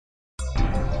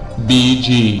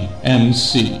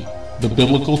BGMC. The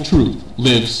biblical truth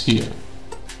lives here.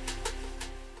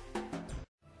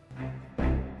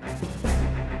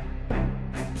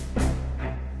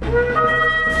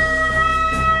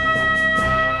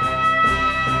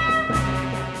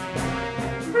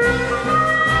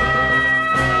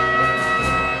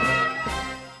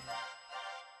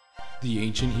 The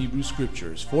ancient Hebrew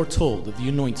scriptures foretold of the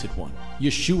Anointed One,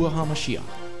 Yeshua HaMashiach.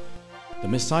 The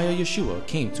Messiah Yeshua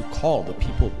came to call the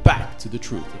people back to the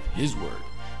truth of His word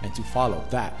and to follow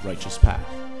that righteous path.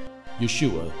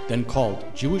 Yeshua then called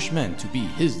Jewish men to be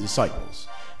His disciples,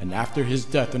 and after His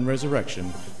death and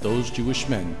resurrection, those Jewish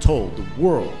men told the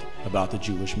world about the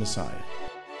Jewish Messiah.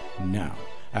 Now,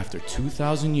 after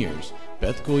 2,000 years,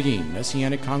 Beth Goyim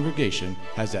Messianic Congregation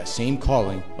has that same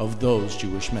calling of those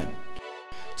Jewish men,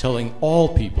 telling all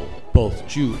people, both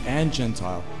Jew and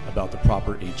Gentile, about the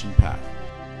proper ancient path,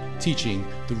 teaching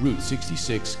the Route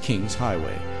 66 King's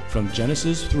Highway from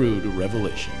Genesis through to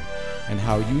Revelation, and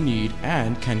how you need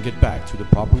and can get back to the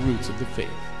proper roots of the faith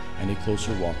and a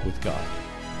closer walk with God.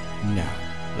 Now,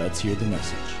 let's hear the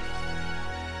message.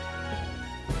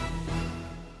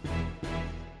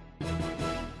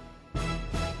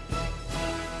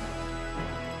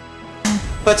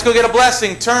 Let's go get a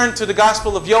blessing. Turn to the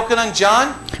Gospel of Yochanan,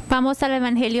 John. Vamos al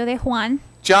Evangelio de Juan.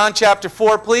 John chapter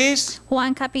 4, please.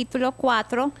 Juan capítulo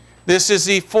 4. This is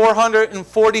the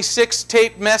 446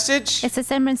 tape message. Este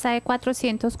es el mensaje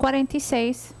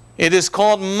 446 It is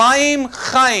called Mayim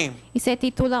Chaim. y se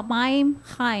titula Mayim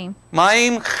Chaim.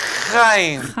 Mayim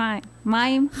Chaim.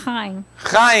 Mayim Chaim.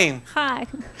 Chaim.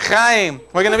 Chaim.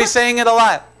 We're going to be saying it a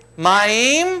lot.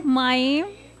 Mayim Mayim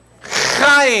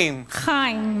Chaim.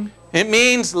 Chaim. It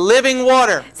means living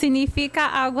water.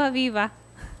 Significa agua viva.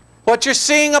 What you're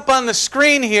seeing up on the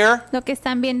screen here Lo que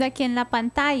están viendo aquí en la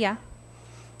pantalla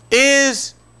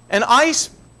is an ice.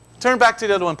 Turn back to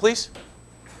the other one, please.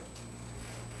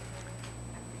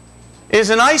 Is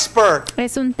an iceberg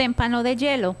es un témpano de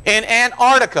hielo in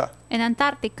Antarctica. en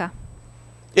Antártica.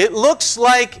 It looks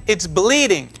like it's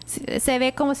bleeding. Se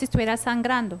ve como si estuviera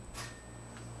sangrando.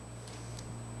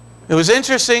 It was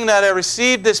interesting that I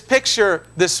received this picture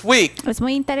this week Es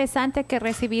muy interesante que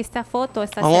recibí esta foto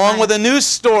esta along with semana a news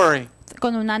story.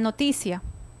 con una noticia.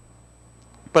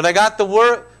 But I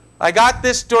got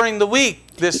this during the week,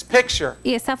 this picture.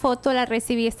 Y esa foto la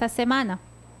recibí esta semana.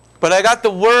 But I got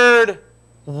the word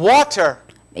water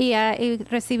Y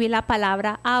recibí la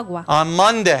palabra agua on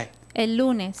Monday. el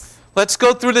lunes. Let's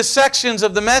go through the sections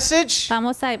of the message.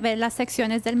 Vamos a ver las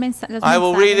secciones del mensaje. I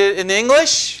will read it in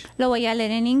English, Lo voy a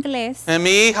leer en inglés. and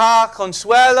mi hija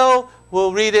Consuelo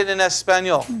will read it in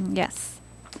Espanol. Yes.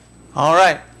 All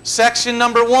right. Section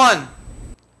number 1.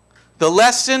 The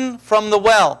lesson from the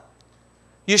well.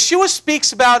 Yeshua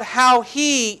speaks about how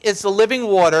He is the living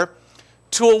water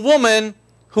to a woman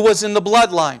who was in the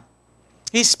bloodline.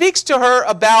 He speaks to her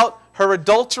about her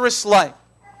adulterous life.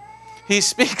 He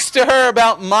speaks to her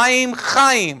about Mayim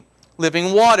Chaim,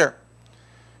 living water.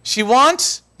 She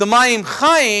wants the Mayim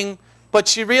Chaim, but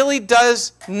she really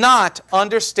does not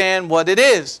understand what it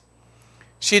is.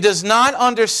 She does not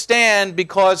understand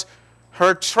because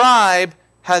her tribe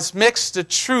has mixed the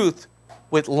truth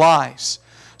with lies.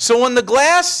 So when the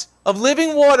glass of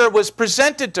living water was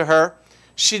presented to her,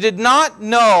 she did not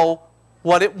know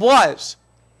what it was.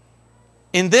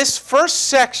 In this first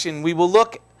section, we will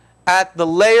look at the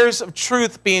layers of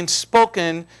truth being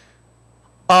spoken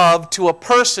of to a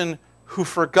person who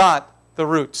forgot the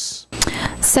roots.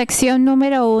 Sección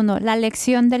número 1. La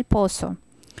lección del pozo.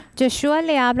 Yeshua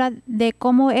le habla de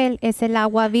cómo Él es el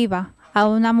agua viva a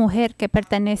una mujer que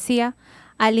pertenecía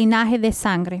al linaje de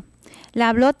sangre. Le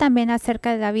habló también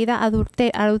acerca de la vida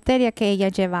adulteria que ella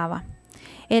llevaba.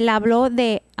 Él habló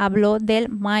del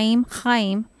Mayim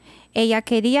Chaim. Ella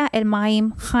quería el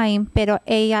Mayim Chaim, pero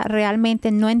ella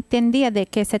realmente no entendía de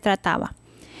qué se trataba.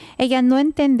 Ella no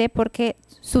entiende por qué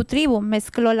su tribu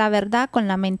mezcló la verdad con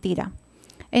la mentira.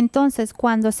 Entonces,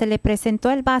 cuando se le presentó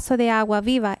el vaso de agua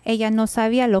viva, ella no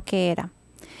sabía lo que era.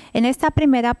 En esta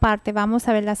primera parte vamos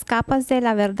a ver las capas de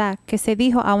la verdad que se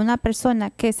dijo a una persona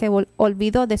que se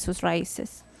olvidó de sus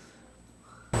raíces.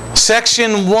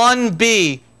 Section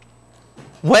 1B,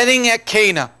 Wedding at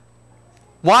Cana.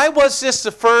 Why was this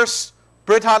the first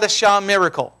Brit Hadasha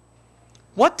miracle?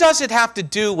 What does it have to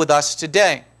do with us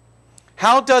today?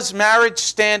 How does marriage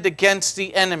stand against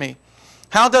the enemy?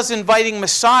 How does inviting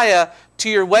Messiah to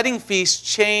your wedding feast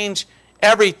change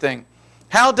everything?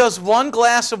 How does one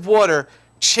glass of water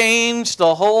change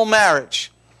the whole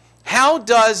marriage? How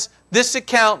does this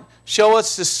account show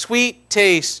us the sweet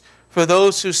taste for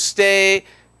those who stay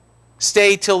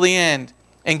till the end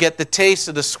and get the taste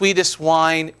of the sweetest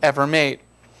wine ever made?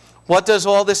 What does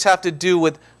all this have to do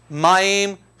with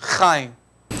Mayim Chaim?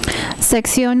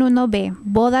 Sección 1b.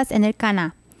 Bodas en el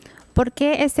Caná. ¿Por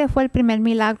qué ese fue el primer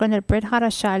milagro en el Brit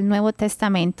Hadasha, el Nuevo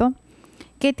Testamento?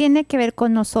 ¿Qué tiene que ver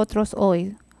con nosotros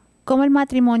hoy? ¿Cómo el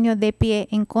matrimonio de pie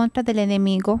en contra del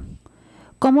enemigo?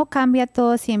 ¿Cómo cambia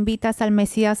todo si invitas al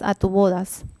Mesías a tu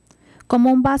bodas?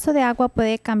 ¿Cómo un vaso de agua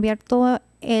puede cambiar todo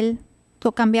en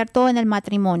el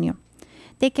matrimonio?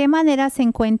 ¿De qué manera se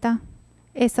encuentra?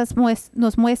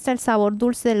 Nos muestra el sabor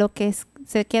dulce de lo que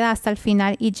se queda hasta el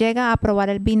final y llega a probar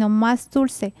el vino más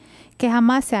dulce que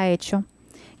jamás se ha hecho.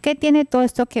 ¿Qué tiene todo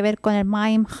esto que ver con el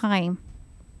Mayim Chaim?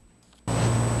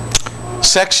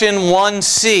 Section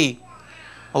 1c,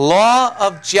 a law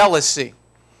of jealousy.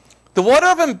 The water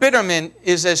of embitterment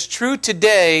is as true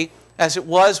today as it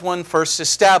was when first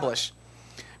established.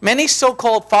 Many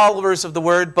so-called followers of the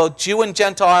word, both Jew and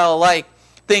Gentile alike,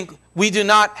 think we do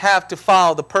not have to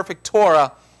follow the perfect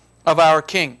Torah of our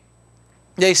King.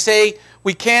 They say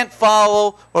we can't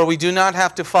follow or we do not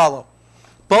have to follow.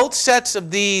 Both sets of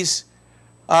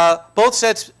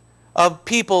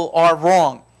people are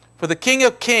wrong, for the King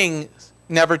of Kings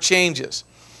never changes.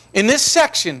 In this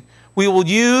section, we will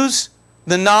use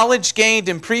the knowledge gained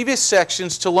in previous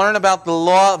sections to learn about the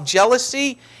law of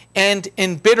jealousy and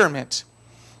embitterment.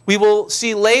 We will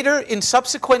see later in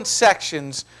subsequent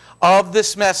sections of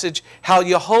this message how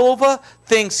Jehovah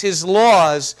thinks his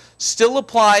laws still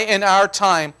apply in our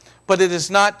time, but it is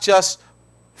not just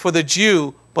for the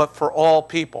Jew, but for all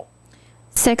people.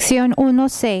 Sección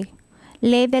 1c.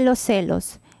 Ley de los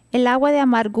celos. El agua de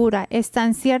amargura es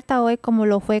tan cierta hoy como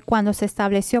lo fue cuando se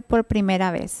estableció por primera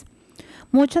vez.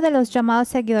 Muchos de los llamados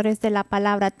seguidores de la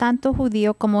palabra, tanto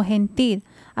judío como gentil,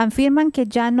 afirman que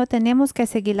ya no tenemos que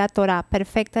seguir la Torah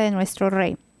perfecta de nuestro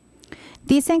rey.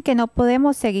 Dicen que no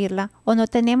podemos seguirla o no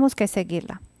tenemos que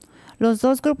seguirla. Los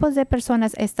dos grupos de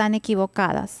personas están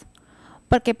equivocadas,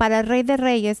 porque para el Rey de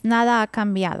Reyes nada ha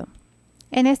cambiado.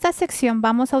 En esta sección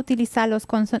vamos a utilizar los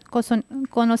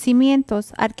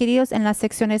conocimientos adquiridos en las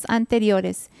secciones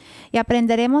anteriores y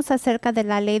aprenderemos acerca de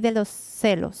la ley de los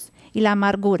celos y la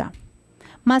amargura.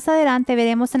 Más adelante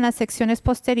veremos en las secciones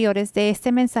posteriores de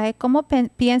este mensaje cómo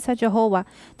piensa Jehová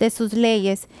de sus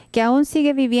leyes que aún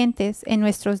sigue vivientes en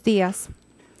nuestros días,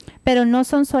 pero no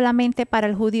son solamente para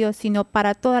el judío, sino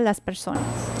para todas las personas.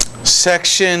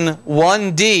 Section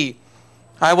 1d,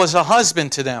 I was a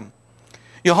husband to them.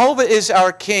 Jehovah is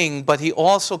our king, but he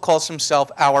also calls himself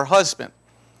our husband.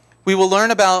 We will learn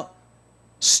about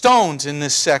stones in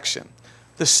this section.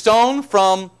 The stone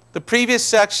from the previous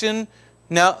section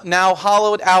now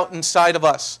hollowed out inside of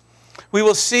us. We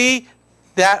will see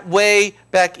that way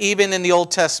back even in the Old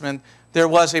Testament, there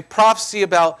was a prophecy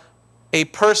about a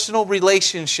personal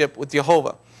relationship with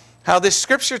Jehovah. How this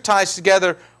scripture ties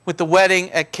together with the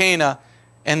wedding at Cana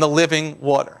and the living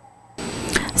water.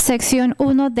 Sección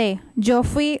 1d. Yo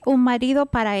fui un marido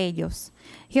para ellos.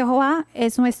 Jehová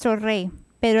es nuestro rey,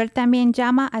 pero él también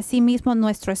llama a sí mismo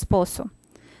nuestro esposo.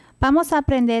 Vamos a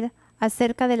aprender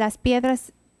acerca de las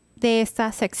piedras de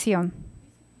esta sección.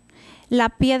 La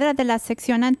piedra de la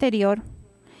sección anterior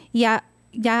ya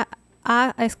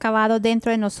ha excavado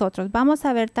dentro de nosotros. Vamos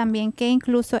a ver también que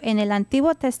incluso en el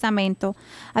Antiguo Testamento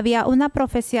había una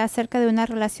profecía acerca de una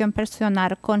relación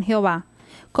personal con Jehová.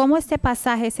 Cómo este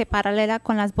pasaje se paralela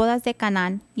con las bodas de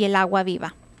Canaán y el agua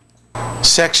viva.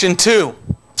 Section 2.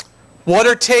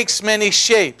 Water takes many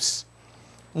shapes.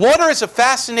 Water is a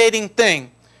fascinating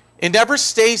thing. It never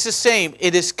stays the same.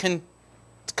 It is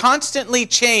constantly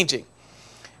changing.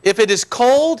 If it is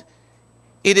cold,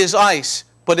 it is ice.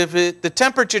 But if the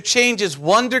temperature changes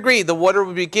 1 degree, the water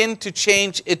will begin to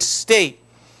change its state.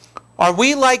 Are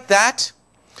we like that?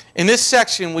 In this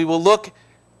section, we will look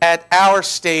at our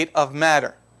state of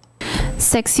matter.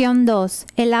 Sección 2.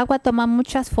 El agua toma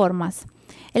muchas formas.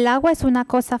 El agua es una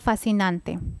cosa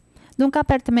fascinante. Nunca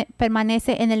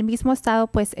permanece en el mismo estado,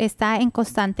 pues está en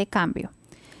constante cambio.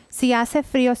 Si hace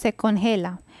frío, se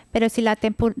congela, pero si la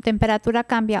temperatura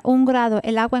cambia 1 grado,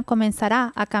 el agua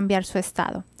comenzará a cambiar su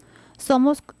estado.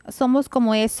 Somos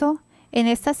como eso. En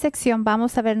esta sección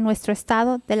vamos a ver nuestro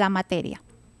estado de la materia.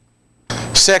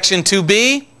 Section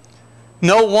 2b.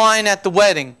 No wine at the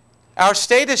wedding. Our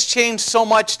state has changed so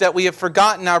much that we have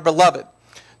forgotten our beloved.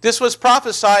 This was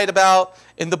prophesied about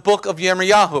in the book of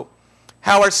Yirmiyahu.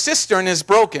 How our cistern is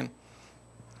broken.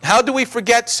 How do we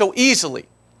forget so easily?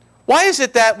 Why is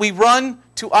it that we run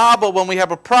to Abba when we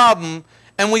have a problem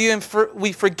and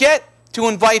we forget to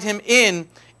invite him in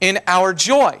our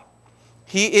joy?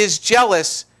 He is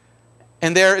jealous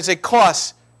and there is a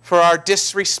cost for our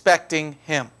disrespecting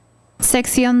him.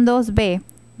 Sección 2b.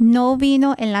 No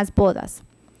vino en las bodas.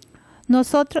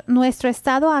 Nuestro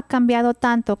estado ha cambiado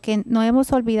tanto que no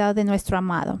hemos olvidado de nuestro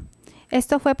amado.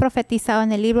 Esto fue profetizado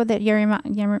en el libro de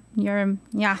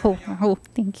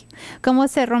Thank you. ¿Cómo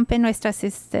se rompe nuestra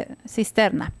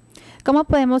cisterna? ¿Cómo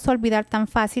podemos olvidar tan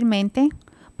fácilmente?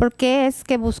 ¿Por qué es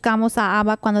que buscamos a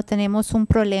Abba cuando tenemos un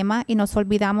problema y nos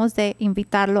olvidamos de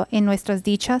invitarlo en nuestras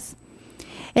dichas?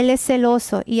 Él es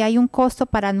celoso y hay un costo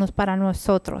para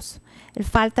nosotros. El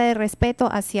falta de respeto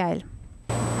hacia Él.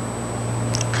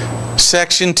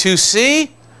 Section 2C,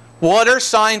 water,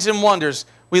 signs, and wonders.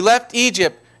 We left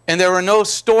Egypt, and there were no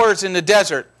stores in the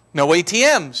desert, no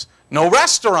ATMs, no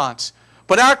restaurants.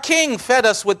 But our King fed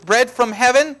us with bread from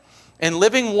heaven and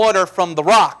living water from the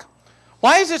rock.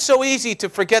 Why is it so easy to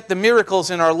forget the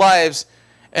miracles in our lives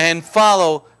and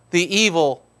follow the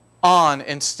evil on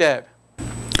instead?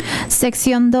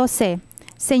 Sección 12.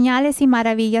 Señales y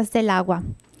maravillas del agua.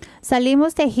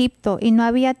 Salimos de Egipto y no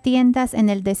había tiendas en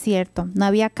el desierto, no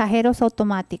había cajeros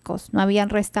automáticos, no había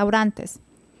restaurantes.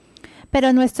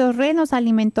 Pero nuestro rey nos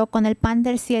alimentó con el pan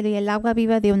del cielo y el agua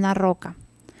viva de una roca.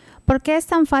 ¿Por qué es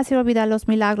tan fácil olvidar los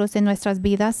milagros de nuestras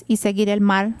vidas y seguir el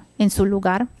mal en su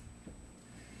lugar?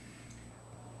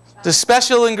 The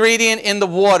special ingredient in the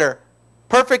water.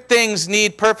 Perfect things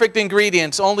need perfect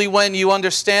ingredients. Only when you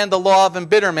understand the law of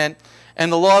embitterment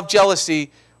and the law of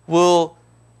jealousy will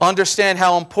understand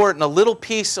how important a little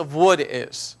piece of wood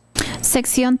is.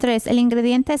 Sección 3. El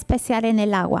ingrediente especial en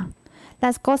el agua.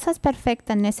 Las cosas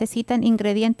perfectas necesitan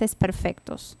ingredientes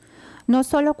perfectos. No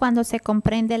solo cuando se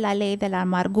comprende la ley de la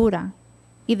amargura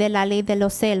y de la ley de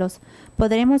los celos,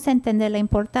 podremos entender la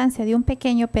importancia de un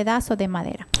pequeño pedazo de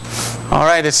madera. All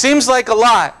right, it seems like a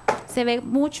lot. Se ve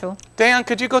mucho. Dan,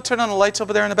 could you go turn on the lights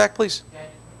over there in the back, please?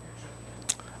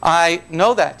 I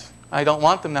know that. I don't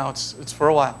want them now. It's for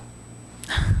a while.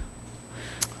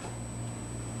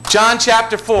 John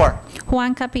chapter 4.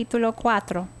 Juan capítulo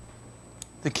 4.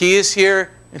 The key is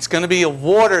here. It's going to be a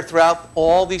water throughout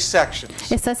all these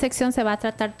sections. Esta sección se va a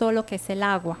tratar todo lo que es el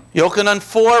agua. Yochanan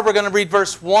 4, we're going to read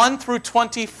verse 1 through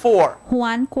 24.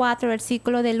 Juan 4,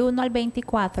 versículo del 1 al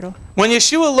 24. When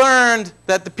Yeshua learned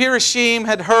that the Pirushim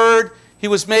had heard he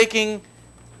was making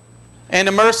and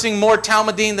immersing more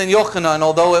Talmudim than Yochanan,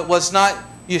 although it was not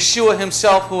Yeshua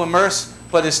himself who immersed,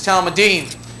 but his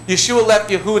Talmudim, Yeshua left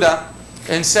Yehuda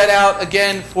and set out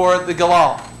again for the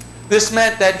Galil. This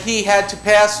meant that he had to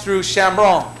pass through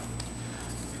Shamron.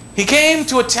 He came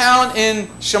to a town in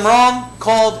Shamron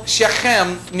called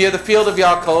Shechem, near the field of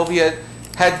Yaakov he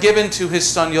had given to his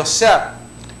son Yosef.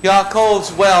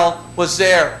 Yaakov's well was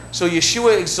there, so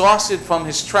Yeshua, exhausted from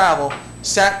his travel,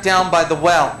 sat down by the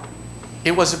well.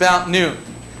 It was about noon.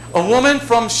 A woman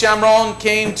from Shamron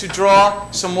came to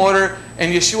draw some water,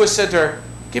 and Yeshua said to her,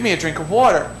 "Give me a drink of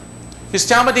water." His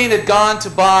Talmudim had gone to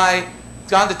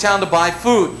town to buy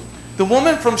food. The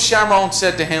woman from Shamron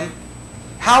said to him,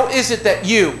 "How is it that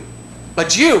you, a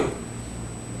Jew,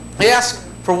 ask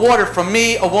for water from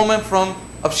me, a woman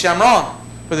of Shamron?"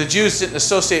 For the Jews didn't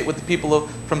associate with the people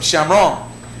from Shamron.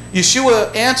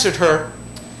 Yeshua answered her,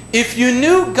 "If you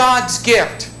knew God's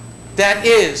gift, that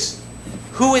is,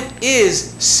 who it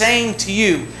is saying to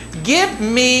you, 'Give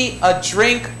me a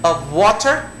drink of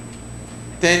water,'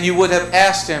 then you would have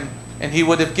asked him, and he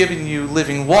would have given you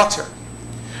living water."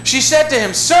 She said to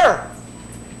him, "Sir,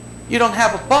 you don't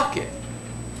have a bucket,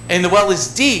 and the well is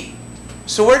deep.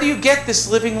 So where do you get this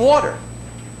living water?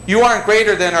 You aren't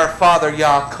greater than our father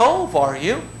Yaakov, are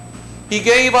you? He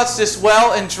gave us this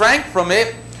well and drank from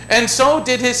it, and so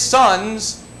did his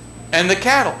sons and the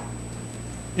cattle."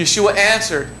 Yeshua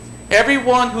answered,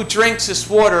 "Everyone who drinks this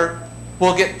water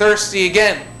will get thirsty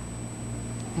again.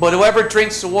 But whoever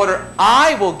drinks the water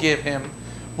I will give him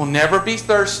will never be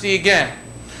thirsty again.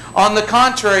 On the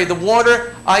contrary, the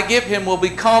water I give him will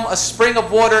become a spring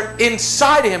of water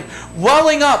inside him,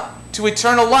 welling up to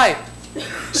eternal life."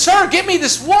 "Sir, give me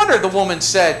this water," the woman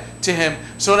said to him,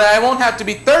 "so that I won't have to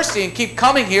be thirsty and keep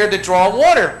coming here to draw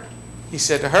water." He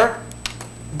said to her,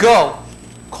 "Go,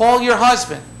 call your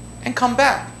husband and come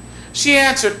back." She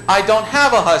answered, "I don't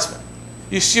have a husband."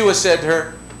 Yeshua said to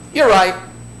her, "You're right.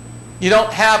 You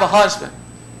don't have a husband.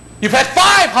 You've had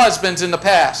 5 husbands in the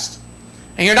past,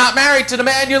 and you're not married to the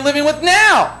man you're living with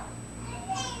now.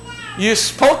 You've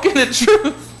spoken the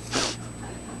truth."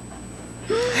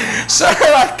 "Sir,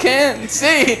 I can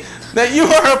see that you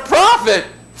are a prophet,"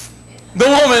 the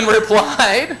woman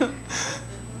replied.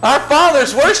 "Our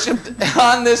fathers worshipped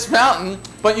on this mountain,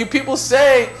 but you people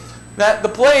say that the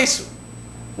place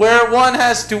where one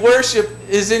has to worship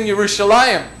is in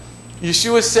Jerusalem."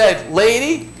 Yeshua said,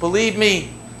 "Lady, believe me,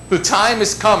 the time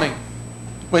is coming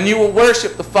when you will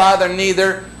worship the Father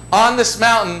neither on this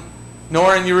mountain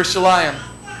nor in Jerusalem."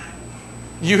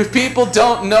 You people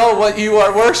don't know what you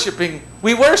are worshiping.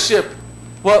 We worship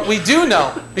what we do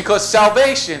know because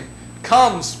salvation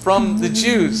comes from the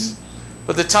Jews.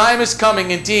 But the time is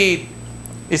coming, indeed,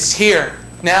 it's here.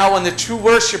 Now when the true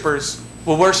worshipers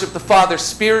will worship the Father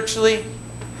spiritually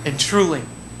and truly.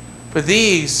 For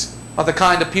these are the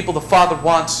kind of people the Father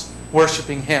wants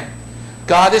worshiping Him.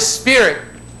 God is spirit,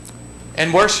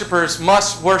 and worshipers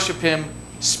must worship Him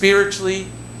spiritually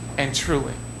and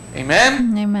truly.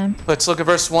 Amen? Amen. Let's look at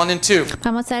verse 1 and 2.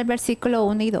 Vamos al versículo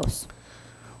 1 y 2.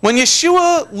 When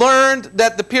Yeshua learned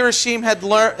that the Pirushim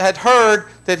had heard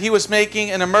that he was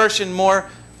making an immersion more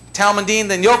Talmudim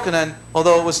than Yochanan,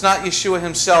 although it was not Yeshua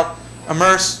himself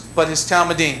immersed, but his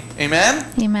Talmudim. Amen?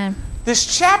 Amen. This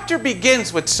chapter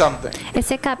begins with something.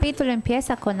 Ese capítulo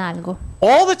empieza con algo.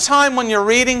 All the time when you're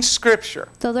reading Scripture,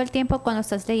 Todo el tiempo cuando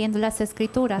estás leyendo las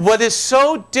escrituras, what is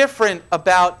so different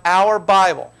about our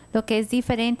Bible lo que es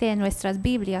diferente de nuestras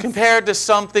Biblias, compared to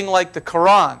something like the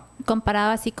Quran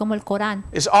comparado así como el Corán,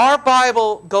 is our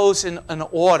Bible goes in an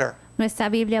order, nuestra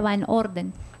Biblia va en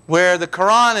orden, where the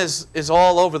Quran is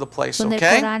all over the place, donde el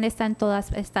okay? Corán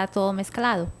está todo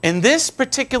mezclado. In this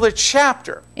particular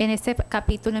chapter, En este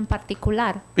capítulo en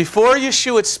particular, before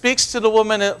Yeshua speaks to the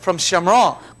woman from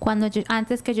Shamron,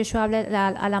 antes que Yeshua hable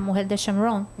a la mujer de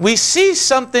Shemron, we see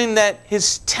something that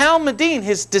his Talmudim,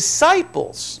 his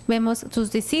disciples, vemos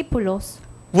sus discípulos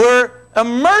were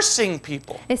immersing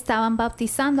people. estaban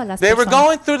bautizando a las They were personas.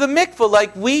 going through the mikvah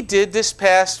like we did this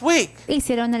past week.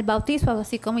 Hicieron el bautismo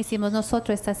así como hicimos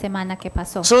nosotros esta semana que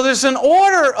pasó. So there's an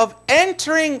order of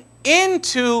entering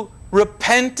into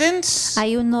repentance,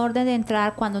 Hay un orden de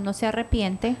entrar cuando uno se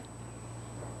arrepiente,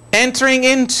 entering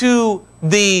into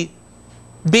the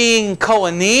being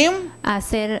Kohanim. a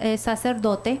ser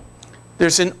sacerdote.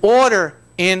 There's an order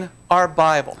in our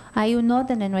Bible Hay un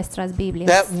orden en nuestras Biblias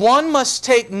that one must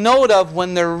take note of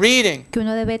when they're reading. que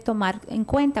uno debe tomar en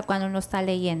cuenta cuando uno está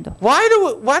leyendo. Why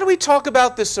do we talk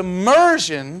about this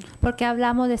immersion Porque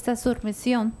hablamos de esta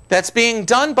sumisión that's being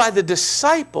done by the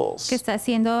disciples? que está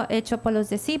siendo hecho por los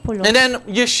discípulos. And then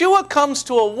Yeshua comes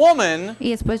to a woman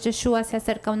Y después Yeshua se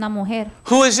acerca a una mujer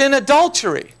who is in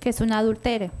adultery. que es una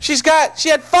adúltera. She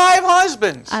had 5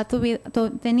 husbands. Ha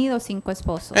tenido 5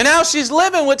 esposos. And now she's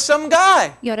living with some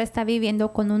guy. Y ahora está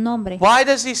viviendo con un hombre. Why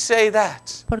does he say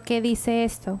that? ¿Por qué dice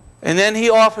esto? And then he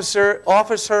offers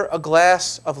her a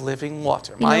glass of living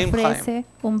water. Y le Mayim Chaim. ofrece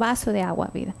un vaso de agua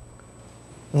vida.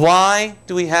 Why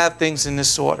do we have things in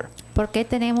this order? ¿Por qué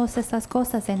tenemos estas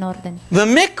cosas en orden? The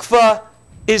mikvah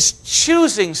is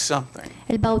choosing something.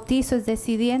 El bautizo es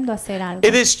decidiendo hacer algo.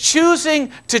 It is choosing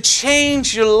to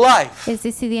change your life. Es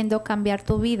decidiendo cambiar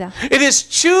tu vida. It is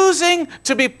choosing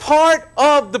to be part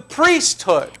of the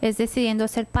priesthood. Es decidiendo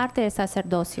ser parte del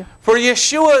sacerdocio. For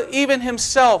Yeshua even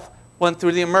himself went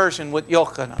through the immersion with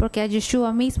Yochanan. Porque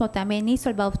Yeshua mismo también hizo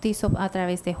el bautizo a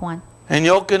través de Juan. And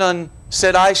Yochanan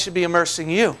said, I should be immersing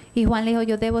you. Y Juan le dijo,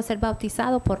 yo debo ser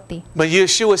bautizado por ti. But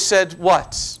Yeshua said,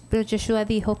 what? Pero Yeshua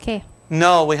dijo que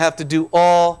No, we have to do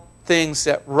all things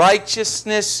that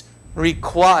righteousness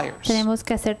requires. tenemos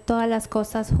que hacer todas las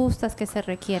cosas justas que se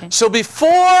requieren. So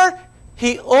before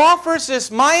he offers this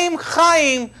Mayim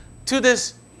Chaim to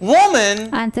this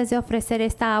woman, Antes de ofrecer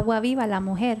esta agua viva a la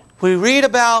mujer, we read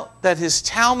about that his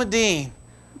Talmudim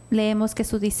leemos que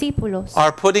sus discípulos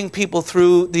are putting people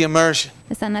through the immersion.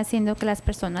 están haciendo que las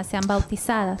personas sean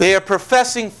bautizadas. They are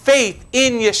professing faith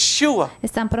in Yeshua.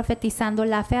 Están profetizando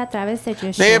la fe a través de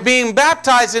They are Yeshua. being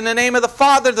baptized in the name of the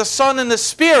Father, the Son, and the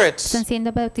Spirit. Están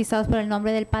siendo bautizados por el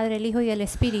nombre del Padre, el Hijo y el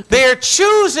Espíritu. They are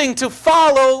choosing to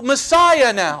follow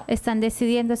Messiah now. Están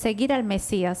decidiendo seguir al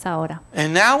Mesías ahora.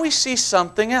 And now we see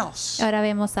something else. Ahora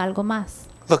vemos algo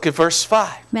más. Look at verse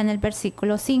 5. Vean el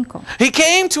versículo 5. He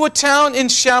came to a town in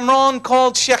Shamron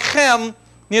called Shechem,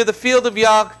 near the field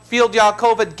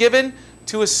Yaakov had given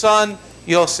to his son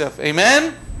Yosef.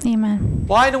 Amen? Amén.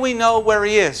 Why do we know where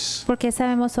he is? ¿Por qué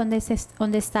sabemos dónde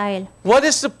está Él? What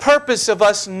is the purpose of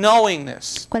us knowing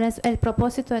this? ¿Cuál es el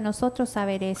propósito de nosotros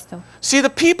saber esto? See, the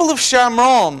people of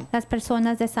Shamron Las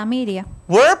personas de Samaria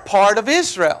were part of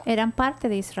Israel eran parte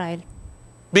de Israel.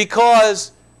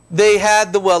 because they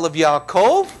had the well of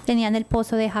Yaakov, Tenían el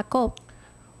pozo de Jacob.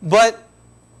 but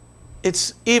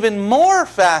it's even more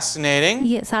fascinating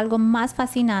Y es algo más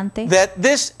fascinante. that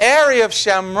this area of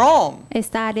Shamron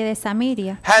Esta área de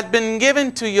Samaria had been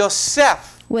given to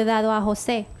Yosef. fue dado a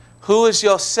José. Who is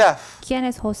Yosef? ¿Quién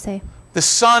es José? The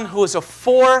son who is a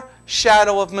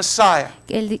foreshadow of Messiah.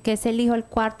 Que es el hijo, la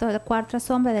cuarta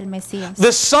sombra del Mesías.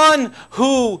 The son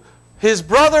who his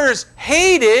brothers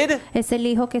hated Es el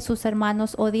hijo que sus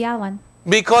hermanos odiaban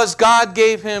because God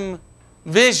gave him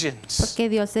visions. Porque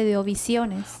Dios le dio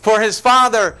visiones. For his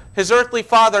father, his earthly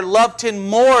father, loved him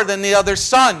more than the other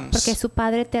sons. Porque su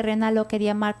padre terrenal lo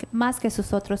quería más que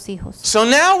sus otros hijos. So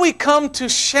now we come to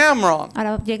Shamron,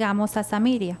 Ahora llegamos a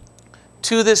Samaria,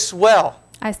 to this well.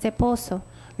 a este pozo.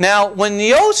 Now, when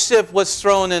Joseph was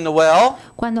thrown in the well,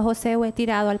 Cuando José fue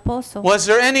tirado al pozo, was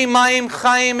there any Mayim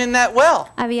Chaim in that well?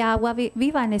 había agua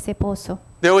viva en ese pozo.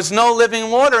 There was no living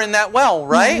water in that well, No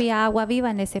right? había agua viva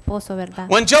en ese pozo, ¿verdad?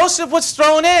 When Joseph was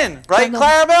thrown in, right, Cuando-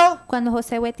 Clarabelle? Cuando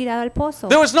José fue tirado al pozo,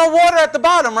 There was no water at the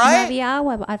bottom, no right? había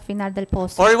agua al final del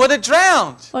pozo. Or he would have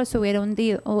drowned. O se hubiera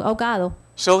hundido, o ahogado.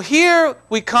 So here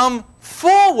we come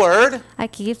forward,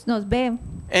 Aquí nos ve,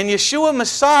 and Yeshua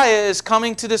Messiah is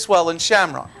coming to this well in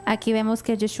Shamron. aquí vemos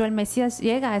que Yeshua el Mesías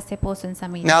llega a este pozo en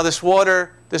Samaria. Now this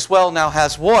well now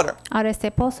has water. Ahora este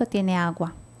pozo tiene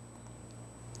agua.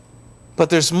 But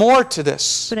there's more to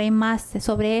this. Pero hay más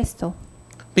sobre esto.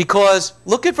 Because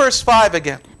look at verse 5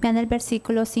 again. Vean el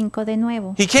versículo 5 de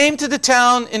nuevo. He came to the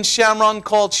town in Shamron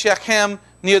called Shechem,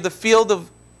 near the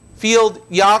field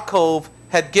Yaakov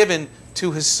had given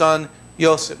to his son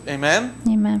Joseph. Amen?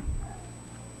 Amén.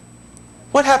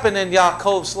 What happened in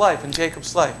Yaakov's life, in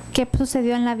Jacob's life? ¿Qué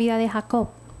sucedió en la vida de Jacob?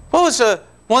 What was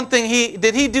one thing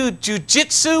did he do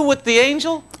jujitsu with the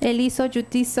angel? Él hizo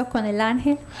jiu-jitsu con el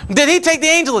ángel. Did he take the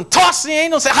angel and toss the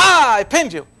angel and say, "Ha, I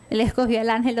pinned you"? Él escogió al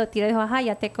ángel, lo tiró y dijo, ajá,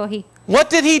 ya te cogí. What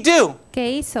did he do?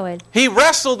 ¿Qué hizo él? He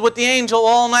wrestled with the angel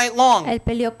all night long. Él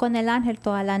peleó con el ángel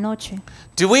toda la noche.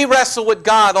 Do we wrestle with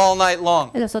God all night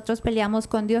long? Nosotros peleamos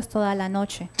con Dios toda la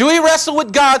noche. Do we wrestle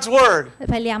with God's word?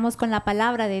 Peleamos con la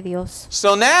palabra de Dios.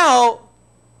 So now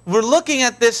we're looking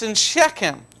at this in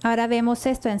Shechem. Ahora vemos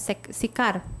esto en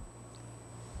Sicar.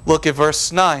 Look at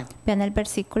verse 9. Vean el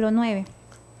versículo 9.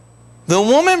 The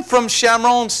woman from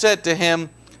Shamron said to him,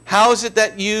 "How is it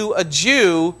that you, a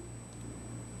Jew,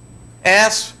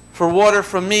 ask for water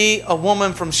from me, a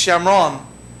woman from Shamron?"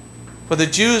 For the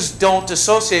Jews don't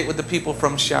associate with the people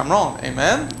from Shamron.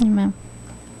 Amen? Amén.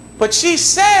 But she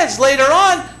says later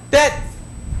on that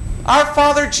our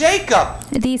father Jacob.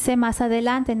 Dice más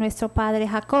adelante nuestro padre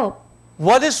Jacob.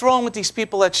 What is wrong with these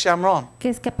people at Shamron?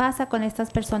 ¿Qué pasa con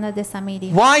estas personas de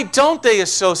Samaria? Why don't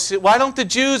the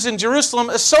Jews in Jerusalem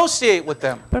associate with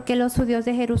them? Porque los judíos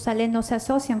de Jerusalén no se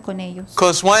asocian con ellos.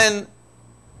 Because when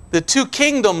the two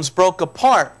kingdoms broke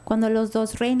apart, Cuando los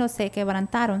dos reinos se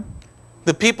quebrantaron,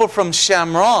 the people from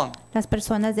Shamron, las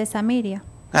personas de Samaria,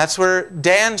 that's where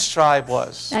Dan's tribe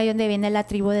was. ahí donde viene la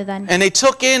tribu de Dan, And they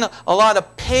took in a lot of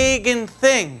pagan y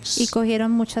things.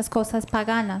 cogieron muchas cosas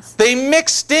paganas They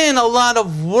mixed in a lot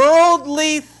of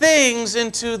worldly things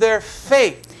into their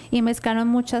faith. y mezclaron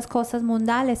muchas cosas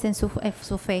mundanes en su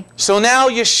fe. So now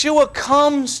Yeshua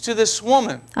comes to this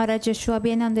woman, Ahora Yeshua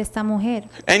viene donde esta mujer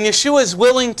and Yeshua is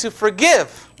willing to forgive.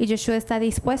 y Yeshua está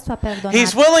dispuesto a perdonar.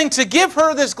 He's willing to give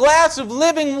her this glass of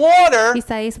living water, Y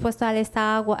está dispuesto a darle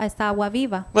esta agua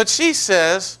viva. but she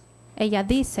says, Ella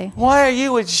dice, "Why are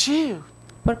you a Jew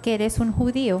porque eres un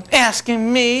judío,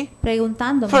 asking me for a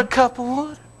preguntándome cup of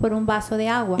water? por un vaso de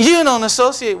agua. You don't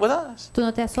associate with us. Tú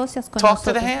no te asocias con Talk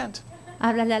to the nosotros. hand.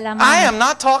 Háblale a la I am mano.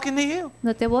 not talking to you."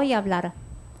 No te voy a hablar.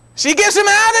 She gives him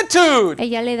attitude.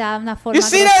 Ella le da una forma You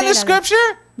see that in the grosera.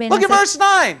 scripture? Ven Look a at hacer- verse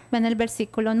 9. Ven el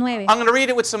versículo 9. I'm going to read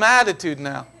it with some attitude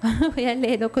now. Voy a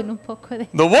leerlo con un poco de...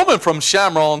 The woman from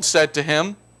Shamron said to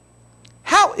him,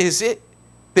 "How is it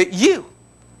that you,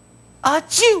 a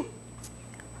Jew,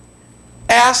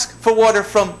 ask for water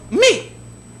from me,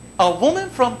 a woman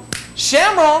from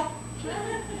Shamron?"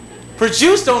 For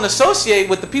Jews don't associate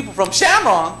with the people from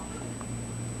Shamron.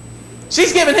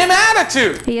 She's giving him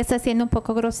attitude. Ella está siendo un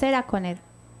poco grosera con él.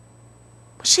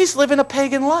 She's living a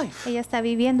pagan life. Ella está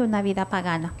viviendo una vida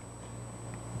pagana.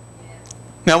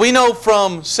 Now we know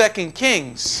from 2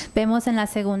 Kings, Vemos en la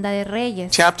segunda de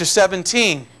Reyes, chapter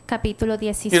 17. capítulo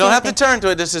You don't have to 17. turn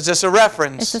to it. This is just a Esto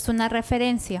reference. es una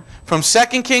referencia. From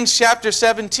 2 Kings chapter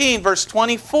 17, verse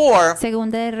 24.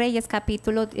 Segunda de Reyes,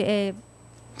 capítulo,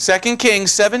 2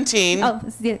 Kings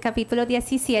 17, capítulo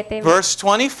 17, verse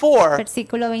 24.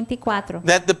 versículo 24.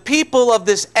 That the people of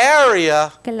this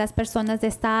area Que las personas de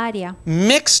esta área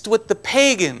mixed with the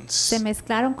pagans. se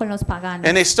mezclaron con los paganos.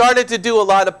 And they started to do a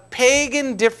lot of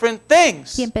pagan different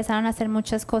things. Y empezaron a hacer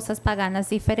muchas cosas paganas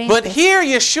But diferentes. here,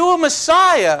 Yeshua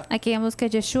Messiah Aquí vemos que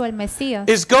Yeshua, el Mesías,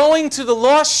 is going to the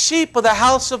lost sheep of the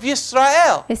house of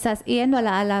Israel. estás yendo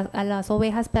a las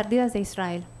ovejas perdidas de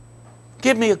Israel.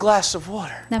 Give me a glass of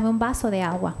water. Dame un vaso de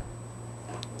agua.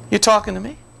 You talking to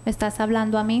me? ¿Me estás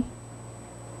hablando a mí?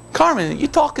 Carmen, you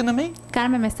talking to me?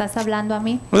 Carmen, ¿me estás hablando a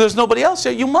mí? Well, there's nobody else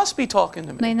here. You must be talking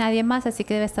to No me. hay nadie más, así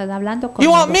que debe estar hablando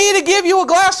You want conmigo. me to give you a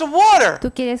glass of water?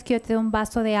 ¿Tú quieres que yo te dé un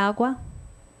vaso de agua?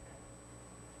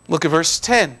 Look at verse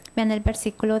 10. Vean el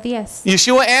versículo 10.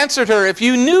 Yeshua answered her, if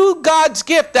you knew God's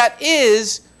gift, that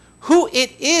is, who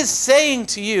it is saying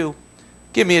to you,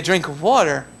 give me a drink of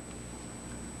water,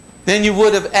 then you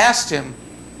would have asked him,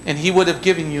 and he would have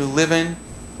given you living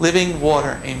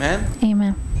water. Amen?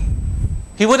 Amen.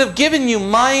 He would have given you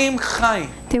Mayim Chaim.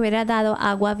 Te hubiera dado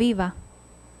agua viva.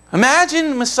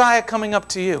 Imagine Messiah coming up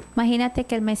to you. Imagínate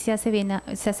que el Mesías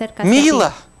se acerca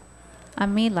Mila. a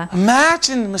Mila.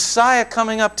 Imagine Messiah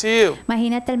coming up to you.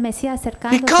 Imagínate el Mesías He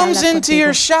acercándose a comes hablar into contigo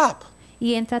your shop.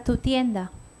 y entra a tu tienda.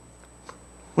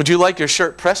 Would you like your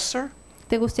shirt pressed, sir?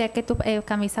 ¿Te gustaría que tu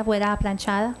camisa fuera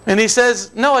planchada? And he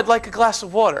says, no, I'd like a glass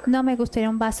of water. No, me gustaría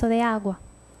un vaso de agua.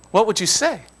 What would you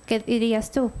say? ¿Qué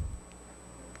dirías tú?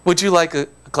 Would you like a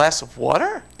glass of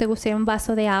water? ¿Te gustaría un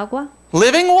vaso de agua?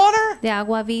 Living water? ¿De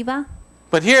agua viva?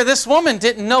 But here, this woman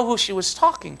didn't know who she was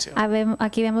talking to.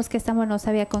 Aquí vemos que esta mujer no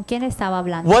sabía con quién estaba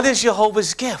hablando. What is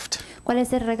Jehovah's gift? ¿Cuál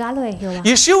es el regalo de Jehová?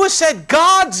 Yeshua said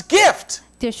God's gift.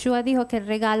 Yeshua dijo que el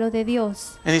regalo de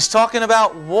Dios, And he's talking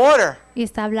about water. y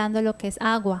está hablando lo que es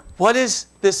agua. What is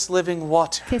this living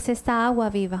water ¿Qué es esta agua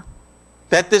viva?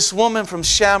 that this woman from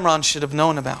Shamron should have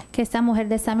known about? Que esta mujer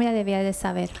de Samaria debía de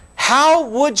saber. How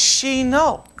would she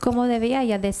know ¿Cómo debía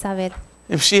ella de saber?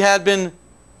 if she had been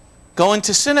going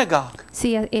to synagogue?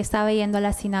 Si estaba yendo a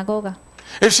la sinagoga,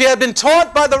 If she had been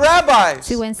taught by the rabbis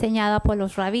si fue enseñada por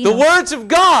los the rabinos, words of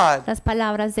God las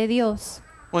palabras de Dios.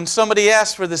 when somebody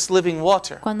asked for this living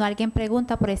water? Cuando alguien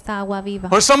pregunta por esta agua viva,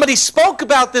 Or somebody spoke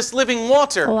about this living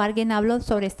water, o alguien habló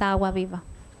sobre esta agua viva,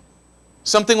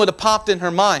 something would have popped in her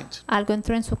mind. algo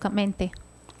entró en su mente.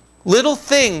 Little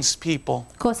things, people.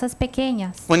 Cosas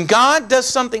pequeñas. When God does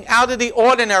something out of the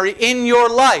ordinary in your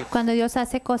life, Cuando Dios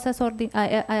hace cosas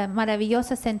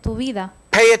maravillosas en tu vida,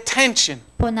 pay attention.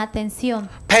 pon atención,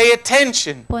 Pay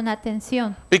attention. pon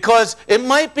atención. Because it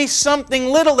might be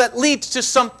something little that leads to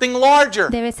something larger.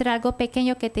 Debe ser algo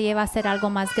pequeño que te lleva a ser algo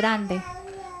más grande.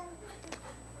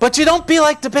 But you don't be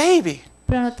like the baby.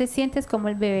 Pero no te sientes como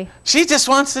el bebé. She just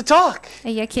wants to talk.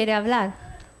 Ella quiere hablar,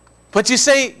 But you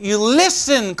say, you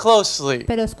listen closely.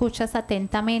 pero escuchas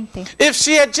atentamente. If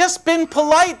she had just been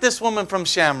polite, this woman from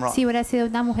Shamron, Si hubiera sido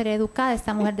una mujer educada,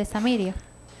 esta mujer de Samaria,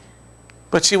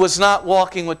 but she was not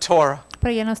walking with Torah.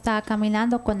 pero ella no estaba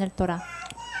caminando con el Torah.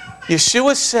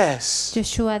 Yeshua says,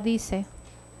 Yeshua dice,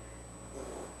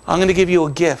 I'm going to give you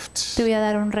a gift. te voy a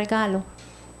dar un regalo,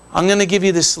 I'm going to give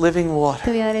you this living water.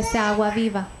 te voy a dar esta agua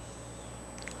viva.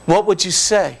 What would you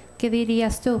say? ¿Qué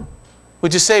dirías tú?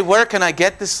 Would you say, where can I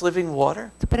get this living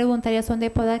water? Tú preguntarías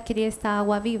dónde puedo adquirir esta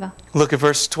agua viva. Look at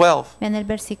verse 12. En el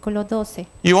versículo 12.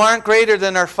 You aren't greater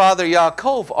than our father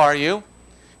Yaakov, are you?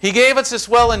 He gave us this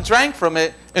well and drank from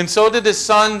it, and so did his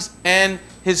sons and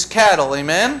his cattle.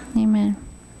 Amen? Amén.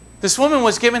 This woman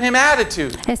was giving him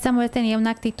attitude. Esta mujer tenía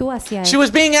una actitud hacia She él.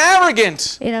 was being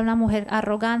arrogant Era una mujer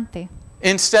arrogante.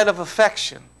 instead of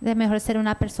affection. De mejor ser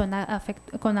una persona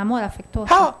con amor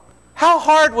afectuoso. How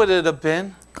hard would it have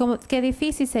been Qué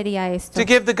difícil sería esto. to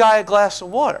give the guy a glass of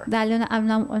water? Darle a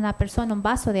una persona un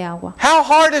vaso de agua. How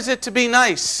hard is it to be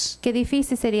nice? Qué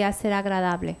difícil sería ser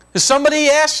agradable. If somebody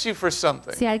asks you for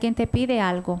something, Si alguien te pide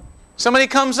algo, somebody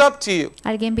comes up to you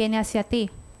alguien viene hacia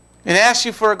ti and asks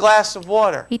you for a glass of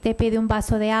water, y te pide un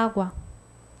vaso de agua,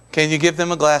 can you give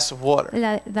them a glass of water?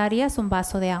 ¿le darías un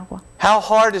vaso de agua? How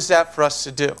hard is that for us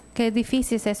to do? Qué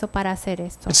difícil es eso para hacer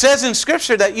esto. It says in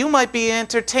Scripture that you might be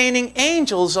entertaining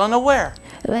angels unaware.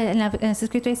 En la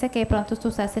escritura dice que de pronto tú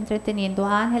estás entreteniendo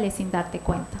a ángeles sin darte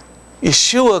cuenta.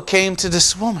 Yeshua came to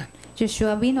this woman.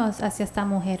 Yeshua vino hacia esta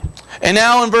mujer. And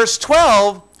now in verse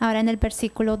 12, Ahora en el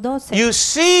versículo 12, you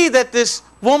see that this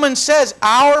woman says,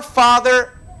 our father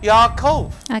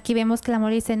Yaakov. aquí vemos que la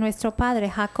mujer dice nuestro padre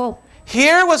Jacob.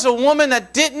 Here was a woman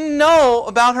that didn't know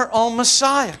about her own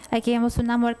Messiah. Aquí vemos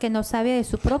una mujer que no sabía de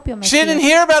su propio She didn't Mesías.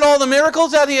 hear about all the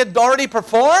miracles that he had already Ella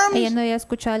performed. no había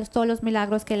escuchado todos los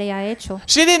milagros que le ha hecho.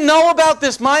 She didn't know about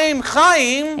this Mayim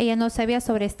Chaim, Ella no sabía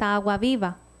sobre esta agua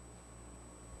viva.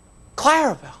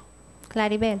 Clarabelle.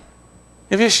 Claribel,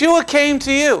 If Yeshua came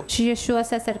to you, si Yeshua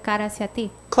se acercara hacia ti,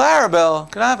 Clarabelle,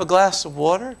 can I have a glass of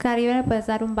water? Claribel, ¿me puedes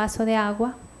dar un vaso de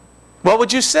agua? What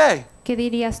would you say? ¿Qué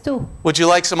dirías tú? Would you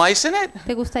like some ice in it?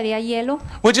 ¿Te gustaría hielo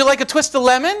Would you like a twist of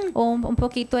lemon? o un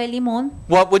poquito de limón?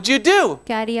 What would you do?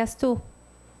 ¿Qué harías tú?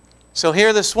 So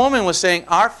here this woman was saying,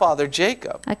 our father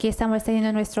Jacob. Aquí estamos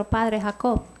diciendo nuestro padre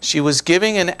Jacob. She was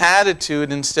giving an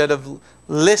attitude instead of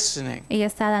listening. Ella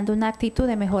está dando una actitud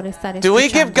de mejor estar Do we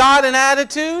give escuchando. God an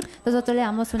attitude? Nosotros le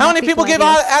damos una How many people actitud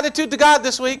a give Dios. attitude to God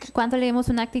this week? ¿Cuánto le dimos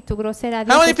una actitud grosera a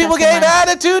Dios How many esta people gave semana?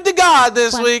 attitude to God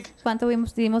this week? ¿Cuánto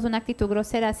dimos una actitud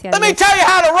grosera hacia Let me Dios? tell you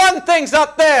how to run things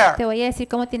up there. Te voy a decir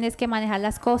cómo tienes que manejar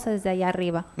las cosas desde allá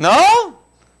arriba. No?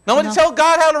 Nobody No. tell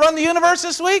God how to run the universe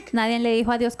this week? Nadie le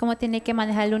dijo a Dios cómo tiene que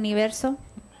manejar el universo.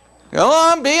 Go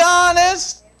on, be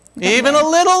honest. Even a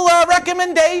little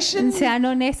recommendation. Sean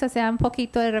honestos, sean un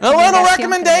poquito de A little recomendación.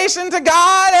 recommendation to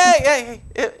God. Hey,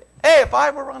 if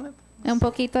I were running. Un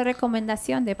poquito de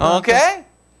recomendación de pronto. Okay?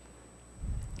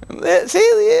 See,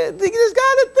 you just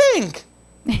got to think.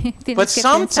 Tienes But que pensar.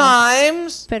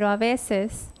 sometimes Pero a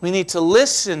veces we need to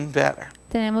listen better.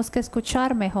 tenemos que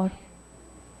escuchar mejor.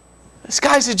 This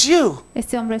guy's a Jew.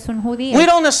 Este hombre es un judío. We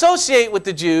don't associate with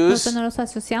the Jews, Nosotros no los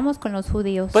asociamos con los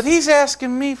judíos. but he's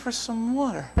asking me for some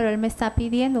water. Pero él me está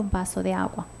pidiendo un vaso de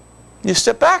agua. You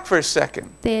step back for a second.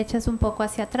 Te echas un poco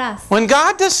hacia atrás. When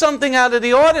God does something out of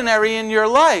the ordinary in your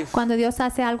life, Cuando Dios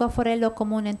hace algo fuera de lo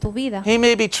común en tu vida, He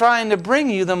may be trying to bring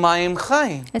you the Mayim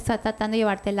Chaim, está tratando de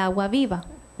llevarte el agua viva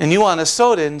and you want a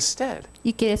soda instead.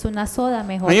 y quieres una soda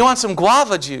mejor Or you want some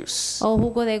guava juice. o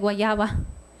jugo de guayaba.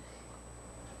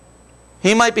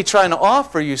 He might be trying to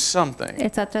offer you something,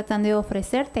 Está tratando de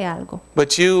ofrecerte algo,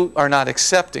 but you are not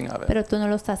accepting of it. pero tú no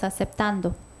lo estás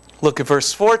aceptando. Look at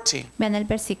verse 14. Vean el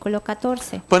versículo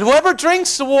 14. But whoever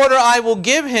drinks the water I will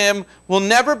give him will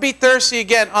never be thirsty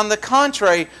again. On the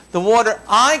contrary, the water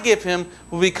I give him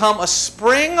will become a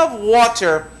spring of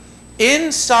water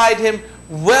inside him,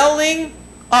 welling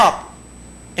up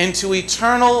into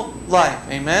eternal life.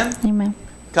 Amen? Amén.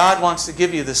 God wants to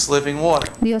give you this living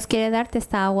water. Dios quiere darte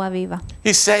esta agua viva.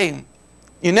 He's saying,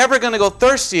 you're never going to go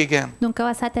thirsty again. Nunca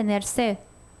vas a tener sed.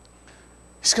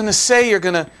 He's going to say you're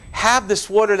going to have this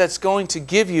water that's going to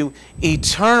give you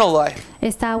eternal life.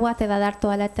 Esta agua te va a dar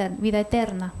toda la vida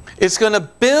eterna. It's going to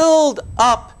build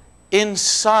up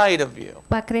inside of you.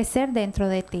 Va a crecer dentro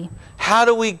de ti. How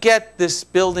do we get this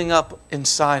building up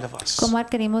inside of us? ¿Cómo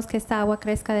queremos que esta agua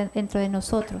crezca dentro de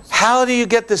nosotros? How do you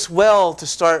get this well to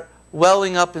start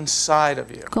welling up inside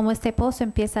of you? ¿Cómo este pozo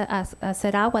empieza a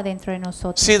hacer agua dentro de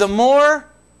nosotros? See, the more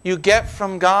you get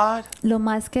from God, Lo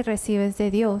más que recibes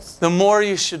de Dios, the more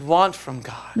you should want from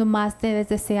God. lo más debes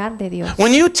desear de Dios.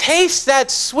 When you taste that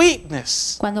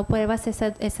sweetness Cuando pruebas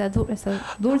esa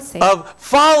dulce of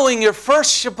following your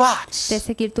first de Shabbats,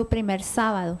 seguir tu primer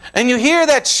sábado, and you hear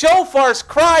that shofar's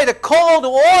cry to call to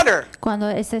order, cuando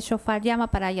ese shofar llama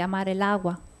para llamar el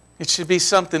agua, it should be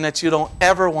something that you don't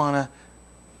ever want to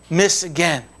miss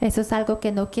again. eso es algo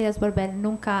que no quieres volver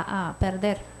nunca a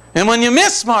perder. And when you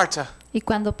miss, Marta, Y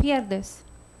cuando pierdes,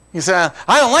 you say,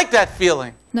 I don't like that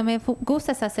feeling. no me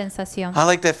gusta esa sensación. I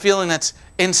like that feeling that's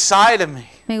inside of me.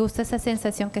 Me gusta esa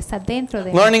sensación que está dentro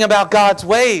de mí. Learning about God's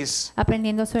ways.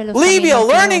 Aprendiendo sobre los Libya, caminos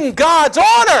de learning Dios. God's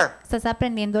order. Estás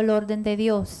aprendiendo el orden de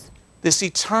Dios. This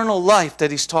eternal life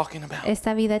that he's talking about.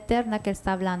 Esta vida eterna que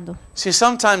está hablando. See,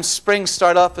 sometimes springs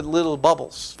start off at little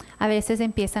bubbles. A veces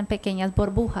empiezan pequeñas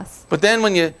burbujas. But then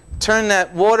when you turn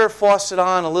that water faucet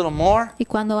on a little more, Y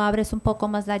cuando abres un poco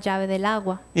más la llave del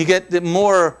agua, you get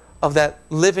more of that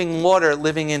living water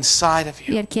living inside of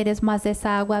y you. él quieres más de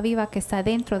esa agua viva que está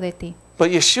dentro de ti. But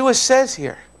Yeshua says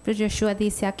here, Pero Yeshua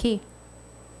dice aquí,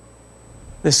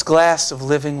 this glass of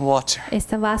living water,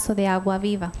 este vaso de agua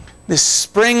viva, this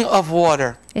spring of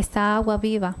water esta agua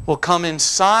viva will come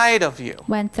inside of you,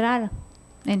 va a entrar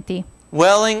en ti,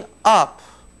 welling up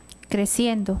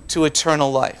creciendo, to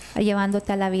eternal life.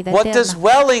 llevándote a la vida What does eterna.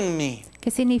 welling mean?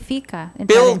 ¿Qué significa entrar en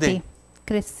Building. ti?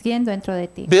 Creciendo dentro de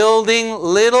ti. Building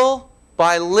little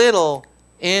by little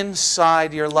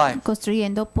inside your life.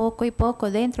 Construyendo poco y poco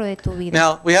dentro de tu vida.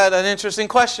 Now, we had an interesting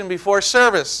question before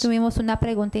service. Tuvimos una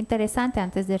pregunta interesante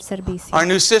antes del servicio. Our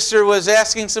new sister was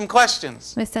asking some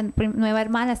questions. Nuestra nueva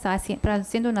hermana estaba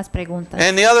haciendo unas preguntas.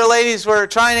 And the other ladies were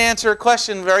trying to answer a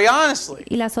question very honestly.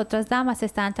 Y las otras damas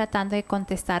estaban tratando de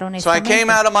contestar So I honestamente.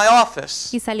 came out of my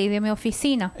office Y salí de mi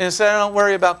oficina. and said, don't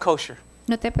worry about kosher.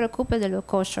 No te preocupes de lo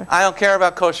kosher. I don't care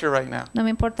about kosher right now. No me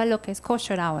importa lo que es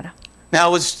kosher ahora. Now,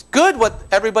 it was good what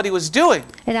everybody was doing,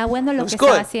 Era bueno lo was que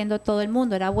estaba good. haciendo todo el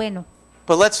mundo, era bueno.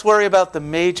 but let's worry about the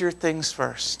major things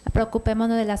first.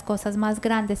 Preocupémonos de las cosas más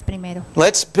grandes primero.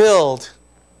 Let's build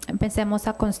Empecemos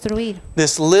a construir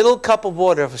this little cup of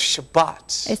water of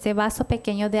Shabbat, este vaso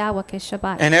pequeño de agua que es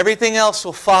Shabbat. and everything else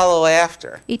will follow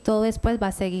after. Y todo después va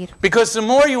a seguir. Because the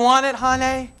more you want it,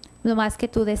 honey, lo más que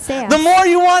tú deseas. The more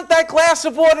you want that glass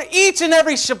of water each and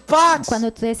every Shabbat,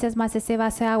 Cuando tú deseas más ese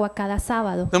vaso de agua cada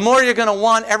sábado, the more you're going to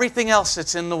want everything else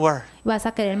that's in the Word. vas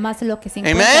a querer más de lo que se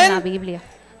encuentra en la Biblia.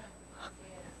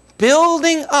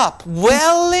 Building up,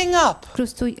 welling up.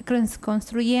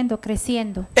 Construyendo,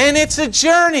 creciendo. And it's a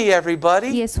journey, Y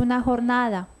everybody. es una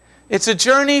jornada. It's a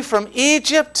journey from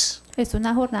Egypt Es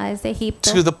una jornada desde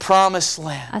Egipto to the promised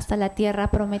land. hasta la tierra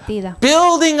prometida.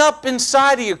 Building up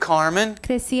inside of you, Carmen.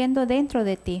 Creciendo dentro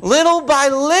de ti. Little by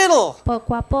little.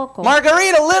 Poco a poco.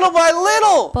 Margarita, little by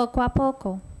little. Poco a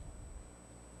poco.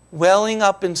 Welling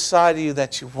up inside of you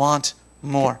that you want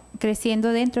more.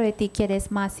 Creciendo dentro de ti quieres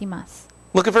más y más.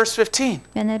 Look at verse 15.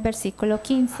 En el versículo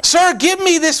 15. Sir, give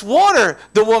me this water,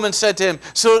 the woman said to him,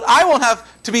 so that I won't have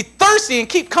to be thirsty and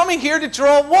keep coming here to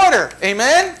draw water.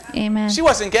 Amen? Amen. She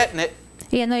wasn't getting it.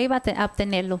 Ella no iba a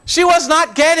obtenerlo. She was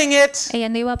not getting it. Ella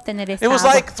no iba a obtener esa It was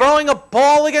agua. like throwing a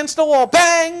ball against the wall.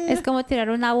 Bang! Es como tirar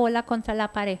una bola contra la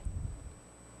pared.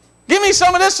 Give me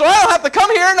some of this so I don't have to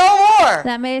come here no more.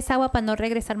 Dame esa agua para no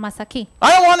regresar más aquí.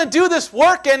 I don't want to do this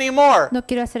work anymore. No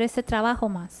quiero hacer ese trabajo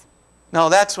más. No,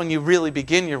 that's when you really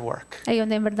begin your work. Ahí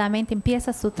donde verdaderamente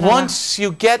empieza su trabajo. Once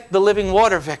you get the living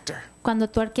water, Victor, Cuando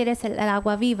tú adquieres el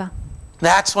agua viva.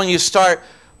 that's when you start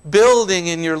building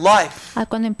in your life.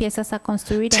 Cuando empiezas a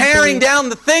construir en tu Tearing vida, down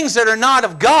the things that are not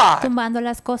of God. tumbando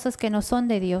las cosas que no son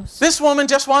de Dios. This woman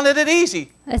just wanted it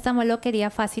easy. Esta mujer lo quería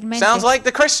fácilmente. Sounds like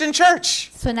the Christian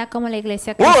church. Suena como la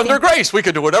iglesia We're under cristiana. grace. We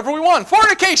can do whatever we want.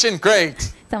 Fornication, great.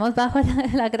 Estamos bajo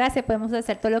la gracia, podemos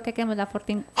hacer todo lo que queremos. La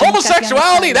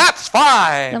Homosexuality, that's La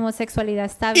fine. homosexualidad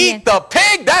está bien. Eat the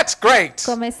pig, that's great.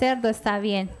 Comer cerdo está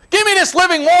bien. Give me this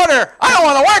living water. I don't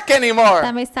want to work anymore.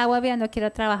 Dame esta agua viva, no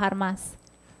quiero trabajar más.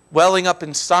 Welling up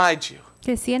inside you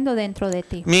Creciendo dentro de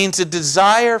ti. means a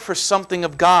desire for something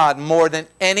of God more than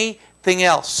anything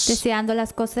else. Deseando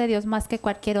las cosas de Dios más que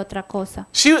cualquier otra cosa.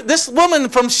 This woman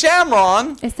from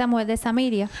Shamron, Esta mujer de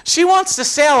Samaria she wants the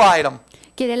sale item,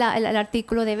 quiere el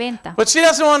artículo de venta, but she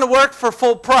doesn't want to work for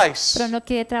full price. pero no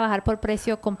quiere trabajar por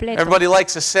precio completo. Everybody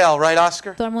likes a sale, right,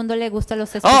 Oscar? Todo el mundo le gusta los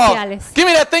Oh, especiales. give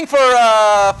me that thing for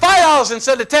 $5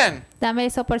 instead of 10. Dame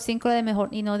eso por 5 de mejor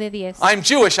y no de 10. I'm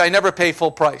Jewish. I never pay full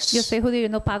Yo price. soy judío y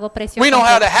no pago precio We know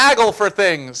how to completo. haggle for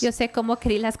things. Yo sé cómo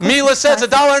adquirir las cosas. Mila says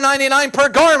 $1.99 per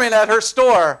garment at her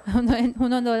store.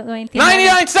 Uno 99,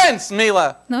 99 cents,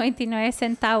 Mila. 99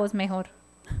 centavos mejor.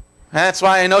 That's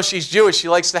why I know she's Jewish. She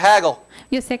likes to haggle.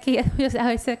 Yo sé que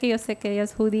ella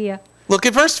es judía. Look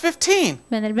at verse 15.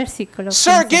 En el versículo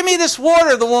Sir, 15. give me this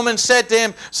water, the woman said to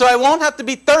him, so I won't have to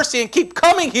be thirsty and keep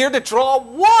coming here to draw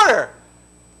water.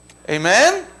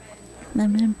 Amen?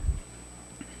 Amén.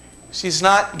 She's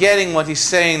not getting what he's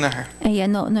saying to her. Ella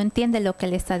no entiende lo que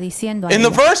le está diciendo a In the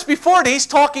ella. verse before it, he's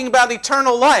talking about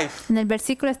eternal life. En el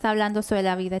versículo está hablando sobre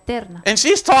la vida eterna. And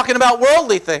she's talking about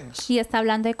worldly things. Y está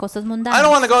hablando de cosas I mundanas.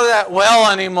 don't want to go to that well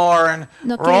anymore and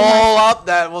No quiero roll up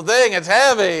that thing. It's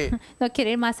heavy. No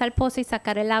quiere ir más al pozo y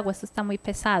sacar el agua. Eso está muy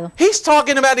pesado. He's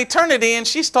talking about eternity and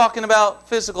she's talking about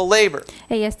physical labor.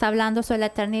 Ella está hablando sobre la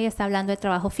eternidad y está hablando de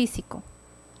trabajo físico.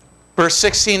 Verse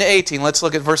 16 to 18. Let's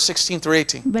look at verse 16 through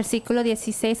 18. Versículo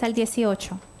 16 al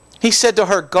 18. He said to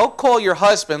her, go call your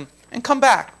husband and come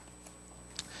back.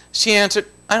 She answered,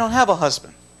 I don't have a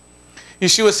husband.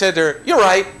 Yeshua said to her, you're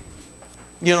right.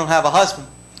 You don't have a husband.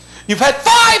 You've had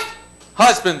 5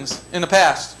 husbands in the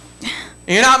past. And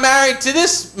you're not married to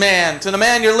this man, to the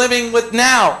man you're living with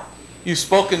now. You've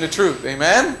spoken the truth.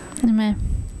 Amen? Amén.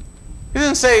 He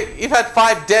didn't say you've had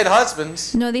 5 dead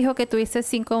husbands. No dijo que tuviste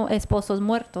 5 esposos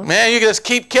muertos. Man, you can just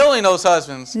keep killing those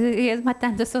husbands. Y es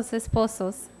matando esos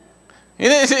esposos. He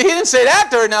didn't say that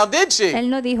to her now, did she? Él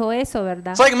no dijo eso,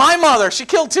 ¿verdad? It's like my mother. She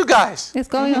killed 2 guys. Es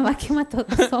como mi mamá que mató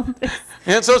 2 hombres.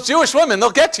 And so Jewish women,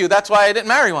 they'll get you. That's why I didn't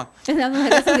marry one. Las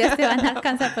mujeres judías te van a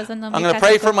alcanzar, por eso no me I'm going to caso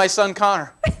pray con- for my son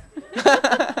Connor.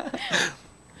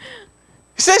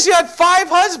 He says you had 5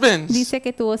 husbands. Dice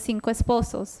que tuvo 5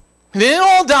 esposos. They didn't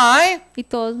all die. Y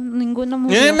todos, ninguno You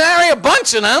didn't murió. marry a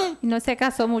bunch of them. Y no se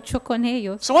casó mucho con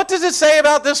ellos. So what does it say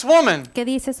about this woman? ¿Qué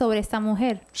dice sobre esta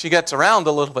mujer? She gets around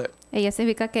a little bit. Ella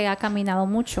significa que ha caminado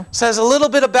mucho. Says a little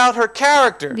bit about her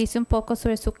character. Dice un poco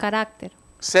sobre su carácter.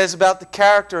 Says about the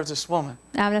character of this woman.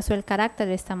 Habla sobre el carácter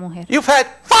de esta mujer. You've had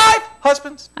 5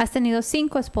 husbands. Has tenido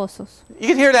 5 esposos. You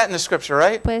can hear that in the scripture,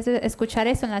 right? Puedes escuchar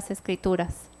eso en las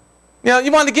escrituras. You know,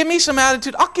 you want to give me some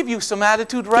attitude? I'll give you some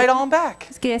attitude right on back.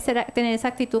 Si quieres tener esa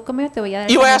actitud conmigo, te voy a dar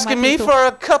You esa misma asking me actitud. for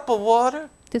a cup of water?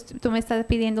 Tú me estás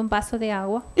pidiendo un vaso de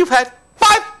agua. You've had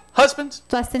 5 husbands.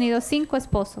 Tú has tenido 5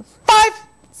 esposos. 5.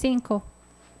 5.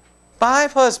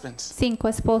 5 husbands. 5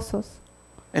 esposos.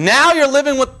 And now you're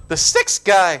living with the sixth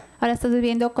guy. Ahora estás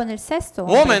viviendo con el sexto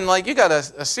hombre. Woman, like you got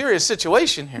a serious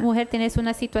situation here. Mujer, tienes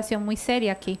una situación muy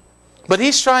seria aquí. But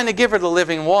he's trying to give her the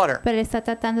living water. Pero él está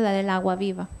tratando de dar el agua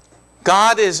viva.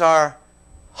 God is our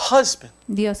husband.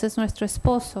 Dios es nuestro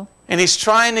esposo. And he's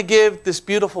trying to give this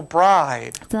beautiful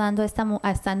bride Está dando a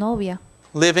esta novia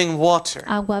living water.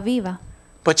 agua viva.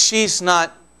 But she's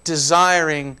not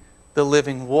desiring the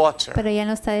living water. Pero ella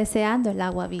no está deseando el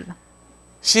agua viva.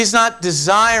 She's not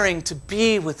desiring to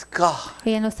be with God.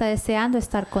 Ella no está deseando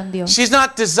estar con Dios. She's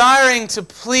not desiring to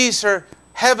please her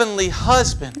heavenly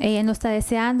husband. Ella no está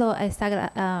deseando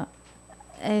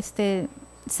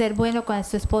ser bueno con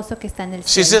su esposo que está en el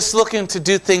She's cielo. just looking to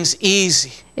do things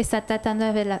easy. Está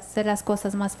tratando de hacer las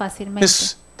cosas más fácilmente.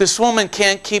 This woman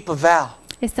can't keep a vow.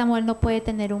 Esta mujer no puede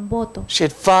tener un voto. She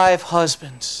had 5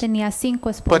 husbands. Tenía 5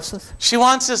 But esposos. she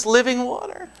wants this living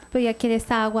water. Pero ella quiere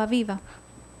esta agua viva.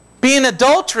 Being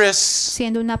adulterous,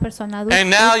 Siendo una persona and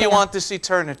now you adúltera, want this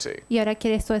eternity. y ahora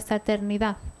quiere toda esta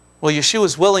eternidad. Well, Yeshua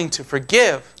is willing to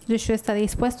forgive. Yeshua está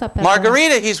dispuesto a perdonar.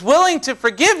 Margarita, he's willing to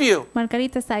forgive you.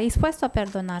 Margarita está dispuesto a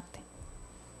perdonarte.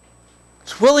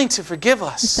 He's willing to forgive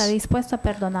Está us dispuesto a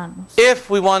perdonarnos.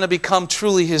 if we want to become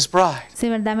truly his bride. Si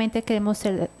verdaderamente queremos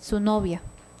ser su novia.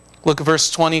 Look at verse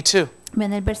 22.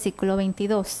 Ven el versículo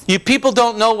 22. You people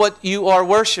don't know what you are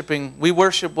worshiping. We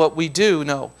worship what we do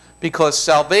know, because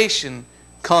salvation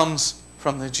comes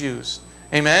from the Jews.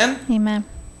 Amen? Amen.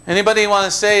 Anybody want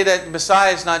to say that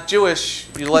Messiah is not Jewish?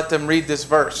 You let them read this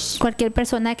verse. Cualquier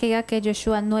persona que diga que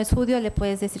Yeshua no es judío, le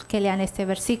puedes decir que lean este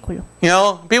versículo. You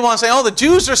know, people want to say, oh, the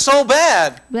Jews are so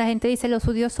bad. La gente dice, los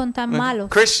judíos son tan malos.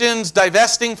 Christians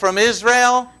divesting from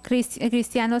Israel.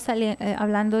 Cristianos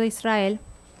hablando de Israel.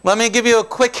 Let me give you a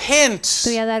quick hint. Te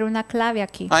voy a dar una clave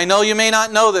aquí. I know you may not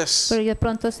know this. Pero yo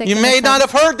pronto sé You que may no not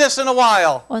sabes, have heard this in a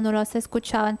while. o no lo has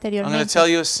escuchado I'm going to anteriormente. tell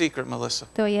you a secret, Melissa.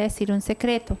 Te voy a decir un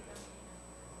secreto.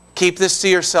 Keep this to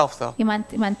yourself, though. Y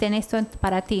mantén esto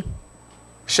para ti.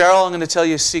 Cheryl, I'm going to tell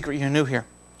you a secret. You're new here.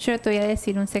 Yo te voy a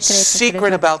decir un secreto.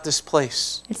 Secret about this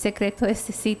place. El secreto de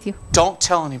este sitio. Don't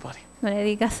tell anybody. No le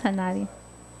digas a nadie.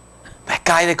 That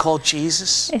guy they called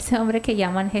Jesus. Ese hombre que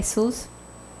llaman Jesús,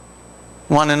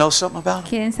 You want to know something about him?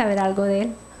 ¿quieren saber algo de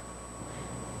él?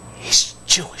 He's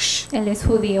Jewish. Él es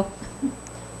judío.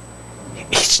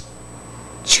 He's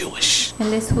Jewish.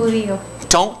 Él es judío.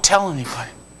 Don't tell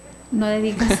anybody. No le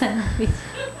digas a nadie.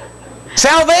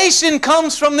 Salvation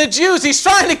comes from the Jews. He's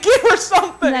trying to give her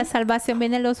something. La salvación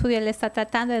viene de los judíos. Le está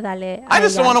tratando de darle I a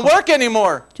just ella don't want to algo. work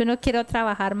anymore. Yo no quiero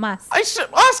trabajar más.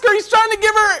 Oscar, he's trying to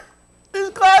give her this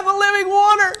glass of living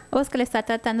water. Oscar le está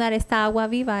tratando de dar esta agua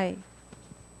viva.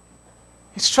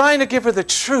 He's trying to give her the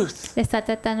truth. Le está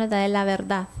tratando de darle la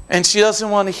verdad. And she doesn't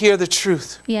want to hear the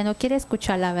truth. Y ella no quiere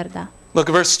escuchar la verdad. Look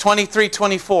at verse 23,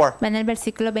 24. Ven el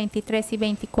versículo 23 y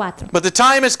 24. But the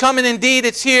time is coming, indeed,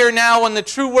 it's here now, when the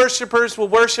true worshipers will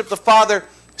worship the Father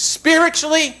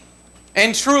spiritually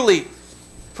and truly.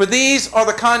 For these are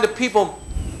the kind of people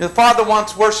the Father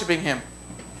wants worshiping Him.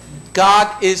 God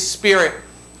is spirit,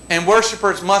 and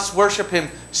worshipers must worship Him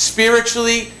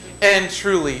spiritually and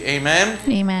truly. Amen?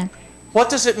 Amen. What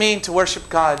does it mean to worship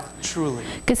God truly?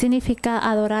 ¿Qué significa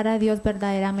adorar a Dios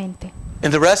verdaderamente? In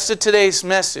the rest of today's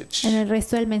message, En el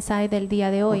resto del mensaje del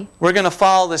día de hoy, we're going to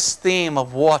follow this theme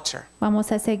of water.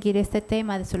 vamos a seguir este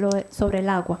tema sobre el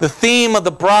agua. The theme of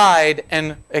the bride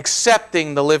and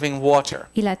accepting the living water.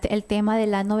 Y el tema de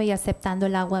la novia aceptando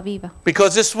el agua viva.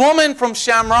 Because this woman from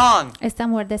Shamron, Esta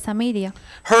mujer de Samaria,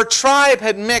 her tribe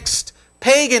had mixed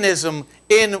paganism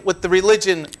in with the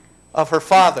religion of her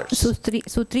fathers.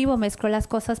 su tribu mezcló las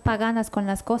cosas paganas con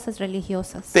las cosas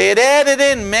religiosas. They had added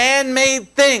in man-made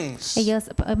things. Ellos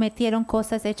metieron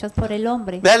cosas hechas por el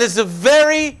hombre. That is the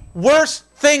very worst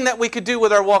thing that we could do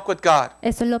with our walk with God.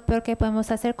 Eso es lo peor que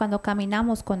podemos hacer cuando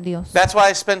caminamos con Dios. That's why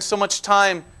I spend so much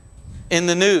time in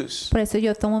the news, Por eso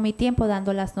yo tomo mi tiempo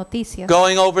dando las noticias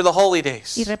going over the holy y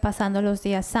days, repasando los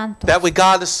días santos, that we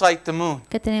got to sight the moon.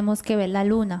 que tenemos que ver la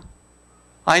luna.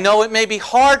 I know it may be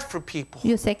hard for people,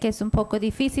 Yo sé que es un poco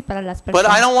difícil para las but I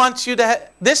personas. don't want you to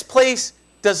this place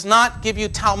does not give you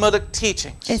Talmudic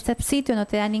teachings. Este sitio no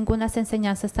te da ninguna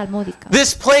enseñanzas talmúdicas.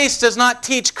 This place does not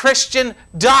teach Christian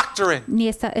doctrine, Ni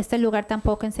este lugar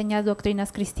tampoco enseña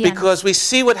doctrinas cristianas. because we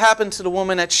see what happened to the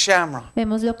woman at Shamron.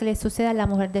 Vemos lo que le sucede a la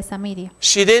mujer de Samaria.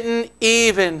 She didn't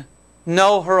even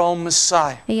know her own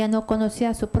Messiah. Ella no conocía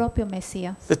a su propio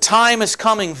Mesías. The time is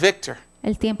coming, Victor,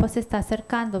 El tiempo se está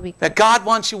acercando, Víctor. that God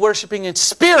wants you worshiping in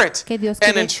spirit Que Dios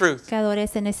and quiere in truth. que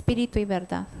adores en espíritu y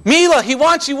verdad. Mila, He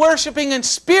wants you worshiping in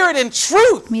spirit and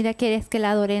truth. Mira, quieres que la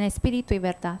adore en espíritu y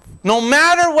verdad. No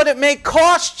matter what it may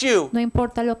cost you, No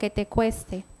importa lo que te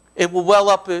cueste. it will well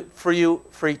up for you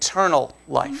for eternal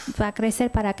life. Va a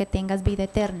crecer para que tengas vida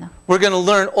eterna. We're going to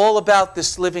learn all about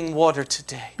this living water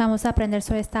today. Vamos a aprender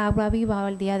sobre esta agua viva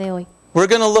el día de hoy. We're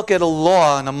going to look at a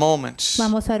law in a moment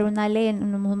Vamos a ver una ley en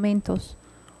unos momentos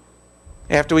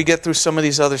after we get through some of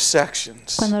these other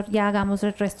sections cuando ya hagamos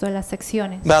el resto de las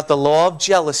secciones. about the law of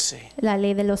jealousy La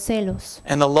ley de los celos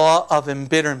and the law of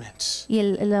embitterment. y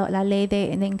la ley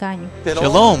de engaño.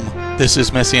 Shalom, this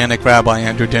is Messianic Rabbi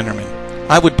Andrew Dinnerman.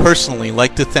 I would personally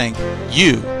like to thank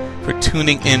you for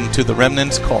tuning in to the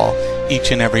Remnant's Call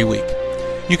each and every week.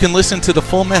 You can listen to the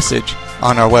full message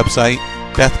on our website,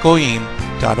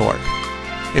 bethgoyim.org.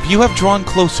 If you have drawn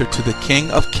closer to the King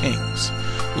of Kings,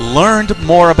 learned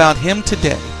more about Him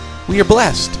today, we are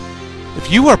blessed.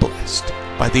 If you are blessed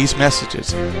by these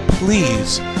messages,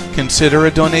 please consider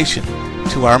a donation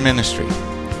to our ministry.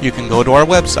 You can go to our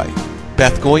website,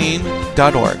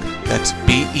 bethgoyim.org. That's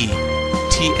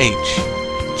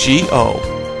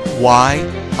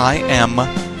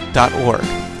BETHGOYIM.org,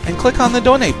 and click on the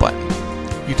donate button.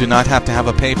 You do not have to have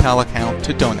a PayPal account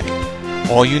to donate.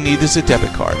 All you need is a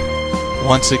debit card.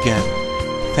 Once again,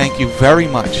 thank you very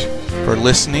much for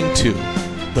listening to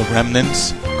The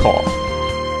Remnant's Call.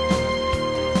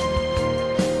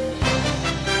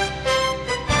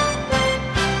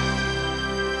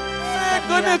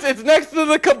 Goodness, it's next to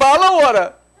the Kabbalah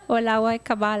water. O el agua de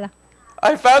Kabbalah.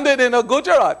 I found it in a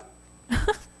Gujarat.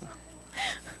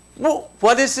 Well,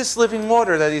 what is this living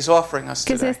water that he's offering us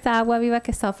 ¿Qué es today? esta agua viva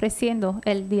que está ofreciendo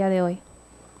el día de hoy?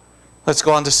 Let's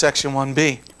go on to section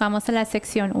 1b. Vamos a la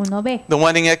sección 1b, The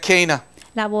wedding at Cana.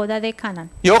 la boda de Canaán.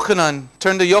 Yochanan,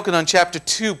 turn to Yochanan chapter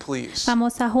 2, please.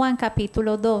 Vamos a Juan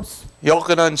capítulo 2.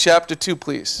 Yochanan chapter 2,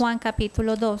 please. Juan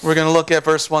capítulo 2. We're going to look at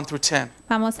verse 1 through 10.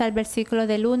 Vamos al versículo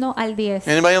del 1 al 10.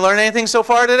 Anybody learn anything so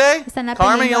far today? ¿Están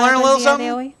Carmen, you aprendiendo learn a algo little el día de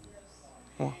something? hoy?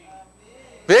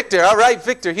 Victor, all right,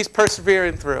 Victor, he's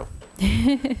persevering through.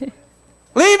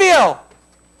 Levio,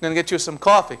 I'm going to get you some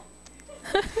coffee.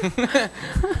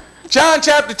 John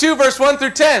chapter 2, verse 1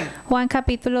 through 10. Juan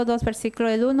capítulo 2, versículo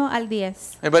del 1 al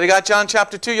 10. Anybody got John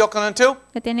chapter 2, Yochanan 2?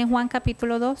 ¿Ya tienen Juan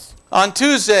capítulo 2? On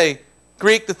Tuesday,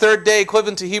 Greek, the third day,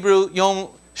 equivalent to Hebrew, Yom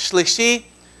Shlishi,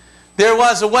 there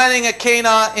was a wedding at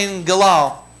Cana in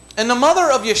Galilee, and the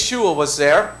mother of Yeshua was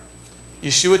there.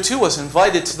 Yeshua too was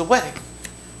invited to the wedding,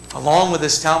 along with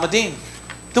his Talmudim.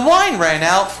 The wine ran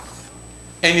out,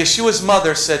 and Yeshua's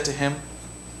mother said to him,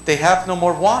 "They have no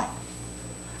more wine."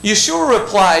 Yeshua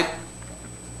replied,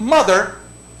 "Mother,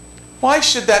 why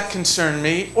should that concern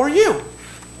me or you?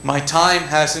 My time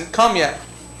hasn't come yet."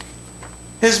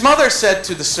 His mother said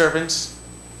to the servants,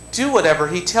 "Do whatever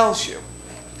he tells you."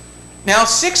 Now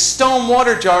 6 stone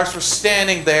water jars were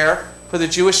standing there for the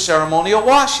Jewish ceremonial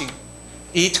washing,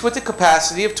 each with a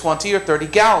capacity of 20 or 30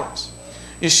 gallons.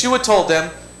 Yeshua told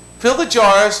them, "Fill the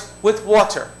jars with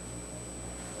water."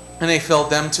 And they filled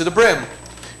them to the brim.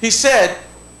 He said,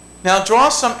 "Now draw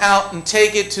some out and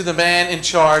take it to the man in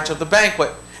charge of the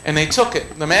banquet." And they took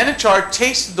it. The man in charge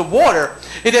tasted the water.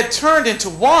 It had turned into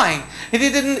wine.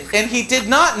 And he did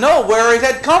not know where it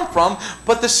had come from,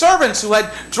 but the servants who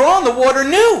had drawn the water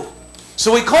knew.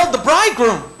 So he called the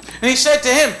bridegroom, and he said to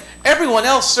him, "Everyone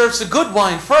else serves the good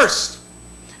wine first,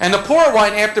 and the poor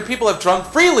wine after people have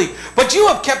drunk freely. But you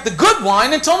have kept the good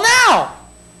wine until now."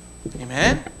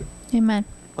 Amen? Amen.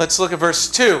 Let's look at verse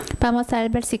 2. Vamos al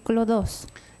versículo 2.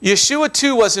 Yeshua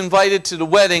too was invited to the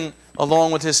wedding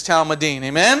along with his Talmudim.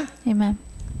 Amen? Amen.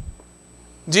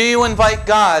 Do you invite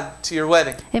God to your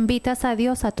wedding? Invitas a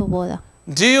Dios a tu boda.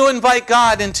 Do you invite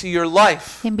God into your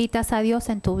life? Invitas a Dios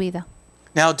en tu vida.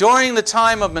 Now, during the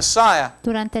time of Messiah,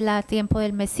 Durante el tiempo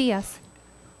del Mesías,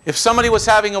 if somebody was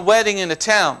having a wedding in a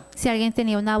town, si alguien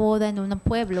tenía una boda en un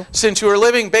pueblo, since you were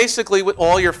living basically with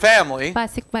all your family,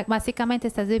 básicamente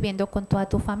estás viviendo con toda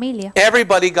tu familia.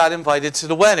 everybody got invited to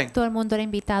the wedding. Todo el mundo era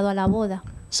invitado a la boda.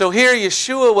 So here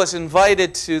Yeshua was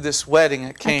invited to this wedding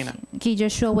at Cana. Aquí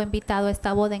Yeshua fue invitado a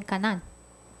esta boda en Canaán.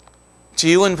 Do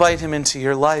you invite him into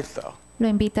your life, though? Lo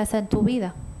invitas en tu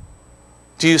vida.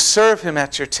 Do you serve him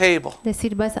at your table? Le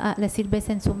sirves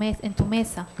en tu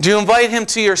mesa. Do you invite him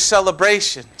to your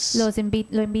celebrations? Lo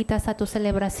invitas a tus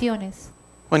celebraciones.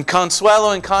 When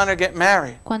Consuelo and Connor get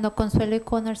married, Cuando Consuelo y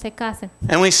Connor se casen.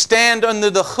 and we stand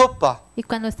under the chuppah, Y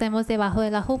cuando estemos debajo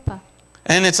de la jupa.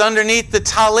 and it's underneath the Y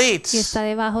talit, está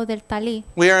debajo del talí.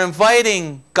 we are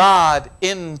inviting God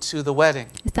into the wedding.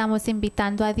 Estamos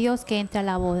invitando a Dios que entre a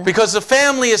la boda. Because the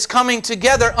family is coming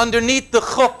together underneath the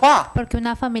chuppah, Porque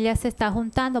una familia se está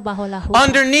juntando bajo la jupa.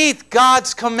 underneath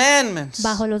God's commandments,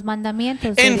 Bajo los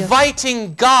mandamientos de Dios.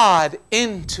 inviting God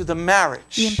into the Y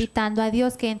marriage, invitando a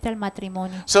Dios que entre al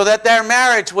matrimonio. so that their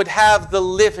marriage would have the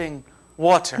living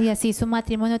water. Y así su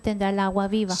matrimonio tendrá el agua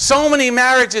viva. So many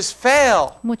marriages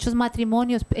fail Muchos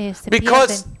matrimonios se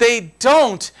because pierden they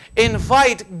don't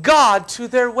invite God to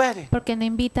their wedding. porque no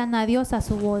invitan a Dios a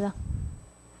su boda.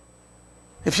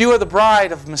 If you are the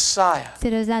bride of Messiah, Si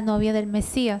eres la novia del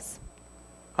Mesías,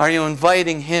 are you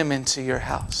inviting Him into your tú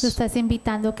house? estás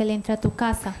invitando que Él entre a tu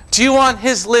casa. Do you want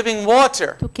His living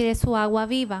water? Tú quieres su agua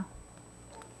viva.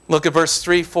 Look at verse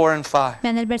 3, 4, and 5.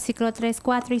 Vean el versículo 3,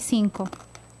 4 y 5.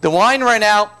 The wine ran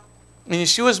out, and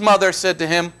Yeshua's mother said to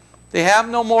him, "They have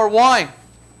no more wine."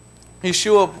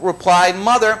 Yeshua replied,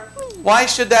 "Mother, why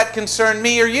should that concern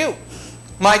me or you?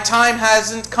 My time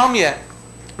hasn't come yet."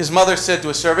 His mother said to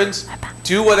his servants,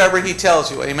 "Do whatever he tells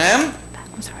you." Amen?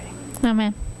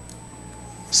 Amén.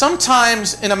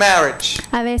 Sometimes in a marriage,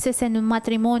 A veces en un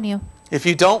matrimonio if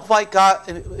you don't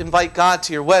invite God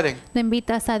to your wedding, no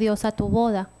invitas a Dios a tu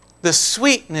boda. the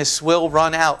sweetness will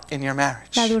run out in your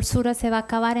marriage. La dulzura se va a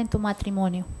acabar en tu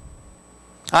matrimonio.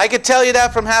 I could tell you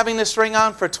that from having this ring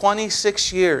on for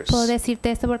 26 years. Puedo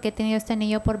decirte esto porque he tenido este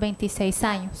anillo por 26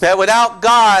 años. That without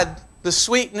God, the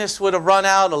sweetness would have run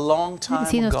out a long time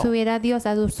Si no ago. estuviera Dios,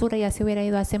 la dulzura ya se hubiera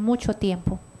ido hace mucho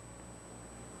tiempo.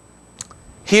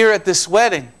 Here at this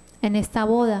wedding, En esta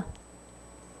boda,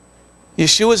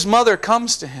 Yeshua's mother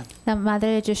comes to him la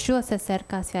madre de Yeshua se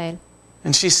acerca hacia él.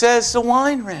 and she says, "The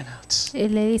wine ran out.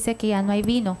 Él le dice que ya no hay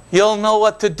vino. You'll know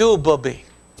what to do, bubby."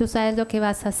 Tú sabes lo que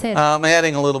vas a hacer. I'm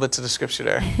adding a little bit to the scripture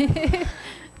there.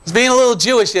 It's being a little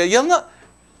Jewish here. You'll know.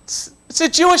 It's a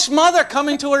Jewish mother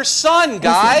coming to her son,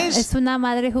 guys. Es una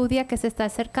madre judía que se está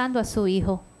acercando a su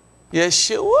hijo,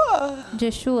 Yeshua,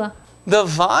 Yeshua. the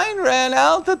vine ran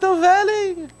out at the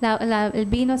wedding. El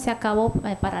vino se acabó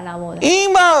para la boda.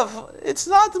 Ima, it's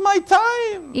not my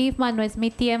time. Isma, no es mi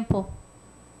tiempo.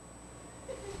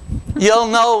 You'll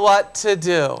know what to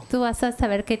do. Tú vas a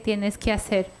saber qué tienes que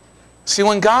hacer. See,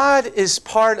 when God is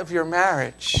part of your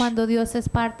marriage, Cuando Dios es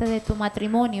parte de tu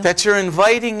matrimonio that you're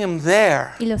inviting Him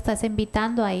there, y lo estás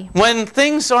invitando ahí. when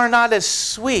things are not as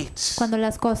sweet, Cuando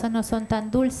las cosas no son tan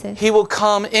dulces, He will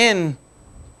come in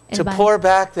to Él va, pour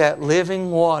back that living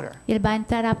water. Él va a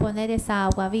entrar a poner esa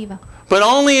agua viva. But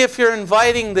only if you're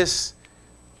inviting this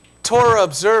Torah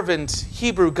observant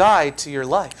Hebrew guy to your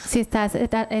life. Si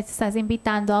estás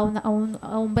invitando a un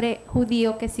hombre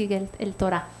judío que sigue el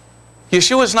Torah.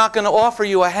 Yeshua's not going to offer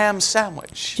you a ham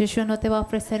sandwich. Yeshua no te va a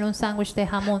ofrecer un sándwich de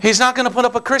jamón He's not going to put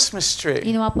up a Christmas y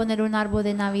tree. no va a poner un árbol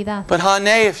de Navidad. But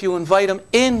honey, if you invite him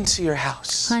into your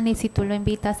house, Honey, si tú lo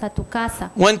invitas a tu casa,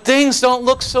 when things don't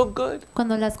look so good,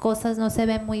 cuando las cosas no se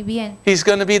ven muy bien, he's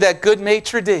going to be that good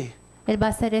maitre d'. Él va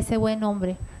a ser ese buen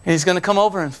hombre And he's going to come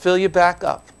over and fill you back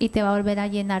up. y te va a volver a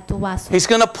llenar tu vaso. He's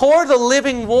going to pour the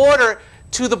living water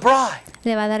to the bride.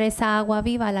 Le va a dar esa agua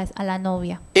viva a la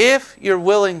novia. If you're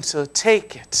willing to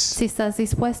take it. Si estás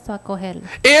dispuesto a cogerlo.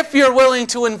 If you're willing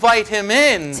to invite him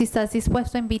in. Si estás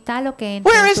dispuesto a invitarlo que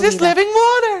entre Where en is tu this vida. living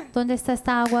water? ¿Dónde está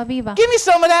esta agua viva? Give me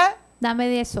some of that. Dame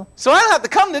de eso. So I don't have to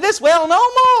come to this well no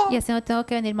Y more. así no tengo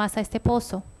que venir más a este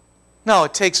pozo. No,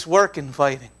 it takes work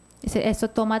inviting. Eso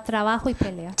toma trabajo y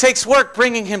pelea. It takes work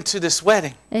bringing him to this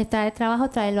wedding. Trae trabajo,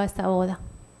 traerlo a esta boda.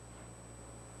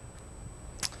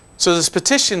 So this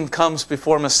petition comes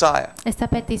before Messiah Esta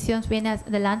petición viene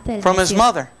delante del from his Mesías,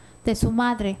 mother. de su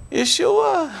madre,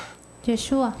 Yeshua,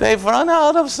 Yeshua. they've run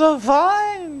out of the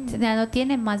vine. Ya no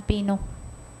tienen más vino.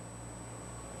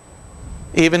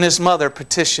 Even his mother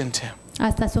petitioned him.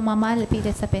 Hasta su mamá le pide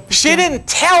esa She petición. didn't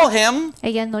tell him.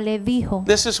 Ella no le dijo.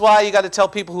 This is why you got to tell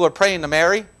people who are praying to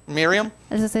Miriam.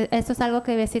 Eso es algo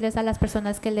que decirles a las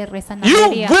personas que le rezan a You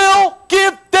María. will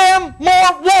give them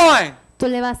more wine. Tú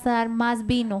le vas a dar más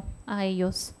vino a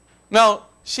ellos. No,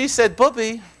 she said,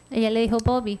 Bubby, Ella le dijo,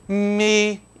 Bobby,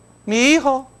 mi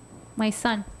hijo, my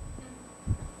son,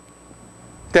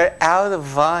 they're out of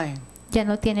vine. ya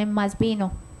no tienen más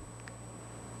vino.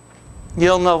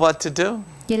 You'll know what to do.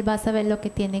 Y él va a saber lo que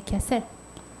tiene que hacer.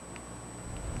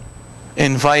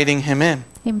 Inviting him in.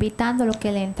 Invitándolo que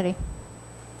él entre.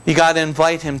 You got to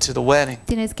invite him to the wedding.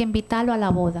 Tienes que invitarlo a la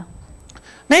boda.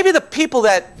 Maybe the people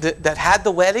that had the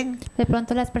wedding, De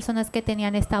pronto las personas que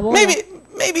tenían esta boda,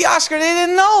 maybe Oscar, they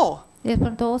didn't know. de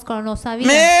pronto Oscar no sabía.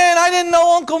 Man, I didn't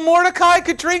know Uncle Mordecai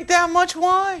could drink that much Y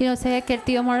wine. no sabía que el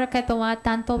tío Mordecai tomaba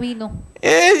tanto vino.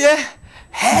 Hey,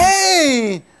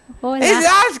 it's Hola.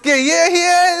 Oscar, you're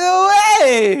here in the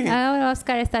wedding. Ahora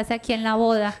Oscar, estás aquí en la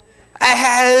boda. I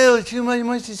had a little too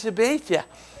much sabatia.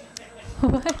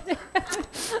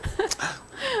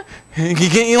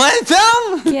 You want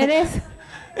some? ¿Quieres?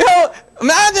 You know,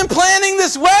 imagine planning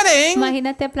this wedding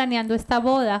Imagínate planeando esta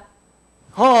boda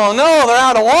Oh no, they're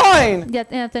out of wine. Ya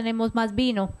no tenemos más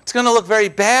vino. It's going to look very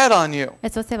bad on you.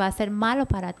 Eso se va a hacer malo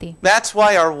para ti. That's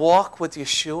why our walk with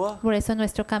Yeshua Por eso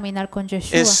nuestro caminar con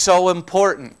Yeshua is so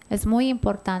important. es muy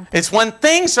importante. It's when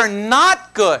things are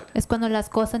not good. Es cuando las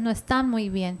cosas no están muy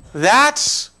bien.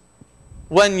 That's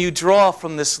when you draw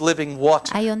from this living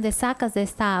water. Ahí donde sacas de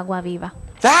esta agua viva.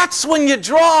 That's when you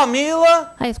draw,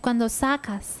 Mila. Ahí es cuando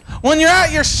sacas. When you're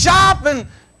at your shop and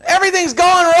everything's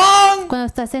going wrong. Cuando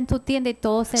estás en tu tienda y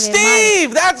todo se ve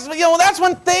Steve, that's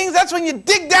when you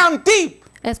dig down deep.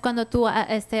 mal. Es cuando tú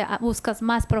buscas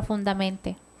más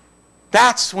profundamente.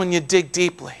 That's when you dig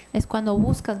deeply. Es cuando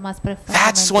buscas más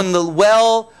That's profundamente. when the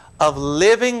well of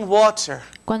living water.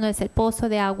 Cuando es el pozo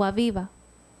de agua viva.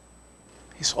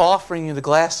 He's offering you the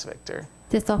glass, Victor.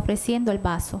 Te está ofreciendo el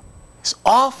vaso. He's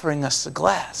offering us the Te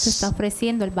glass. está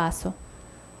ofreciendo el vaso.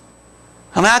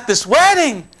 I'm at this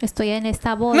wedding. Estoy en esta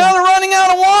Now boda. they're running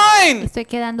out of wine. Estoy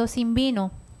quedando sin vino.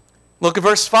 Look at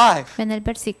verse 5. En el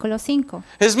versículo 5.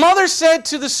 His mother said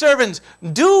to the servants,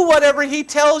 do whatever he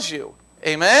tells you.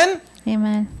 Amen?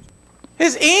 Amén.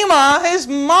 His Ima, his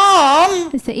mom,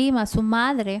 Dice Ima, su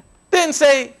madre. didn't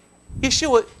say,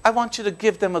 Yeshua, I want you to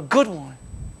give them a good one.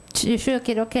 Yo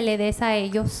quiero que le des a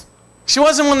ellos. She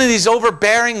wasn't one of these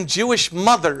overbearing Jewish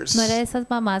mothers. No era de esas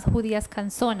mamás judías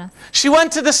canzonas. She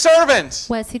went to the servants.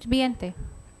 O el sirviente.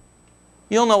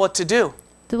 You'll know what to do.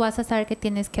 Tú vas a saber qué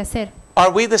tienes que hacer.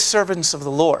 Are we the servants of the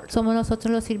Lord? Somos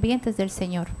nosotros los sirvientes del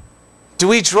Señor. Do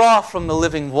we draw from the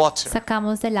living water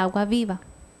Sacamos del agua viva.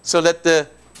 so that the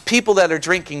people that are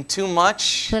drinking too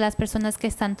much, De las personas que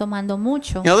están tomando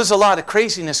mucho. there's a lot of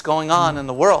craziness going on in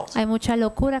the world. Hay mucha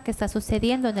locura que está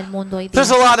sucediendo en el mundo hoy día.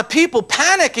 There's a lot of people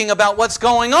panicking about what's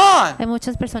going on. Hay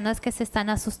muchas personas que se están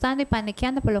asustando y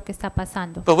paniqueando por lo que está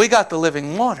pasando. But we got the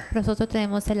living water. Nosotros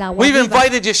tenemos el agua We've viva.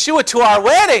 invited Yeshua to our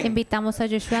wedding. Invitamos a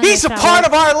Yeshua a He's a nuestra part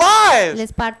of boda. our Él lives.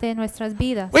 es parte de nuestras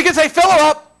vidas. We can say, fill her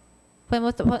up,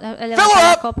 Podemos her levantar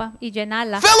la up. copa y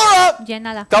llenarla. fill her up.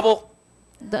 Llénala. Double.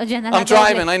 Llénala I'm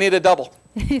driving, doble. I need a double.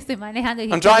 Estoy manejando y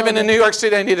I'm quiero driving doble. in New York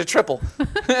City, I need a triple.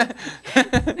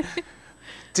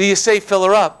 Do you say fill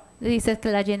her up? Dices que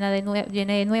la llene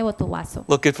de nuevo tu vaso.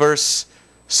 Look at verse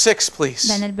 6, Da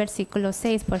please. en el versículo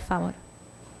 6, por favor.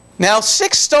 Now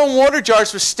 6 stone water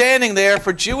jars were standing there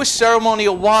for Jewish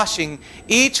ceremonial washing,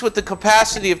 each with the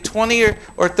capacity of 20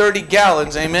 or 30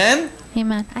 gallons. Amen?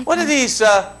 Amen. Ay, What are these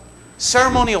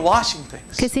ceremonial washing ¿Qué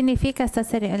things? significa estas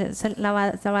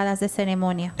lavadas de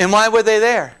ceremonia? And why were they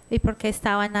there? ¿Y por qué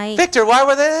estaban ahí? Victor, why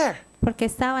were they there? ¿Por qué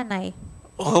estaban ahí?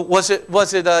 Oh, was it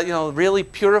really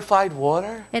purified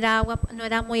water? Era agua, no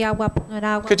era muy agua, no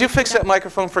era agua. Could you muy fix pura. that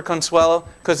microphone for Consuelo?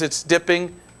 Because it's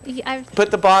dipping. Put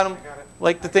the bottom,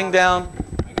 like the thing down.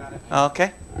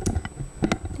 Okay.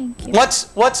 Thank you.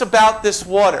 What's about this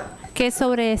water? ¿Qué es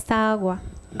sobre esta agua?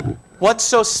 What's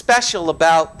so special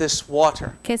about this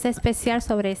water? ¿Qué es especial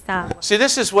sobre esta agua? See,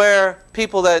 this is where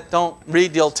people that don't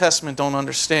read the Old Testament don't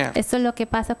understand. Esto es lo que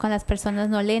pasa cuando las personas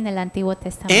no leen el Antiguo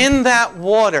Testamento. In that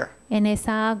water, En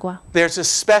esa agua there's a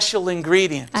special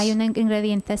ingredient. hay un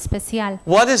ingrediente especial.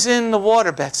 What is in the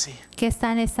water, Betsy? ¿Qué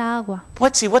está en esa agua?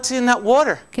 What's in that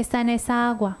water? ¿Qué está en esa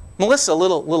agua? Melissa, a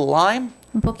little lime?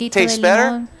 Un poquito de Tastes better?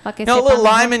 limón para que You know, a sepa little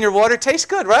lime mejor. in your water tastes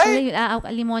good, right?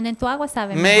 Limón en tu agua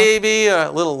sabe mejor. Maybe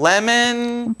a little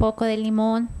lemon, Un poco de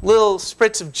limón, little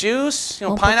spritz of juice,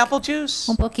 Un po- pineapple juice.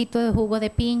 un poquito de jugo de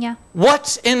piña.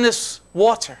 What's in this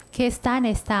water? ¿Qué está en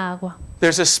esta agua?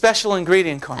 There's a special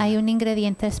ingredient called. Hay un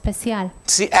ingrediente especial.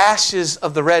 It's the ashes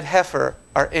of the red heifer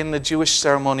are in the Jewish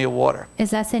ceremonial water.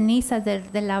 Es las cenizas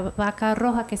de la vaca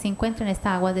roja que se encuentra en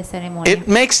esta agua de ceremonia. It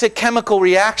makes a chemical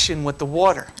reaction with the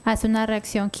water Hace una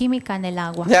reacción química en el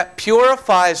agua that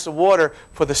purifies the water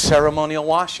for the ceremonial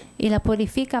washing. y la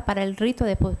purifica para el rito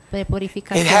de It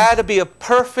purificación. had to be a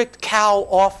perfect cow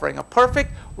offering, a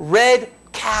perfect red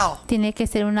cow. Tiene que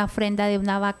ser una ofrenda de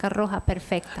una vaca roja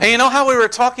perfecta. And you know how we were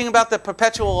talking about the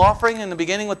perpetual offering in the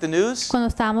beginning with the news? Cuando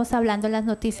estábamos hablando de las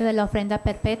noticias de la ofrenda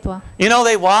perpetua, You know,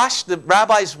 they washed, the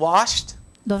rabbis washed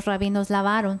los rabinos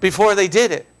lavaron before they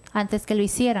did it. antes que lo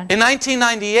hicieran. In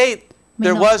 1998,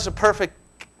 there No. was a perfect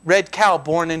red cow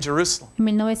born in Jerusalem. En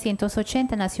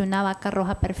 1980 nació una vaca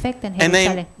roja perfecta en And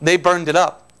Jerusalén they burned it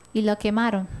up. y lo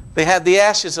quemaron. They had the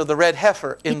ashes of the red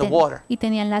heifer in the water. Y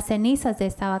tenían las cenizas de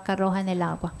esta vaca roja en el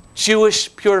agua. Jewish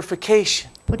purification,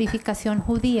 Purificación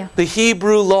judía, the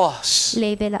Hebrew laws.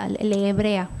 ley de la ley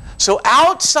hebrea. So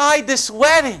outside this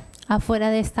wedding Afuera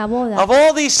de esta boda, of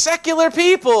all these secular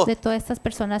people, de todas estas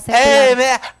personas hey,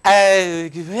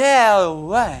 seculares, man,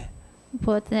 what?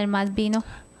 puedo tener más vino.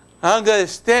 I'm gonna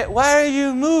stay. Why are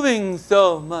you moving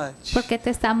so much? ¿Por qué te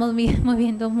estamos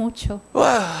moviendo mucho?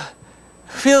 Well,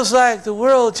 Feels like the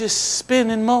world just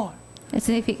spinning more.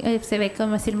 Se ve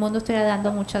como si el mundo estuviera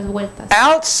dando muchas vueltas.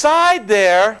 Outside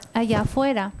there Allá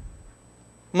afuera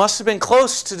must have been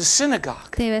close to the synagogue.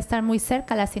 debe estar muy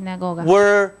cerca la sinagoga.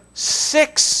 Were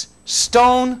 6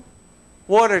 stone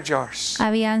water jars.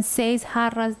 Habían 6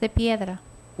 jarras de piedra.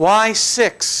 Why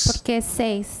 6? ¿Por qué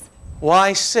 6?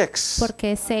 Why 6? ¿Por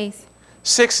qué 6?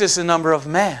 6 is the number of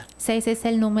man. 6 es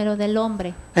el número del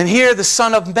hombre. And here the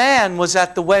Son of Man was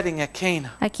at the wedding at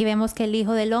Cana. Aquí vemos que el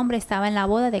Hijo del Hombre estaba en la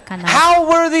boda de Caná. How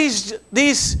were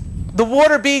the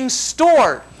water being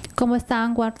stored? ¿Cómo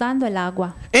estaban guardando el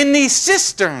agua? In these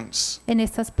cisterns. En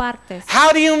estas partes.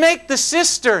 How do you make the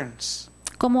cisterns?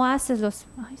 ¿Cómo haces los...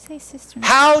 Ay, 6 cisternas.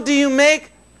 How do you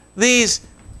make these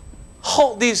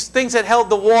things that held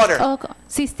the water? Oh,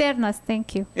 cisternas,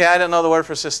 thank you. Yeah, I don't know the word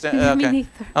for cistern. Me Okay. neither.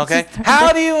 Okay.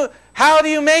 Cisterna. How do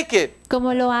you make it?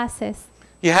 ¿Cómo lo haces?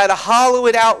 You had to hollow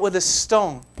it out with a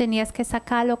stone. Tenías que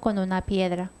sacarlo con una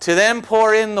piedra To then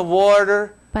pour in the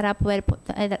water para poder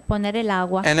poner el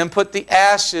agua and then put the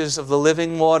ashes of the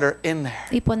living water in there.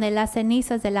 y poner las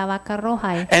cenizas de la vaca roja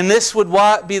ahí. And this would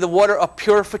be the water of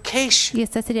purification. Y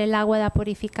este sería el agua de la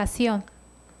purificación.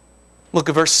 Look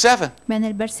at verse 7. Ven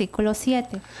el versículo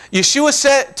 7. Yeshua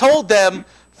told them,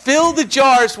 fill the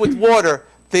jars with water.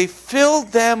 They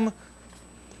filled them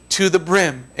to the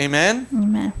brim. Amen?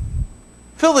 Amén.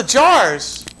 Fill the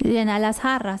jars. Llena las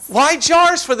jarras. Why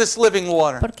jars for this living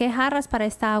water? ¿Por qué jarras para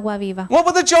esta agua viva? What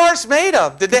were the jars made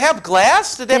of? Did they have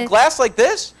glass? Did they have glass like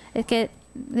this?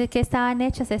 ¿De qué estaban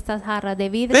hechas estas jarras? ¿De They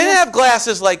vidrio? didn't have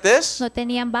glasses like this. No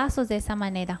tenían vasos de esa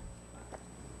manera.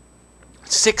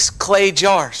 6 clay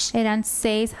jars. Eran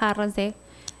 6 jarras de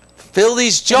Fill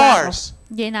these barro. jars.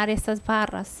 Llenar estas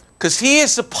barras. Because he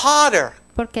is the potter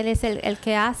Porque Él es el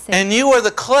que hace. and you are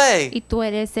the clay. Y tú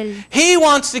eres el He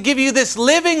wants to give you this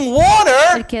living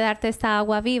water. que darte esta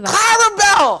agua viva.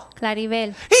 Clarabelle.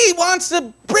 Claribel. He wants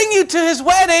to bring you to his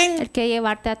wedding. El que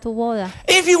llevarte a tu boda.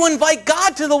 If you invite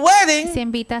God to the wedding, Si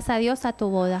invitas a Dios a tu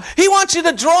boda. he wants you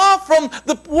to draw from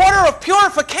the water of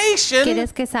purification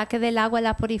Quieres que saque del agua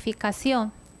la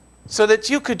purificación. so that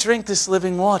you could drink this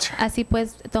living water. Así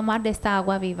puedes tomar de esta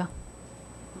agua viva.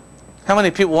 How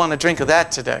many people want to drink of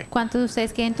that today? ¿Cuántos de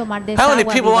ustedes quieren tomar de esa How many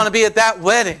agua people want to viva? be at that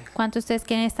wedding? ¿Cuántos de ustedes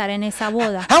quieren estar en esa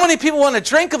boda? How many people want to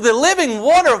drink of the living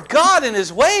water of God and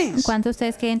his ways? ¿Cuántos de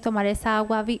ustedes quieren tomar esa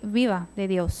agua viva de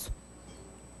Dios?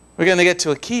 We're going to get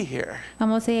to a key here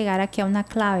Vamos a llegar aquí a una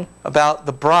clave about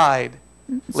the bride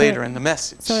later sobre, in the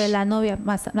message. sobre la novia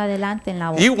más adelante en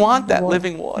la You want that boda,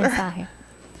 living water? mensaje.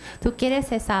 Tú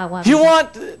quieres esa agua You viva.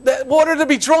 want that water to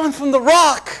be drawn from the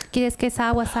rock. Quieres que esa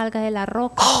agua salga de la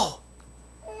roca. Oh,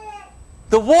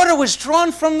 the water was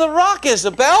drawn from the rock,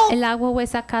 Isabel. El agua fue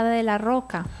sacada de la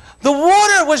roca. The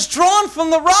water was drawn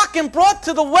from the rock and brought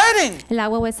to the wedding. El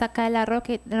agua fue sacada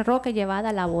de la roca y llevada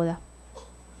a la boda.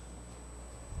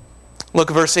 Look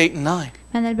at verse 8 and 9.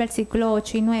 En el versículo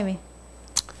 8 y 9.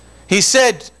 He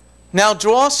said, now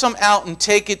draw some out and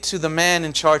take it to the man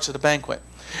in charge of the banquet.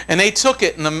 And they took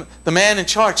it, and the man in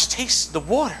charge tasted the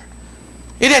water.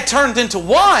 It had turned into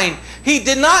wine. He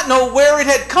did not know where it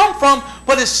had come from,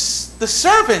 but the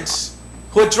servants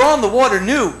who had drawn the water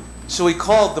knew. So he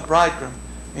called the bridegroom.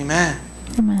 Amen.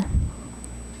 Amén.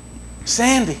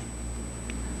 Sandy.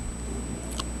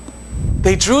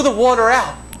 They drew the water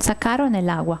out. Sacaron el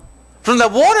agua. From the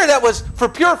water that was for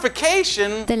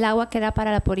purification Del agua que era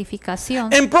para la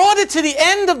purificación. and brought it to the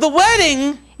end of the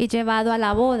wedding Y llevado a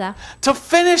la boda to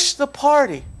finish the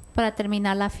party. para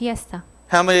terminar la fiesta.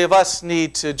 How many of us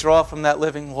need to draw from that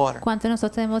living water ¿Cuánto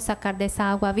nosotros debemos sacar de esa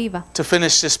agua viva? to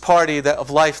finish this party of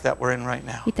life that we're in right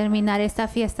now? Y terminar esta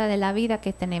fiesta de la vida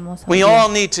que tenemos. We hoy día. all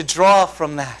need to draw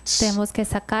from that. Tenemos que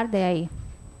sacar de ahí.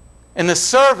 And the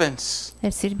servants,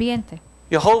 El sirviente.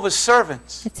 Jehovah's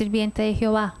servants, El sirviente de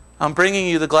Jehová. I'm bringing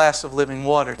you the glass of living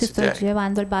water Te estoy today.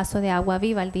 llevando el vaso de agua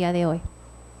viva el día de hoy.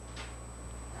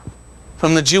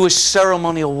 From the Jewish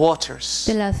ceremonial waters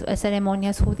De las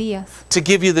ceremonias judías. to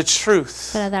give you the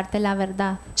truth Para darte la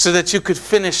verdad. so that you could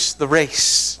finish the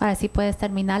race. Para así puedes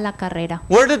terminar la carrera.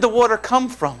 Where did the water come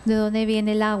from? ¿De dónde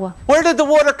viene el agua? Where did the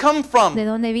water come ¿De from?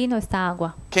 dónde vino esta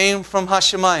agua? Came from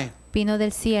Hashemayim. Vino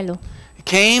del cielo. It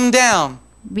came down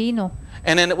Vino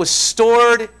and then it was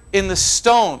stored in the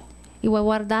stone. y fue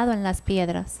guardado en las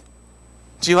piedras.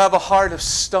 Do you have a heart of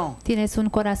stone? ¿Tienes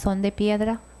un corazón de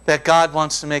piedra? that God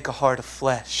wants to make a heart of que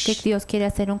flesh. Dios quiere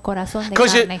hacer un corazón de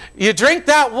Because carne. you drink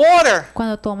that water,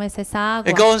 Cuando tomes esa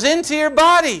agua, it goes into your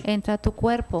body. entra a tu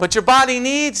cuerpo. But your body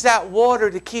needs that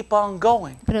water to keep on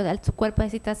going Pero tu cuerpo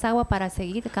necesita esa agua para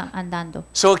seguir andando,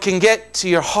 so it can get to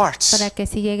your hearts. para que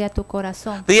sí llegue a tu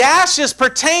corazón. The ashes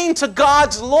pertain to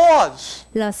God's laws.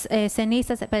 Las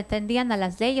cenizas pretendían a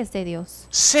las leyes de Dios.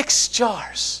 6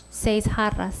 jars. 6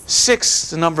 jarras, 6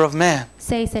 the number of man.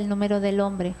 6 el número del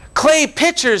hombre. Clay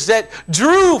pitchers that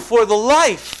drew for the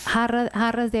life,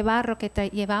 Jarras de barro que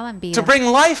llevaban vida, to bring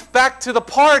life back to the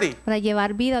party. para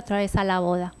llevar vida otra vez a la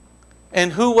boda.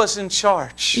 And who was in ¿Y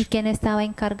charge? quién estaba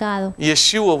encargado?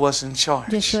 Yeshua was in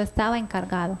charge. Yeshua estaba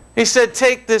encargado. He said,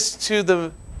 take this to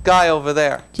the guy over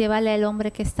there. Llévale al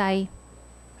hombre que está ahí.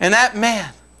 And that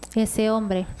man, Ese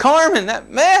hombre, Carmen, that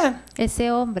man,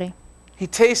 he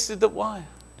tasted the wine.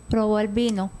 probó el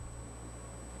vino.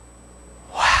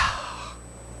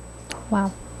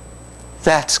 Wow,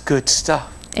 That's good stuff.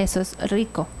 eso es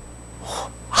rico.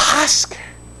 Oscar,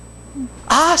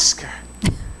 Oscar,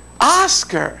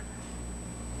 Oscar.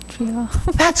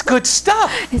 That's good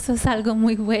stuff. Eso es algo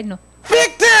muy bueno.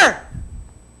 Victor!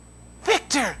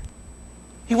 Victor!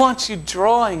 He wants you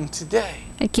drawing today.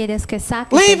 Él quieres que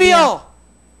saques el día. Livio!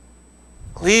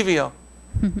 Livio.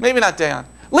 Maybe not Deon.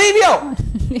 Livio!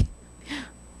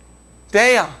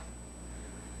 Deon.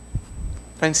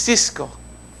 Francisco.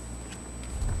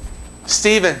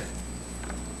 Stephen.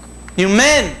 You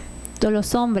men. Todos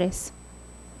los hombres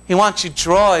He wants you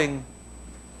drawing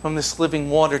from this living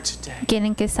water today.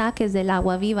 quieren que saques del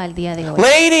agua viva el día de hoy.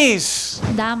 Ladies!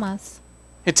 Damas,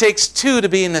 It takes 2 to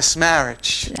be in this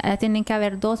marriage. tienen que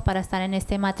haber 2 para estar en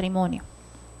este matrimonio.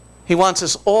 He wants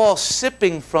us all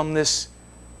sipping from this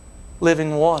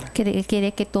living water.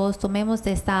 Quiere que todos tomemos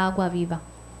de esta agua viva.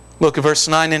 Look at verse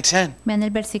 9 and 10. Vean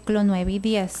el versículo 9 y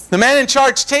 10. The man in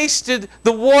charge tasted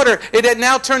the water. It had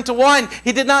now turned to wine.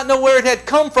 He did not know where it had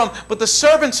come from, but the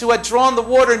servants who had drawn the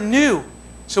water knew.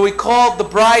 So he called the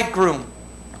bridegroom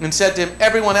and said to him,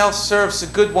 everyone else serves the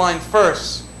good wine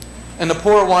first, and the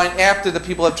poor wine after the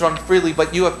people have drunk freely,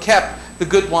 but you have kept the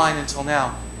good wine until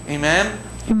now. Amen?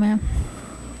 Amén.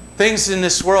 Things in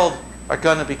this world are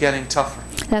going to be getting tougher.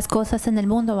 Las cosas en el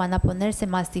mundo van a ponerse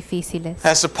más difíciles.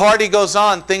 As the party goes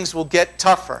on, things will get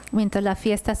tougher. Mientras la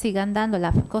fiesta siga andando,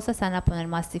 las cosas se van a poner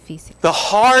más difíciles. The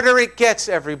harder it gets,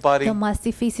 everybody, Lo más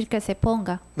difícil que se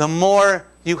ponga, the more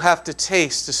you have to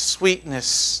taste the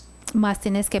sweetness más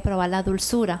tienes que probar la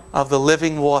dulzura of the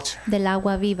living water. del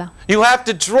agua viva. You have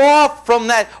to draw from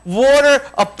that water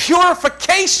a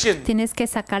purification Tienes que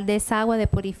sacar de esa agua de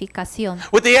purificación,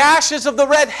 with the ashes of the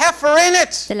red heifer in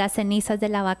it de las cenizas de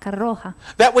la vaca roja,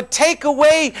 that would take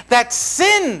away that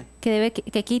sin, que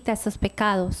quita esos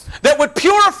pecados, that would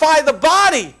purify the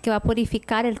body que va a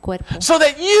purificar el cuerpo. so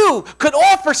that you could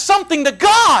offer something to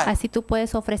God. Así tú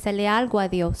puedes ofrecerle algo a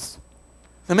Dios.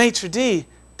 The maitre d'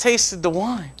 tasted the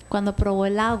wine. Cuando probó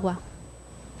el agua,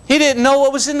 He didn't know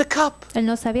what was in the cup. él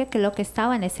no sabía que lo que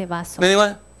estaba en ese vaso. Then he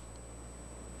went,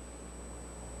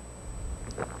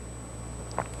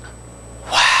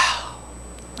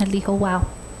 Él dijo, wow,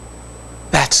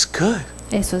 that's good.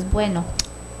 eso es bueno.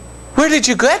 Where did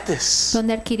you get this?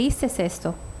 ¿Dónde adquiriste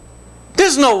esto?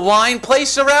 There's no wine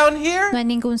place around here. No hay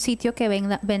ningún sitio que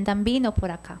vendan vino por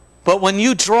acá. But when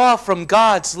you draw from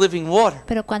God's living water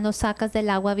Pero cuando sacas del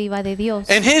agua viva de Dios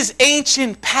and His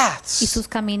ancient y paths, sus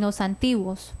caminos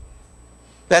antiguos,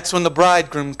 that's when the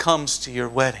bridegroom comes to your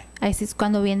wedding. ahí es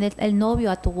cuando viene el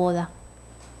novio a tu boda.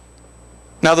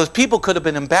 Now, those people could have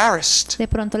been embarrassed. De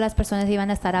pronto las personas iban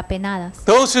a estar apenadas.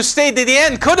 Those who stayed to the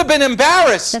end could have been Las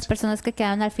embarrassed. personas que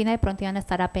quedaron al final de pronto iban a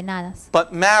estar apenadas.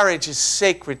 But marriage is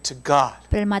sacred to God.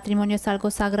 Pero el matrimonio es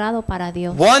algo sagrado para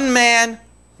Dios. One man,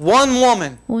 one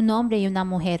woman, Un hombre y una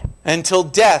mujer, until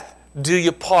death do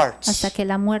you part. hasta que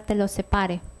la muerte los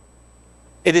separe.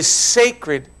 It is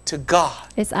sacred to God.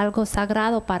 Es algo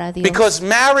sagrado para Dios. Because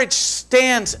marriage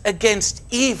stands against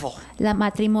evil. El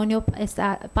matrimonio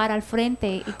está para el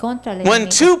frente y contra el When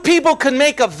enemigo. two people can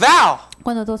make a vow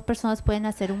Cuando 2 personas pueden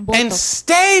hacer un voto and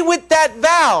stay with that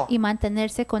vow, y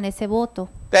mantenerse con ese voto,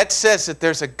 that says that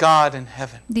there's a God in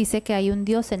heaven. dice que hay un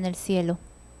Dios en el cielo.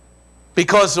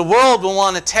 Because the world will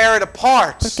want to tear it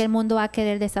apart. Porque el mundo va a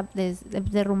querer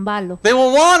derrumbarlo. They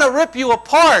will want to rip you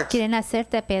apart. Quieren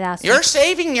hacerte pedazos. You're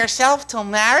saving yourself till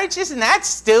marriage? Isn't that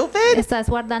stupid? ¿Estás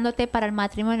guardándote para el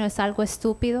matrimonio? ¿Es algo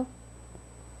estúpido?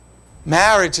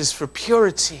 Marriage is for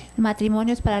purity. El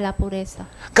matrimonio es para la pureza.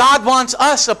 God wants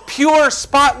us a pure,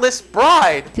 spotless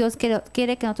bride. Dios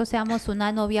quiere que nosotros seamos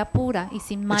una novia pura y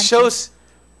sin It mancha. shows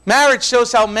Marriage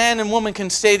shows how man and woman can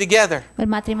stay together. El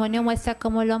matrimonio muestra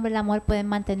cómo el hombre y la mujer pueden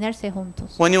mantenerse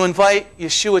juntos. When you invite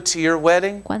Yeshua to your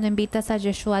wedding, Cuando invitas a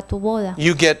Yeshua a tu boda,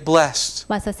 you get blessed.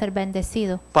 vas a ser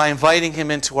bendecido. By inviting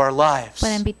him into our lives,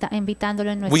 Para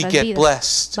invitándolo en we nuestras get vidas,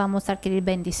 blessed. vamos a adquirir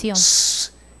bendición.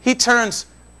 He turns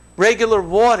regular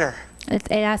water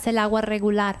Él hace el agua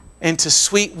regular into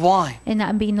sweet wine.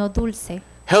 en vino dulce.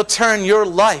 He'll turn your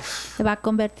life Se va a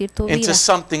convertir tu into vida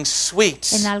something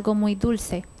sweet, en algo muy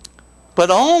dulce. but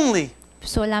only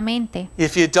Solamente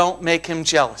if you don't make him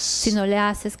jealous. si no le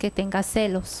haces que tenga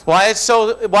celos. Why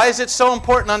is it so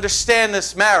important to understand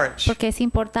this marriage? Porque es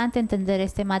importante entender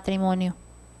este matrimonio.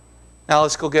 Now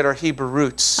let's go get our Hebrew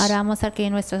roots. Ahora vamos a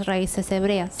adquirir nuestras raíces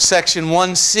hebreas. Section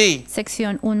 1C.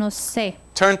 Sección 1C.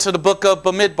 Turn to the book of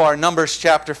Bamidbar, Numbers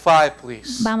chapter 5,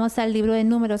 please. Vamos al libro de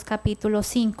Números capítulo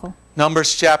 5.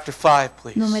 Numbers chapter 5,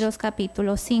 please. Números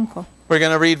capítulo 5. We're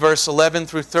going to read verse 11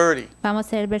 through 30.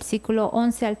 Vamos a leer versículo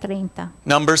 11 al 30.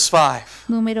 Numbers 5.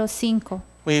 Número 5.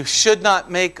 We should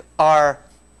not make our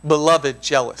beloved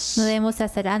jealous. No debemos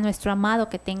hacer a nuestro amado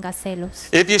que tenga celos.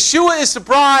 If Yeshua is the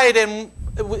bride and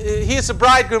he is the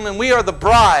bridegroom and we are the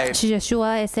bride, Si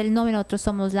Yeshua es el novio, nosotros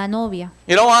somos la novia.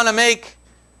 you don't want to make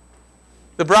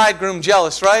the bridegroom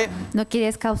jealous, right? No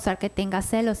quieres causar que tenga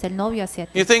celos el novio hacia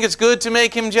ti. You think it's good to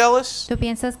make him jealous? ¿Tú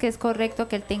piensas que es correcto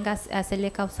que él tenga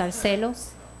hacerle causar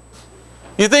celos?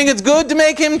 You think it's good to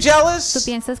make him ¿Tú jealous?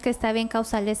 piensas que está bien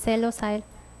causarle celos a él?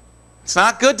 It's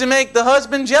not good to make the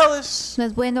husband jealous. No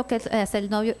es bueno que el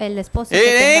novio, el esposo It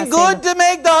que tenga ain't good celos. to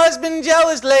make the husband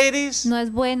jealous, ladies. No es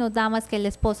bueno, damas, que el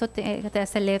esposo te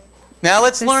hacerle. Now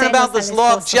let's learn about this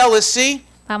law of jealousy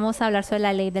Vamos a hablar sobre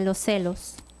la ley de los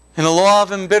celos. and the law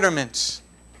of embitterment.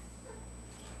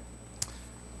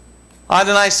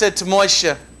 Adonai said to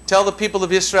Moshe, tell the people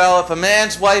of Israel, if a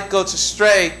man's wife goes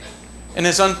astray and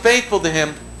is unfaithful to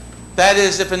him, that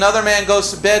is, if another man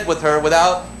goes to bed with her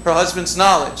without her husband's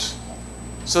knowledge,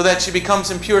 so that she becomes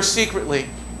impure secretly,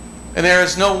 and there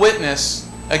is no witness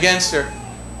against her.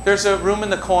 There's a room in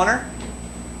the corner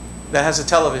that has a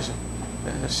television,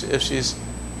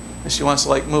 if she wants to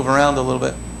like move around a little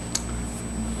bit.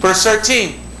 Verse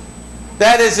 13.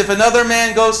 That is, if another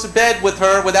man goes to bed with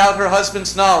her without her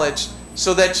husband's knowledge,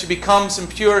 so that she becomes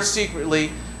impure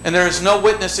secretly, and there is no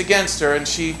witness against her, and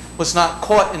she was not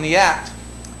caught in the act.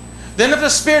 Then if the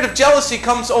spirit of jealousy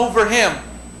comes over him,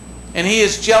 and he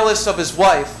is jealous of his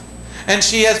wife, and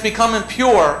she has become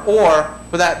impure, or,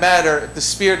 for that matter, if the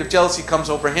spirit of jealousy comes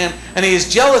over him, and he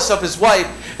is jealous of his wife,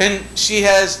 and she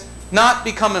has not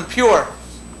become impure,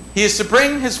 he is to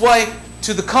bring his wife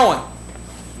to the Kohen,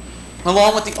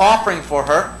 along with the offering for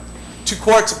her, 2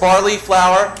 quarts of barley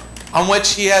flour, on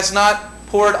which he has not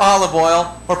poured olive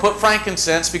oil or put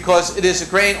frankincense, because it is a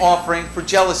grain offering for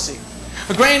jealousy.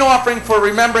 A grain offering for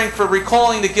remembering, for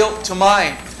recalling the guilt to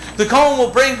mind. The Kohen will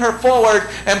bring her forward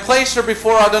and place her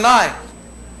before Adonai.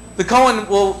 The Kohen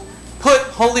will put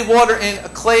holy water in a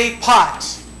clay pot,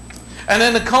 and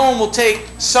then the Kohen will take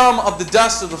some of the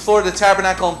dust of the floor of the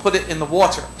tabernacle and put it in the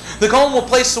water. The Kohen will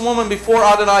place the woman before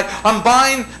Adonai,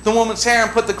 unbind the woman's hair,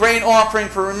 and put the grain offering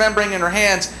for remembering in her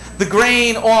hands, the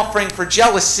grain offering for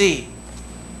jealousy.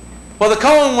 Well, the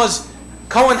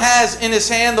Kohen has in his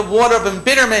hand the water of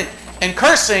embitterment and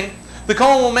cursing. The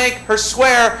Kohen will make her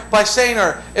swear by saying to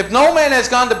her, if no man has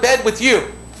gone to bed with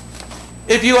you,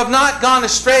 if you have not gone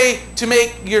astray to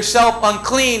make yourself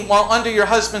unclean while under your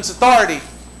husband's authority,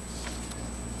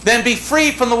 then be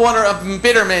free from the water of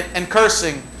embitterment and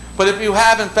cursing. But if you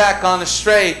have in fact gone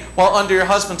astray while under your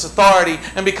husband's authority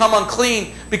and become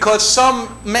unclean because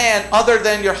some man other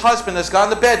than your husband has gone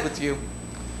to bed with you,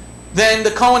 then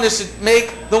the Kohen is to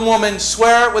make the woman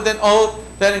swear with an oath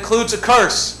that includes a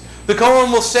curse. The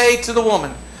Kohen will say to the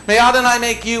woman, may Adonai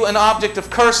make you an object of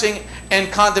cursing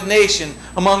and condemnation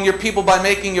among your people by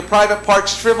making your private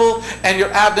parts shrivel and your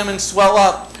abdomen swell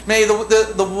up. May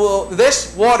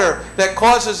this water that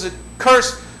causes a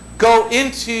curse go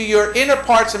into your inner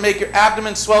parts and make your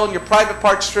abdomen swell and your private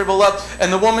parts shrivel up.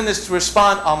 And the woman is to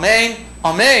respond, Amen,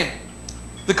 Amen.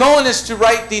 The Kohen is to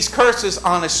write these curses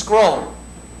on a scroll.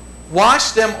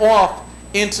 Wash them off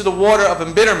into the water of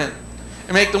embitterment,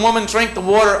 and make the woman drink the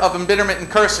water of embitterment and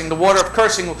cursing. The water of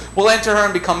cursing will enter her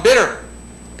and become bitter.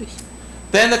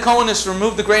 Then the Kohen is to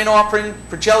remove the grain offering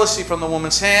for jealousy from the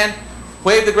woman's hand,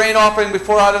 wave the grain offering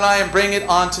before Adonai, and bring it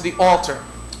onto the altar.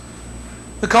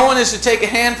 The Kohen is to take a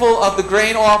handful of the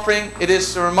grain offering. It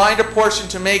is the reminder portion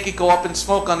to make it go up in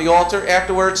smoke on the altar.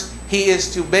 Afterwards, he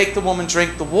is to make the woman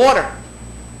drink the water.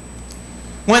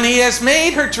 When he has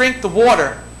made her drink the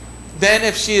water, then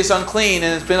if she is unclean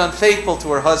and has been unfaithful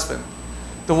to her husband,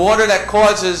 the water that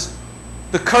causes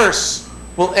the curse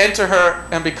will enter her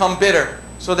and become bitter,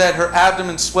 so that her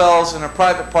abdomen swells and her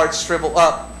private parts shrivel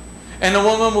up. And the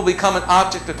woman will become an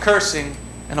object of cursing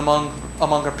and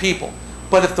among her people.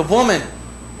 But if the woman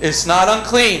is not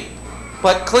unclean,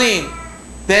 but clean,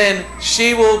 then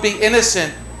she will be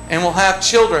innocent and will have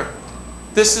children.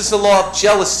 This is the law of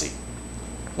jealousy.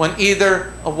 When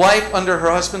either a wife under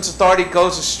her husband's authority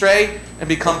goes astray and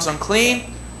becomes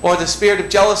unclean, or the spirit of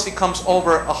jealousy comes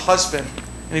over a husband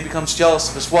and he becomes jealous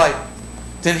of his wife,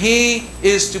 then he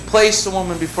is to place the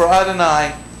woman before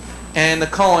Adonai, and the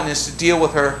Kohen is to deal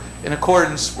with her in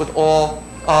accordance with all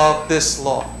of this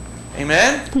law.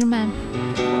 Amen? Amen.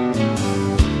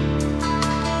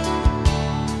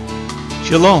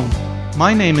 Shalom.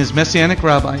 My name is Messianic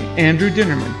Rabbi Andrew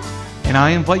Dinnerman, and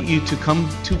I invite you to come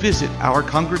to visit our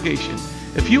congregation.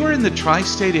 If you are in the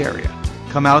tri-state area,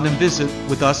 come out and visit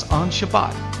with us on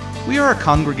Shabbat. We are a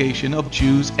congregation of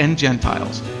Jews and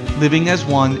Gentiles, living as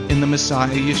one in the Messiah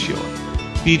Yeshua.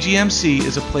 BGMC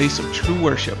is a place of true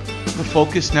worship. The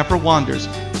focus never wanders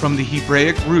from the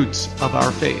Hebraic roots of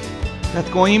our faith.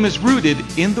 Beth Goyim is rooted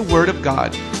in the Word of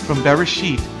God from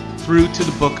Bereshit through to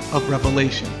the book of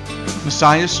Revelation.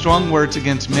 Messiah's strong words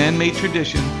against man-made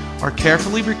tradition are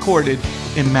carefully recorded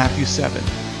in Matthew 7.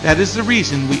 That is the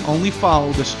reason we only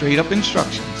follow the straight-up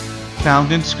instructions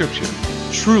found in Scripture.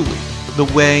 Truly, the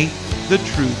way, the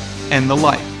truth, and the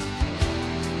life.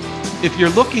 If you're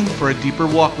looking for a deeper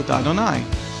walk with Adonai,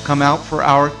 come out for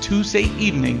our Tuesday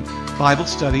evening Bible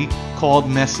study called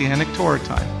Messianic Torah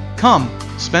Time. Come,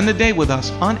 spend a day with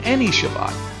us on any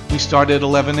Shabbat. We start at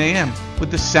 11 a.m.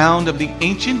 with the sound of the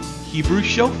ancient Hebrew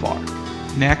shofar.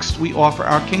 Next, we offer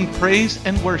our King praise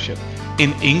and worship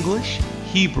in English,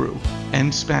 Hebrew,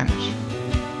 and Spanish.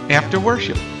 After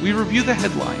worship, we review the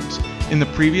headlines in the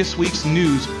previous week's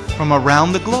news from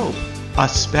around the globe,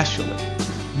 especially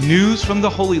news from the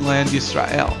Holy Land,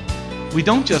 Israel. We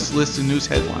don't just list the news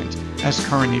headlines as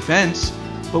current events,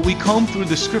 but we comb through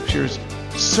the scriptures,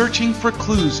 searching for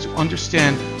clues to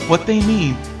understand what they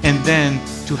mean, and then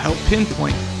to help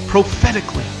pinpoint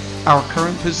prophetically our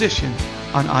current position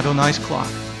on Adonai's clock.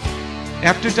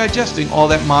 After digesting all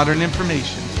that modern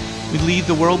information, we leave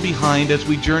the world behind as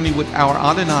we journey with our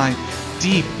Adonai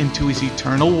deep into his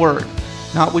eternal word,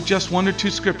 not with just one or two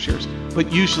scriptures,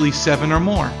 but usually 7 or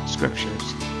more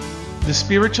scriptures. The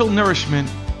spiritual nourishment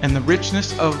and the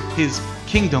richness of his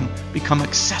kingdom become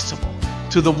accessible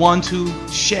to the ones who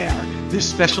share this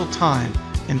special time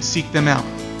and seek them out.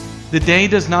 The day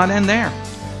does not end there.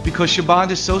 Because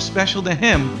Shabbat is so special to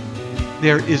him,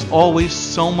 there is always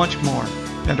so much more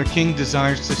that our King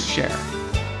desires to share.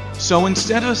 So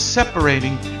instead of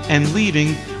separating and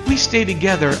leaving, we stay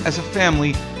together as a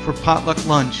family for potluck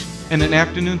lunch and an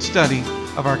afternoon study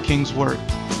of our King's Word.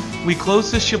 We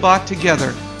close the Shabbat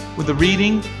together with the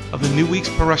reading of the new week's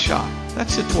parashah.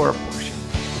 That's the Torah portion.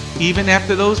 Even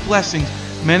after those blessings,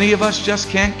 many of us just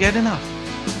can't get enough.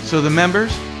 So the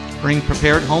members bring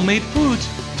prepared homemade foods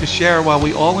to share while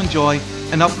we all enjoy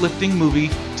an uplifting movie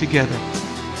together.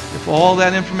 If all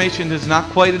that information is not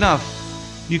quite enough,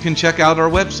 you can check out our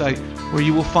website where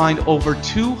you will find over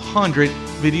 200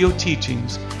 video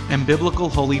teachings and biblical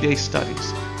holy day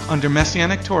studies. Under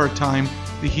Messianic Torah Time,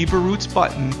 the Hebrew Roots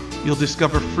button, you'll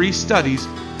discover free studies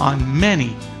on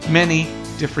many, many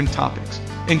different topics,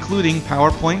 including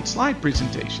PowerPoint slide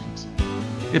presentations.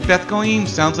 If Beth Goyim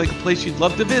sounds like a place you'd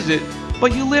love to visit,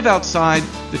 but you live outside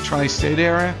the tri-state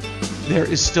area, there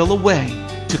is still a way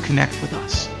to connect with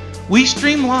us. We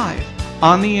stream live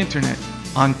on the internet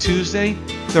on Tuesday,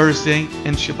 Thursday,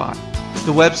 and Shabbat.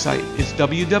 The website is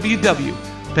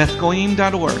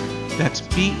www.bethgoyim.org. That's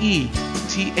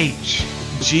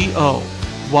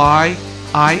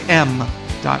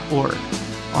BETHGOYIM.org.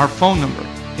 Our phone number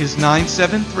is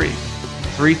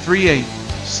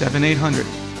 973-338-7800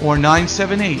 or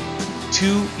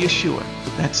 978-2-YESHUA.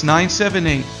 That's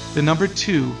 978, the number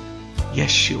 2,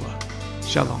 Yeshua.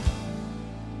 Shalom.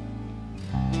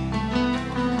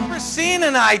 Ever seen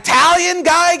an Italian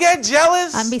guy get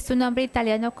jealous? ¿Han visto un hombre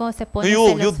italiano cuando se pone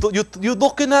You celoso?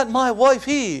 looking at my wife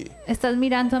here. ¿Estás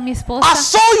mirando a mi esposa? I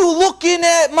saw you looking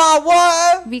at my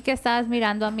wife. Vi que estabas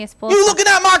mirando a mi esposa. You looking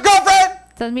at my girlfriend?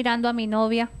 ¿Estás mirando a mi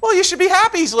novia? Well, you should be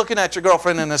happy he's looking at your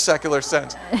girlfriend in a secular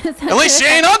sense. At least she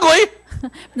ain't ugly.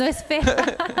 No es fea.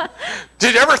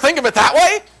 Did you ever think of it that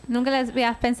way? Nunca les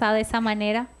habías pensado de esa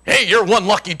manera. Hey, you're one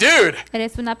lucky dude.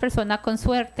 Eres una persona con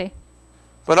suerte.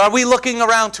 But are we looking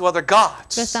around to other Pero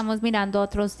gods? estamos mirando a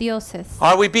otros dioses.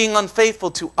 Are we being unfaithful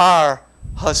to our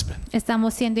husband?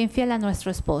 Estamos siendo infiel a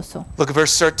nuestro esposo. Look at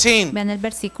verse 13. Vean el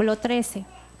versículo 13.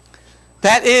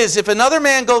 That is, if another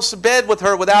man goes to bed with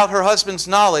her without her husband's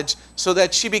knowledge, so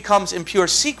that she becomes impure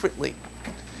secretly.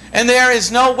 And there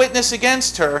is no witness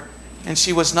against her, and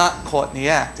she was not caught in the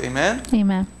act. Amen?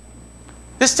 Amen.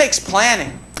 This takes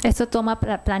planning. Eso toma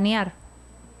planear.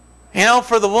 You know,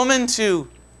 for the woman to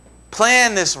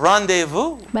plan this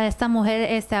rendezvous, Para esta mujer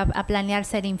a planear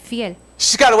ser infiel.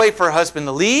 she's got to wait for her husband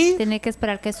to leave. Tiene que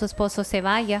esperar que su esposo se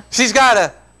vaya. She's got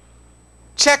to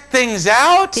check things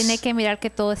out. Tiene que mirar que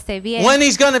todo esté bien. When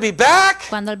he's going to be back.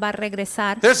 Cuando él va a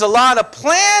regresar. There's a lot of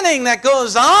planning that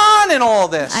goes on in all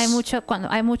this. Hay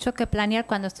mucho que planear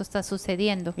cuando esto está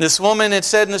sucediendo. This woman, it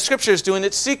said in the scriptures, doing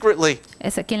it secretly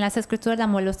Aquí en las escrituras la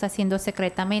mujer lo está haciendo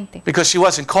secretamente. because she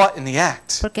wasn't caught in the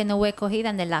act. Porque no fue cogida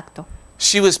en el acto.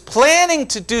 She was planning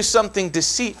to do something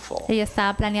deceitful. Ella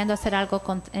estaba planeando hacer algo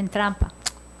en trampa.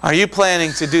 Are you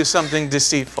planning to do something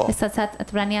deceitful? Estás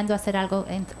planeando hacer algo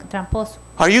tramposo.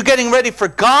 Are you getting ready for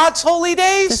God's holy Te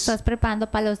days? estás preparando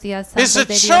para los días Is santos the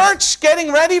de Dios. church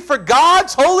getting ready for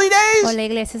God's holy O days? la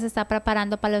iglesia se está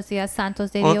preparando para los días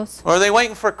santos de Or Dios. are they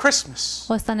waiting for Christmas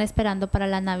O están esperando para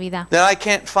la Navidad. that I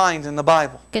can't find in the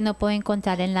Bible? Que no pueden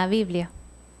encontrar en la Biblia.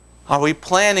 Are we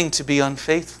planning to be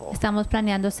unfaithful? Estamos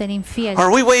planeando ser infiel. Are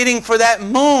we waiting for that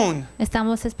moon?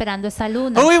 Estamos esperando esa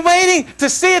luna. Are we waiting to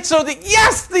see it so that,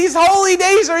 yes, these holy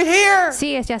days are here?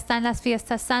 Sí, ya están las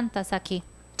fiestas santas aquí.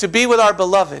 To be with our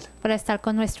beloved. Para estar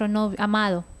con nuestro novio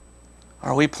amado.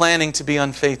 Are we planning to be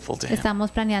unfaithful to him?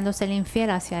 Estamos planeando ser infiel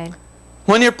hacia él.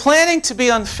 When you're planning to be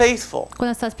unfaithful,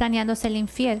 Cuando estás planeando ser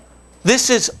infiel, this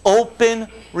is open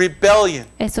rebellion.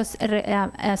 eso es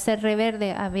ser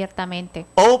rebelde abiertamente.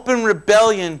 Open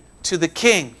rebellion to the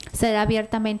king. Ser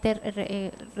abiertamente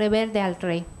rebelde al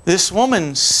rey. This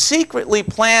woman secretly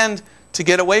planned to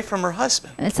get away from her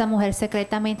husband. Esa mujer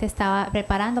secretamente estaba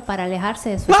preparando para alejarse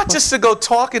de su Not esposo. just to go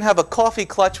talk and have a coffee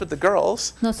clutch with the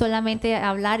girls. No solamente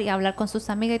hablar con sus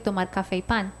amigas y tomar café y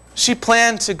pan. She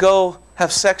planned to go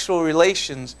have sexual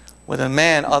relations with a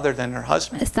man other than her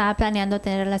husband. Estaba planeando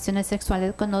tener relaciones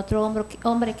sexuales con otro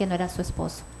hombre que no era su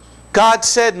esposo. God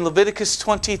said in Leviticus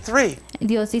 23,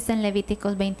 Dios dice en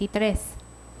Levíticos 23,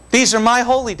 these are my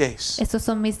holy days. estos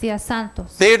son mis días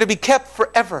santos. They are to be kept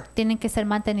forever. Tienen que ser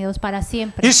mantenidos para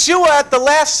siempre. Yeshua at the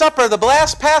Last Supper, the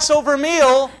last Passover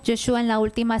meal, Yeshua en la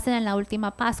última cena, en la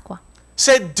última Pascua,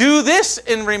 said, do this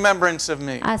in remembrance of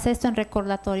me. hace esto en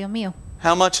recordatorio mío.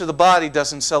 How much of the body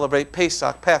doesn't celebrate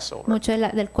Pesach, Passover? Mucho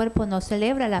del cuerpo no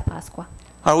celebra la Pascua.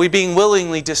 Are we being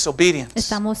willingly disobedient?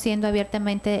 Estamos siendo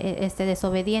abiertamente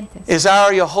desobedientes. Is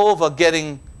our Jehovah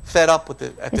getting fed up with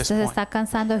it at this Se point? está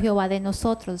cansando Jehová de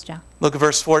nosotros ya. Look at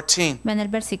verse 14. Ven el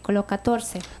versículo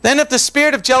 14. Then if the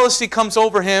spirit of jealousy comes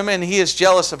over him and he is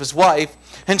jealous of his wife,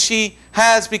 and she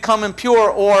has become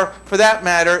impure, or for that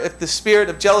matter, if the spirit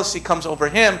of jealousy comes over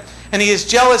him and he is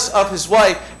jealous of his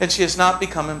wife and she has not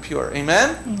become impure.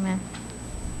 Amen? Amen.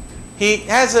 He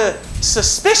has a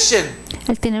suspicion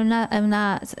Él tiene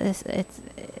una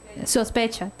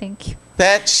sospecha, thank you,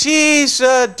 that she's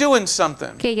doing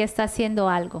something. que ella está haciendo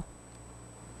algo.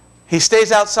 He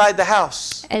stays outside the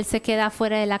house Él se queda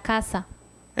fuera de la casa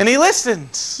and he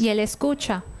listens. y él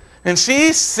escucha. And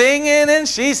she's singing and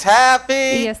she's Y happy.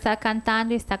 ella está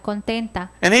cantando y está contenta.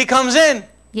 And he comes in.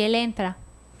 Y él entra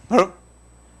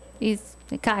y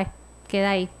se cae,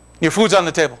 queda ahí. Your food's on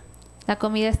the table. La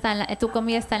comida está tu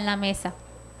comida está en la mesa.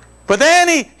 But then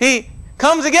he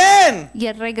comes again. Y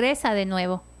él regresa de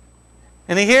nuevo.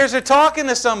 And he hears her talking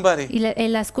to somebody. Y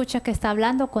él la escucha que está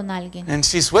hablando con alguien. And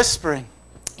she's whispering.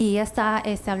 Y ella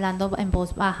está hablando en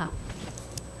voz baja.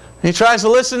 He tries to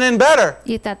listen in better.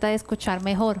 Y trata de escuchar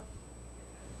mejor.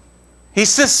 He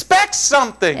suspects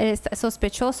something. Él está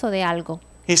sospechoso de algo.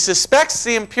 He suspects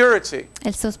the impurity.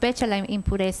 Él sospecha la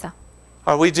impureza.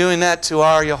 Are we doing that to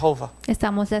our Jehovah?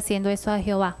 Estamos haciendo eso a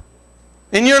Jehová.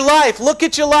 In your life, look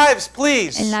at your lives,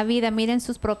 please. En la vida, miren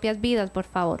sus propias vidas, por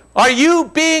favor. Are you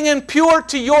being impure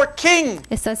to your king?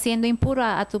 Estás siendo impuro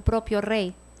a tu propio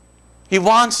rey. He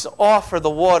wants to offer the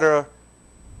water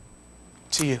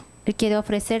to you. Él quiere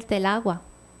ofrecerte el agua.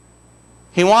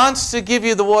 He wants to give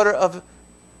you the water of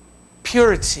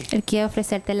purity. Él quiere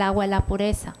ofrecerte el agua de la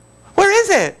pureza. Where is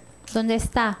it? ¿Dónde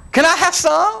está? Can I have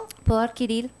some? ¿Puedo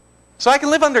adquirir? So I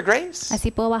can live under grace?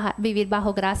 Así puedo vivir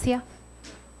bajo gracia.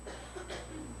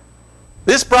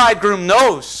 This bridegroom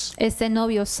knows Este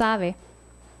novio sabe,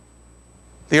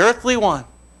 the earthly one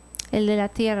el de la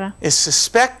tierra, is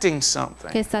suspecting que something.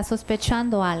 está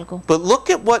sospechando algo. But look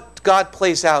at what God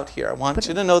plays out here. I want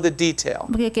you to know the detail.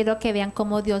 Porque quiero que vean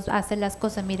cómo Dios hace las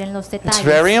cosas. Miren los It's detalles.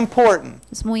 very important.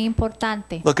 Es muy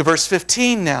importante. Look at verse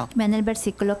 15 now. Vean el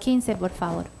versículo 15, por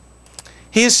favor.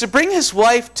 He is to bring his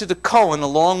wife to the Cohen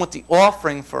along with the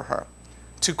offering for her,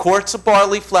 2 quarts of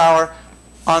barley flour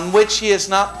on which he has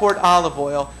not poured olive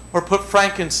oil or put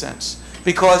frankincense,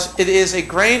 Because it is a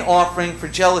grain offering for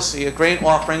jealousy, a grain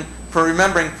offering for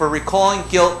remembering, for recalling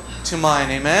guilt to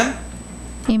mind. Amen?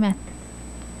 Amen.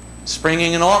 It's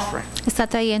bringing an offering. Está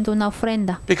trayendo una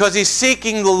ofrenda Because he's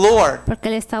seeking the Lord. porque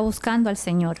él está buscando al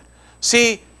Señor.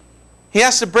 See, he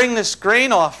has to bring this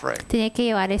grain offering. Tiene que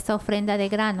llevar esta ofrenda de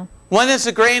grano. When is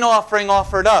the grain offering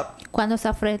offered up? Cuando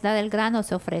esa ofrenda del grano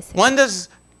se ofrece. When does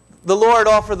the Lord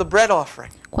offer the bread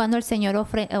offering? Cuando el Señor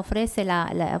ofrece la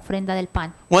ofrenda del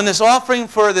pan. When this offering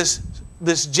for this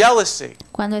jealousy,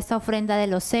 Cuando esta ofrenda de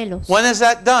los celos. when is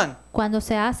that done? Cuando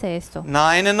se hace esto.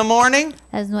 9 in the morning,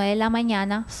 A las 9 de la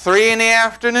mañana 3 in the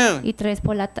afternoon. y 3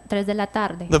 de la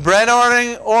tarde. The bread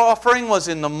offering was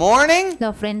in the morning. La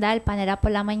ofrenda del pan era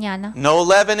por la mañana. No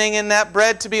leavening in that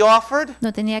bread to be offered.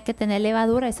 No tenía que tener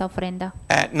levadura esa ofrenda.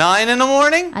 At 9 in the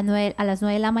morning A las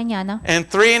 9 de la mañana and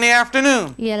 3 in the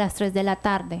afternoon. y a las 3 de la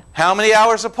tarde. How many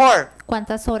hours apart?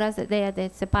 ¿Cuántas horas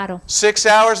de separo? 6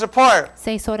 hours apart.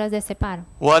 6 horas de separo.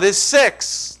 What is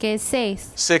 6? ¿Qué es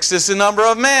 6? 6 is the number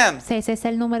of man. 6 es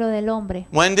el número del hombre.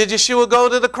 When did Yeshua go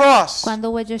to the cross?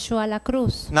 ¿Cuándo fue Yeshua a la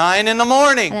cruz? 9 in the A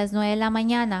morning. las 9 de la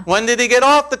mañana. When did he get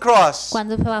off the cross?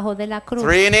 ¿Cuándo se bajó de la cruz?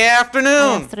 3 in the A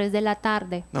afternoon. las 3 de la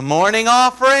tarde. The morning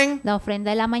offering, La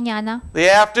ofrenda de la mañana the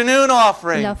afternoon y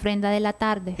offering. la ofrenda de la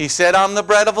tarde. He said, I'm the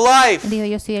bread of life. Dijo,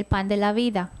 yo soy el pan de la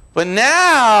vida. But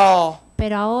now,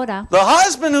 Pero ahora, the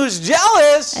husband who's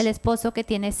jealous el esposo que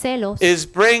tiene celos is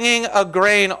bringing a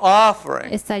grain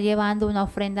offering está llevando una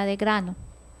ofrenda de grano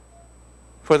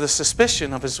for the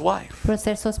suspicion of his wife. por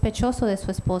ser sospechoso de su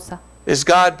esposa. Is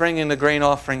God bringing the grain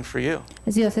offering for you?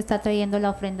 Dios está trayendo la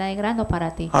ofrenda de grano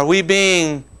para ti. Are we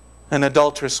being an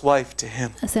adulterous wife to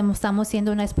him? Estamos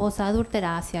siendo una esposa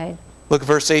adúltera hacia él. Look at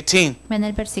verse 18. En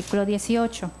el versículo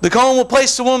 18. The Kohen will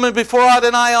place the woman before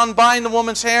Adonai, unbind the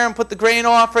woman's hair, and put the grain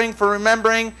offering for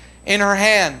remembering in her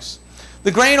hands.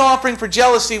 The grain offering for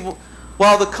jealousy,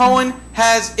 while the Kohen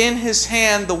has in his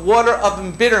hand the water of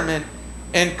embitterment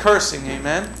and cursing.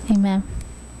 Amen. Amén.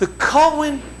 The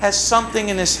Kohen has something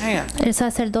in his hand. El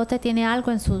sacerdote tiene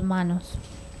algo en sus manos.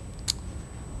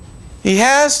 He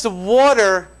has the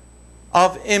water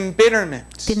of embitterment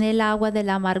Tiene el agua de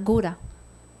la amargura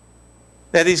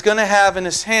that he's going to have in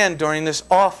his hand during this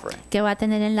offering. que va a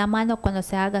tener en la mano cuando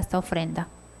se haga esta ofrenda.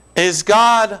 Is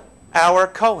God our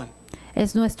Kohen?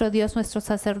 Es nuestro Dios, nuestro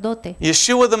sacerdote.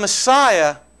 Yeshua the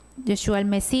Messiah Yeshua el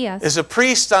Mesías. is a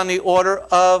priest on the order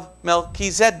of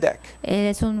Melchizedek. Él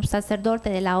es un sacerdote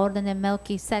de la orden de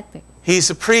Melquisedec. He's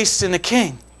a priest and a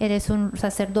king. Él es un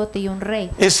sacerdote y un rey.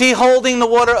 Is he holding the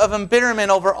water of embitterment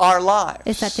over our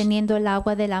Está lives? teniendo el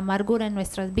agua de la amargura en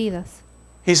nuestras vidas.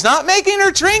 He's not making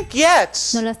her drink yet,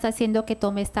 No la está haciendo que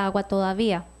tome esta agua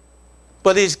todavía,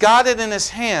 but he's got it in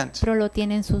his hand. pero lo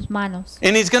tiene en sus manos.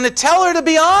 And he's going to tell her to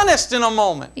be honest in a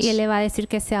moment. Y él le va a decir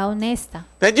que sea honesta.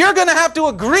 That you're going to have to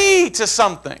agree to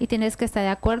something. Y tienes que estar de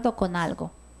acuerdo con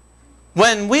algo.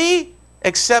 When we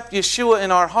accept Yeshua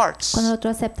in our hearts, Cuando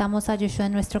nosotros aceptamos a Yeshua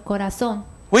en nuestro corazón,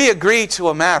 we agree to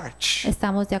a marriage.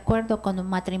 estamos de acuerdo con un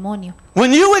matrimonio.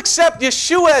 When you accept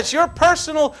Yeshua as your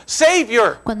personal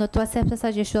Savior, Cuando tú aceptas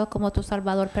a Yeshua como tu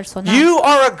salvador personal, you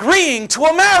are agreeing to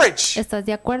a marriage. estás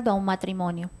de acuerdo a un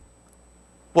matrimonio.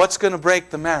 What's going to break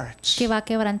the marriage? ¿Qué va a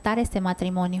quebrantar este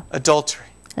matrimonio? Adultery.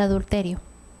 El adulterio.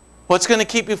 What's going to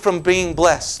keep you from being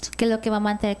blessed? ¿Qué es lo que va a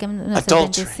mantener que no estés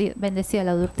Adultery. bendecido? El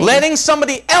adulterio. Letting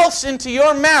somebody else into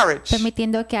your marriage.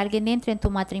 Permitiendo que alguien entre en tu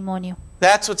matrimonio.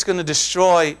 That's what's going to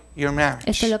destroy your marriage.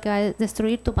 Esto es lo que va a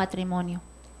destruir tu matrimonio.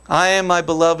 I am my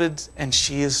beloved and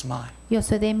she is mine. Yo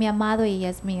soy de mi amado y ella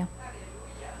es mía.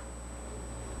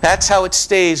 That's how it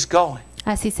stays going.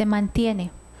 Así se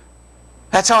mantiene.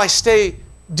 That's how I stay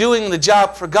doing the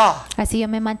job for God. Así yo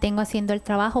me mantengo haciendo el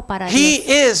trabajo para He Dios.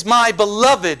 is my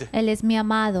beloved. Él es mi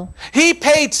amado. He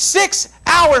paid 6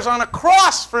 hours on a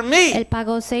cross for me. Él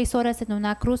pagó 6 horas en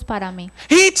una cruz para mí.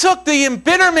 He took the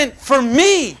embitterment for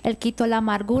me. Él quitó la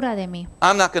amargura de mí.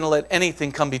 I'm not going to let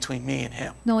anything come between me and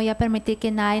him. No voy a permitir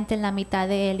que nada entre en la mitad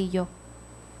de él y yo.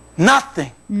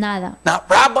 Nothing. Nada. Not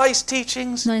rabbis'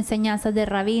 teachings. No enseñanzas de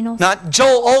rabinos. Not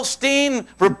Joel Osteen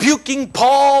rebuking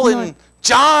Paul and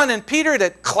John and Peter,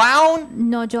 that clown.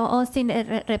 No, yo Austin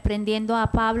reprendiendo a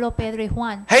Pablo, Pedro y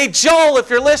Juan. Hey, Joel, if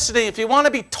you're listening, if you want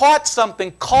to be taught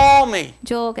something, call me.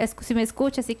 Yo, si me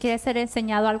escuchas, si quieres ser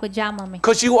enseñado algo, llámame.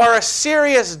 Because you are a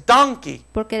serious donkey.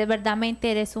 Porque de verdadmente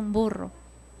eres un burro.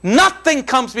 Nothing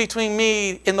comes between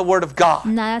me and the Word of God.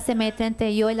 Nada se mete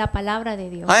entre yo y la palabra de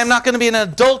Dios. I am not going to be in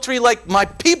adultery like my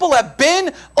people have been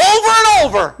over and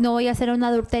over. No voy a hacer un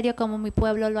adulterio como mi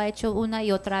pueblo lo ha hecho una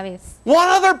y otra vez. What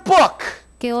other book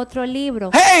 ¿Qué otro libro?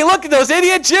 Hey, look at those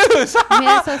idiot Jews.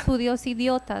 Mira esos judíos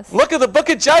idiotas. Look at the book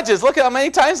of Judges. Look at how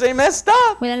many times they messed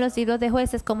up. Mira los libros de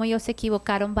jueces, como ellos se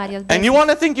equivocaron varias And you veces. want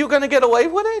to think you're going to get away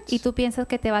with ¿Y it? tú piensas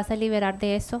que te vas a liberar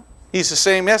de eso? He's the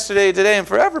same yesterday, today, and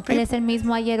forever, Él people. es el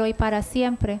mismo ayer, hoy, para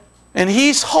siempre. And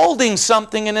he's holding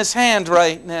something in his hand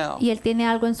right now. Y Él tiene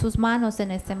algo en sus manos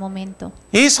en este momento.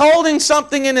 He's holding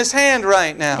something in his hand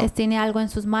right now. Él tiene algo en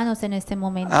sus manos en este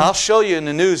momento. I'll show you in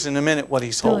the news in a minute what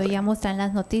he's Te voy holding. a mostrar en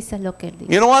las noticias lo que Él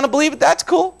dice. You don't want to believe it? That's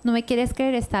cool. No me quieres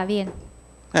creer, está bien.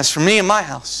 That's for me and my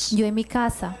house. Yo en mi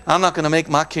casa I'm not going to make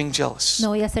my king jealous. no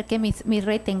voy a hacer que mi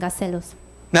rey tenga celos.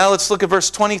 Now let's look at verse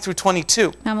 20 through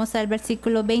 22. Vamos al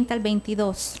versículo 20 al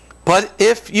 22. But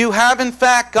if you have in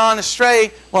fact gone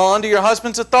astray while under your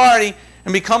husband's authority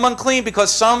and become unclean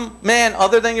because some man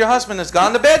other than your husband has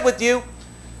gone to bed with you,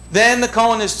 then the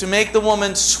Kohen is to make the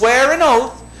woman swear an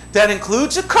oath that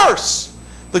includes a curse.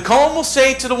 The Kohen will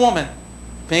say to the woman,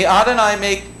 may Adonai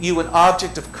make you an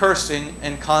object of cursing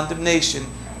and condemnation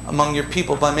among your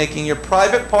people by making your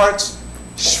private parts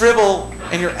shrivel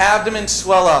and your abdomen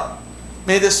swell up.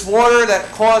 May this water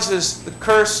that causes the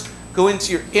curse go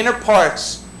into your inner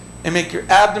parts and make your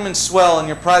abdomen swell and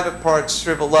your private parts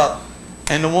shrivel up.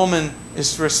 And the woman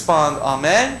is to respond,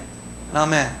 Amen and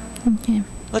Amen. Okay.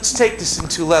 Let's take this in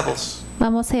two levels.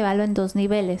 Vamos a llevarlo en dos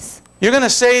niveles. You're going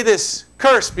to say this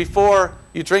curse before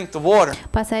you drink the water.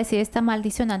 Vas a decir esta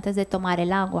maldición antes de tomar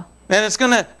el agua. And it's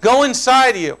going to go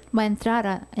inside of you. Va a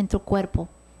entrar en tu cuerpo.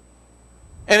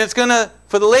 And it's going to,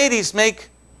 for the ladies, make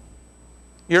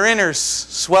your inners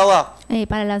swell up.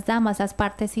 Para las damas, las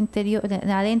partes interiores de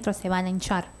adentro se van a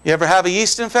hinchar. You ever have a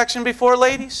yeast infection before,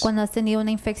 ladies? Cuando has tenido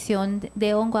una infección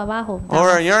de hongo abajo,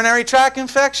 Or a damas, urinary tract o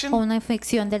infection? una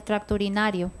infección del tracto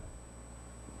urinario.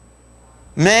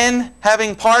 Men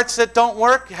having parts that don't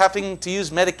work, having to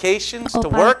use medications O to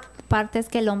work. partes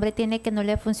que el hombre tiene que no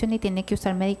le funcionan y tiene que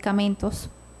usar medicamentos.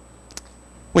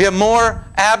 We have more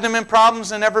abdomen problems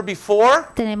than ever before.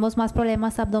 Tenemos más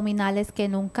problemas abdominales que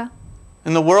nunca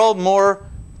In the world, more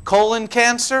colon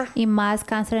cancer, y más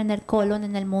cáncer en el colon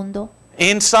en el mundo,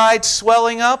 inside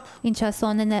swelling up.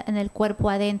 hinchazón en el cuerpo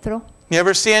adentro. You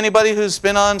ever see anybody who's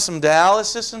been on some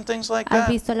dialysis and things like ¿Has that?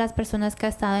 visto las personas que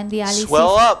han estado en diálisis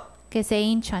Swell up. que se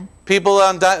hinchan? People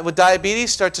with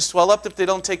diabetes start to swell up if they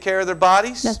don't take care of their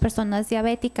bodies. Las personas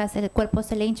diabéticas, el cuerpo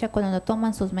se le hincha cuando no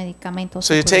toman sus medicamentos.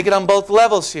 So you take it on both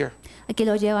levels here. Aquí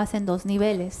lo llevas en dos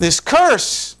niveles. This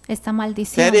curse Esta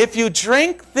maldición, that if you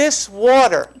drink this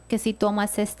water que si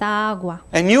tomas esta agua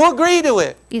and you agree to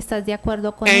it y estás de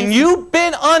acuerdo con and eso you've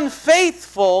been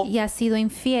unfaithful, y has sido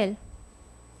infiel,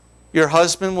 your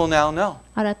husband will now know.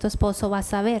 ahora tu esposo va a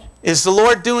saber. Is the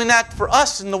Lord doing that for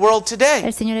us in the world today?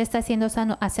 El Señor está haciendo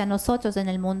hacia nosotros en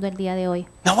el mundo el día de hoy.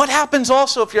 Now what happens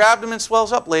also if your abdomen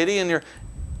swells up, lady, and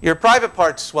your private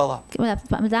parts swell up?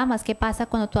 Damas, ¿qué pasa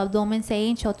cuando tu abdomen se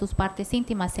hincha o tus partes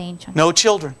íntimas se hinchan? No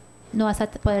children. No vas a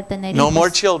poder tener No hijos. more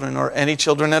children or any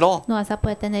children at all. No vas a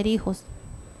poder tener hijos.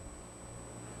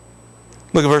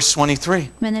 Look at verse 23.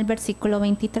 Ven el versículo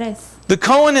 23. The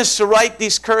Kohen is to write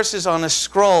these curses on a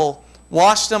scroll,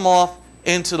 wash them off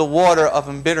into the water of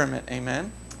embitterment.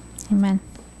 Amen. Amén.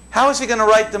 How is he going to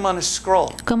write them on a scroll?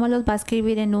 ¿Cómo los va a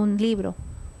escribir en un libro?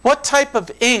 What type of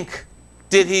ink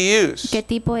did he use? ¿Qué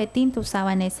tipo de tinta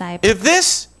usaba en esa época? If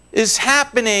this is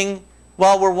happening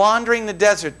while we're wandering the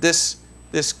desert, this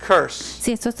curse.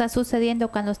 Si esto está sucediendo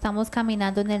cuando estamos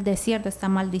caminando en el desierto, esta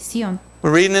maldición,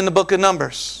 We're reading in the book of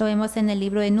Numbers. lo vemos en el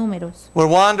libro de Números. We're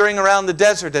wandering around the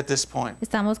desert at this point.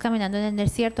 Estamos caminando en el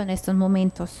desierto en estos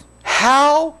momentos.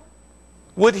 How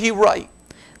would he write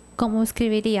 ¿Cómo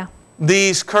escribiría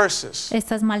these curses?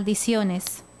 estas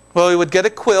maldiciones? Well, he would get a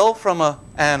quill from an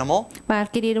animal. Va a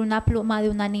adquirir una pluma de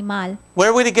un animal.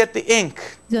 Where would he get the ink?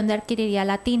 ¿Dónde adquiriría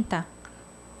la tinta?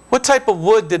 What type of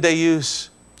wood did they use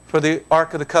for the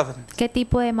Ark of the Covenant? ¿Qué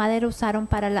tipo de madera usaron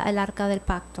para el arca del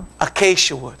pacto?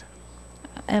 Acacia wood.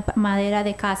 Madera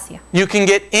de acacia. You can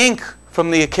get ink from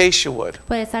the acacia wood.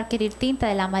 Puedes adquirir tinta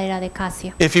de la madera de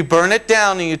acacia. If you burn it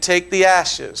down and you take the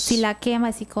ashes Si la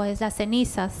quemas y coges las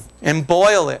cenizas and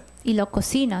boil it, y lo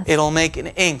cocinas, it'll make an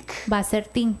ink. va a ser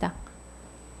tinta.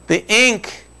 The ink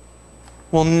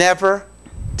will never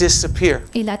disappear.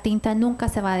 Y la tinta nunca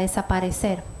se va a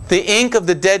desaparecer. The ink of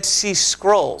the Dead Sea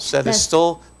Scrolls that is Yes.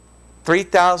 still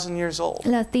 3,000 years old,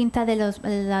 La tinta de los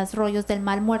rollos del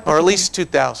Mar Muerto, or at least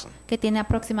 2,000. que tiene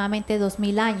aproximadamente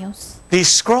 2000 años. These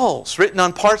scrolls written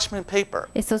on parchment paper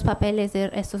Estos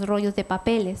rollos de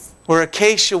papeles were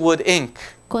acacia wood ink.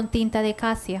 con tinta de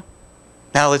acacia.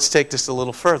 Now let's take this a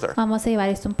little further. Vamos a llevar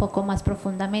esto un poco más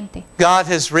profundamente. God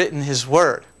has written His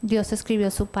Word Dios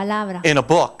escribió su palabra in a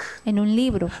book en un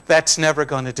libro that's never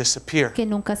going to disappear. que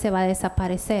nunca se va a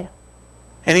desaparecer.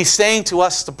 And He's saying to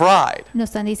us, the bride, Nos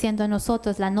están diciendo a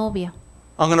nosotros, la novia,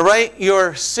 I'm going to write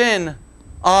your sin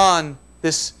on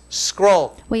this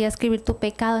scroll. voy a escribir tu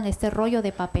pecado en este rollo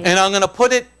de papel. And I'm going to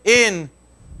put it in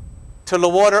to the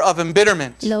water of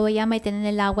embitterment. Lo voy a meter en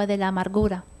el agua de la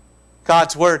amargura.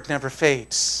 God's Word never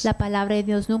fades. La palabra de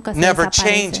Dios nunca se Never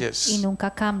desaparece changes. y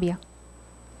nunca cambia.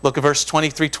 Look at verse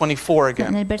 23, 24 En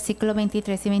again. el versículo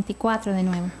 23 y 24 de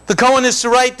nuevo. The Cohen is to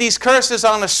write these curses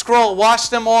on a scroll, wash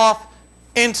them off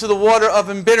into the water of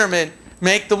embitterment,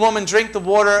 make the woman drink the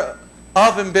water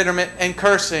of embitterment and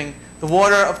cursing. The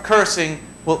water of cursing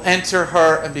will enter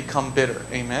her and become bitter.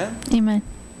 Amen? Amén.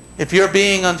 If you're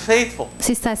being unfaithful,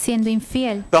 Si estás siendo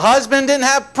infiel, the husband didn't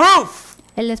have proof,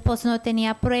 el esposo no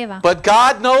tenía prueba, but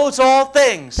God knows all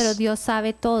things. pero Dios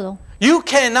sabe todo. You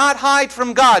cannot hide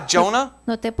from God, Jonah.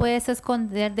 No te puedes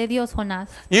esconder de Dios, Jonás.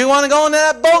 You want to go into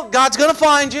that boat, God's going to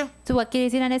find you. Tú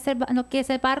quieres ir en ese, no quieres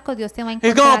el barco, Dios te va a He's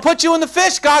going to encontrar. put you in the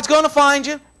fish, God's going to find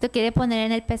you. Te quiere poner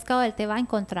en el pescado, Él te va a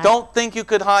encontrar. Don't think you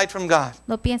could hide from God.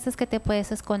 No pienses que te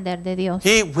puedes esconder de Dios.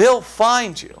 He will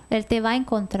find you. Él te va a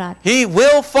encontrar. He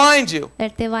will find you.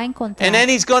 Él te va a encontrar. And then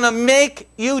He's going to make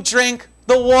you drink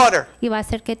the water. Y va a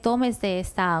hacer que tomes de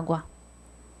esta agua.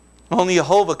 Only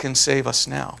Jehovah can save us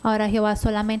now. Ahora Jehová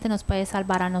solamente nos puede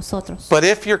salvar a nosotros. But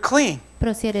if you're clean,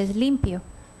 Pero si eres limpio,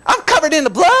 I'm covered in the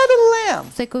blood of the Lamb.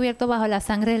 estoy cubierto bajo la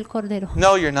sangre del Cordero.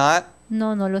 No, you're not.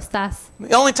 No, no lo estás.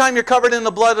 The only time you're covered in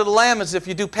the blood of the Lamb is if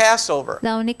you do Passover.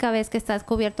 La única vez que estás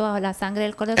cubierto bajo la sangre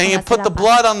del Cordero And es you cuando put haces the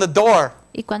la blood on the door. Pascua.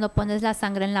 Y cuando pones la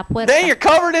sangre en la puerta, Then you're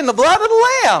covered in the blood of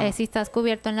the Lamb. si estás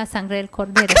cubierto en la sangre del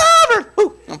Cordero. Covered.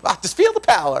 Ooh, I just feel the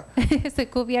power. Estoy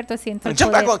cubierto, siento el And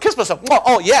jump back poder. on, kiss myself.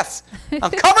 Oh, yes.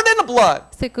 I'm covered in the blood.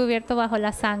 Estoy cubierto bajo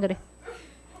la sangre.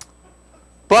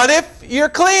 But if you're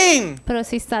clean, Pero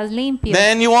si estás limpio,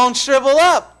 then you won't shrivel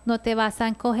up. no te vas a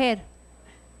encoger.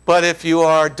 But if you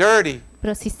are dirty,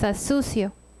 Pero si estás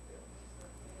sucio,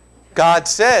 God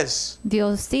says,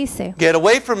 Dios dice, get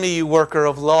away from me, you worker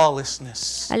of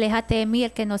lawlessness. aléjate de mí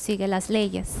el que no sigue las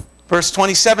leyes. Verse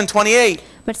 27, 28.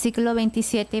 Versículo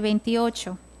 27 y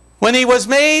 28.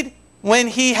 When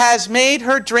he has made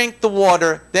her drink the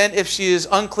water, then if she is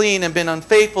unclean and been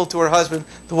unfaithful to her husband,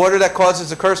 the water that causes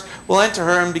the curse will enter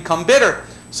her and become bitter,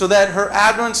 so that her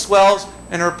abdomen swells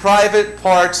and her private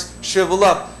parts shrivel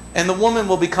up. And the woman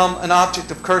will become an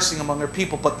object of cursing among her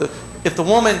people. But if the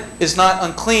woman is not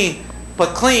unclean,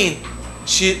 but clean,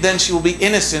 then she will be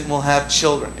innocent and will have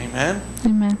children. Amen?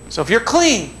 Amén. So if you're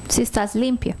clean Si estás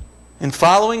limpio and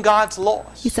following God's y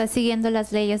laws, estás siguiendo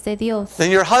las leyes de Dios,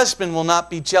 then your husband will not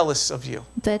be jealous of you.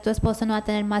 entonces tu esposo no va a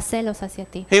tener más celos hacia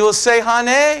ti. He will say,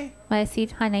 honey, Va a decir,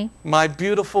 Haney, my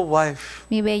beautiful wife,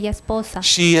 mi bella esposa,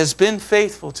 she has been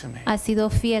faithful to me. ha sido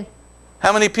fiel.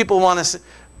 How many people want to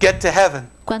get to heaven?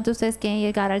 ¿Cuántos de ustedes quieren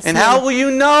llegar al And how cielo? will you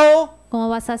know? ¿Cómo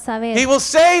vas a saber? He will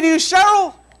say to you,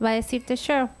 Cheryl, Va a decirte,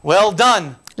 sure, well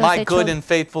done, Lo has my hecho- good and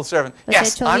faithful servant. lo has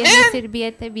Yes, hecho I'm bien, mi in.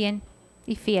 sirviente bien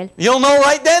y fiel. You'll know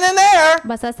right then and there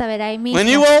Vas a saber ahí mismo when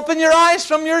you open your eyes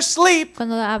from your sleep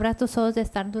cuando abras tus ojos de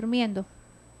estar durmiendo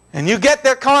and you get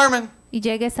there, Carmen. y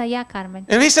llegues allá, Carmen.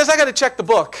 And he says, I got to check the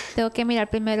book. Tengo que mirar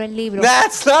primero el libro.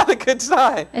 That's not a good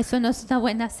sign. Eso no es una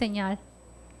buena señal.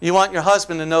 You want your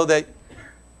husband to know that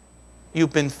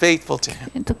you've been faithful to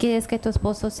him. Tú quieres que tu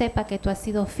esposo sepa que tú has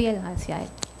sido fiel hacia él.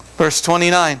 Verse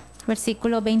 29.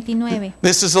 Versículo 29.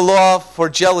 This is a law for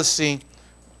jealousy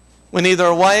when either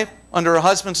a wife under her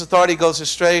husband's authority goes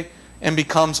astray and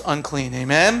becomes unclean.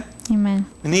 Amen? Amén.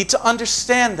 We need to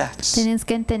understand that Tienes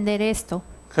que entender esto.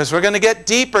 because we're going to get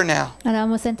deeper now. Ahora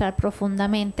vamos a entrar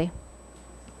profundamente.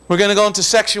 We're going to go into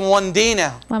section 1D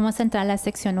now. Vamos a entrar a la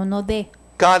sección 1D.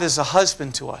 God is a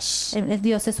husband to us. El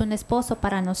Dios es un esposo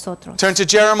para nosotros. Turn to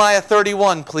Jeremiah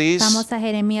 31, please. Vamos a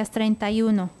Jeremías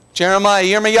 31. Jeremiah,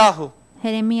 Yirmiyahu,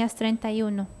 Jeremías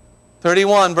 31.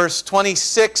 31, verse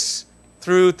 26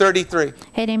 through 33.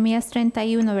 Jeremías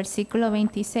 31, versículo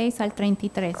 26 al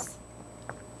 33.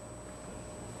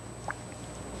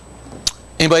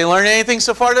 Anybody learn anything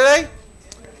so far today?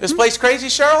 This place crazy,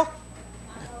 Cheryl?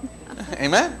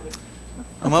 Amen.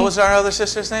 And what was our other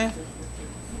sister's name?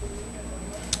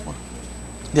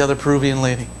 The other Peruvian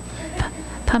lady.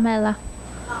 Pamela.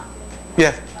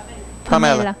 Yeah.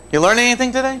 Pamela. Pamela. You learn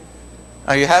anything today?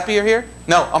 Are you happy you're here?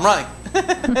 No, I'm running.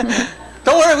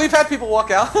 Don't worry, we've had people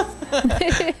walk out.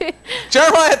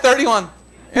 Jeremiah 31.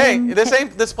 Hey,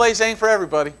 this place ain't for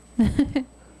everybody.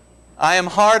 I am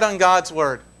hard on God's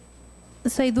word.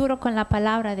 Soy duro con la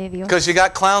palabra de Dios. Because you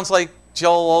got clowns like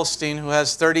Joel Osteen, who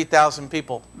has 30,000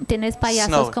 people. Tienes payasos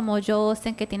Snowed. como Joe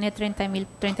Austin que tiene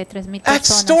 33,000 That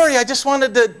personas. story, I just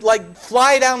wanted to like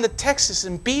fly down to Texas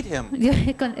and beat him. Yo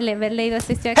con el haber leído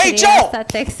esta historia Hey, quería ir Joe! hasta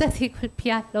Texas y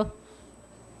golpearlo.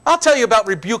 I'll tell you about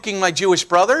rebuking my Jewish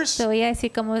brothers. Te voy a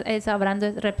decir cómo es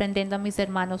hablando, reprendiendo a mis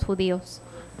hermanos judíos.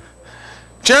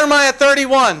 Jeremiah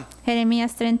 31,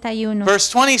 Jeremías 31, verse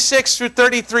 26 through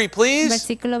 33, please.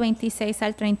 versículo 26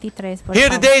 al 33. Por Here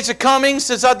the favor. days are coming,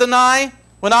 says Adonai,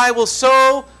 when I will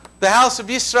sow the house of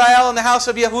Israel and the house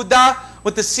of Yehudah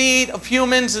with the seed of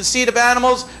humans and seed of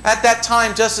animals. At that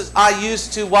time, just as I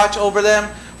used to watch over them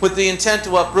with the intent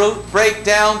to uproot, break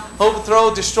down,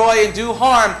 overthrow, destroy, and do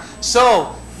harm,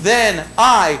 so then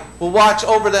I will watch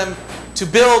over them to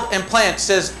build and plant,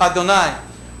 says Adonai.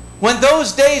 When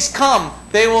those days come,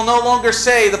 they will no longer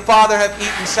say, the father hath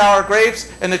eaten sour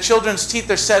grapes, and the children's teeth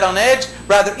are set on edge.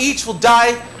 Rather, each will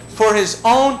die for his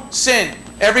own sin.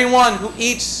 Everyone who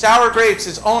eats sour grapes,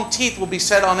 his own teeth will be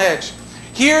set on edge.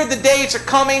 Here the days are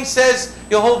coming, says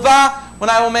Yehovah, when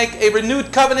I will make a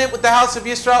renewed covenant with the house of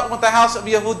Israel and with the house of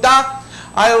Yehudah.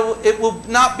 It will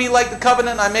not be like the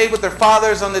covenant I made with their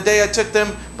fathers on the day I took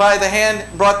them by the hand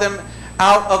and brought them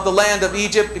out of the land of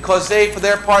Egypt, because they, for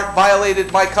their part,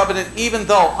 violated my covenant, even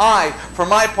though I, for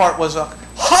my part, was a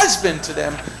husband to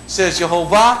them, says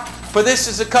Yehovah. For this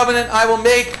is the covenant I will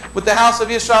make with the house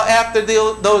of Israel after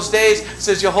those days,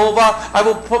 says Yehovah. I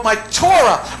will put my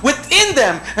Torah within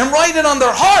them and write it on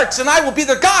their hearts, and I will be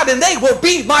their God, and they will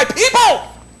be my people.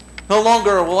 No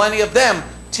longer will any of them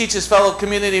teach his fellow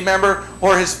community member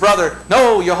or his brother,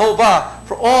 no, Yehovah,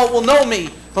 for all will know me,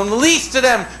 from the least of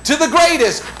them to the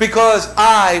greatest, because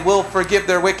I will forgive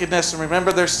their wickedness and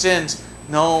remember their sins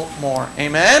no more.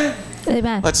 Amen?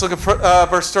 Amen. Let's look at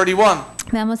verse 31.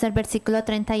 Veamos el versículo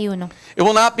 31. It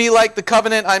will not be like the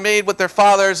covenant I made with their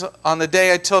fathers on the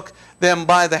day I took them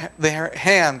by their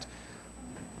hand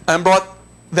and brought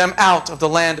them out of the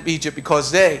land of Egypt,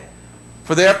 because they,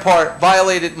 for their part,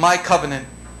 violated my covenant,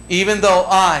 even though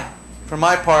I, for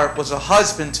my part, was a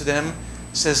husband to them,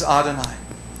 says Adonai.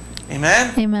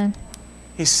 Amen? Amen.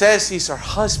 He says he's our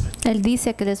husband. Él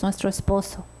dice que él es nuestro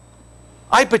esposo.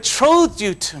 I betrothed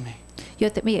you to me. Yo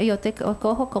te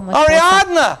cojo como esposa.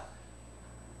 Ariadna,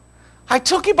 I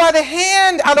took you by the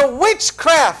hand out of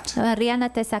witchcraft.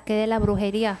 Ariana, te saqué de la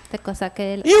brujería, te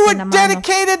saqué de You were la mano.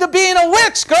 dedicated to being a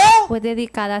witch, girl. Fue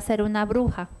dedicada a ser una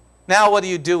bruja. Now what do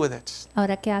you do with it?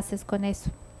 Ahora, ¿qué haces con eso?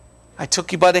 I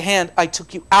took you by the hand. I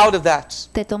took you out of that.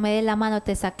 Te tomé de la mano,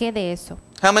 te saqué de eso.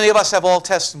 How many of us have all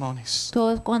testimonies?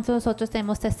 Todos, ¿cuántos de nosotros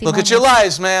tenemos Look at testimonios? your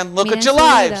lives, man. Look Miren at your sus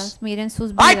lives. vidas, miren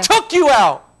sus I vidas. took you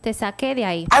out. Te saqué de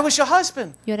ahí. I was your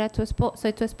husband. Yo era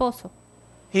soy tu esposo.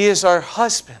 He is our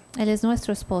husband. Él es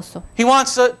nuestro esposo. He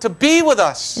wants to be with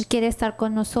us. Él quiere estar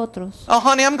con nosotros. Oh,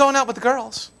 honey, I'm going out with the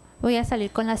girls. Voy a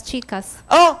salir con las chicas.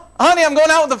 Oh, honey, I'm going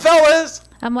out with the fellas.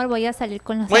 Amor, voy a salir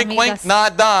con las Wink, amigas. wink,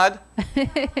 nod, nod.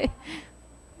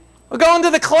 We're going to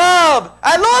the club.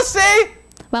 At Lucy.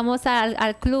 Vamos al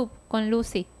club con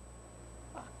Lucy.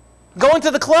 Going to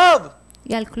the club.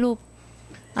 Y al club.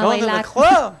 A Going to the bailar.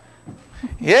 club.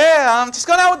 Yeah, I'm just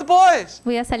going out with the boys.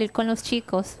 Voy a salir con los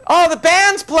chicos. Oh, the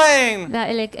band's playing.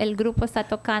 El grupo está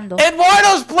tocando.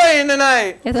 Eduardo's playing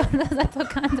tonight. Eduardo está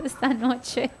tocando esta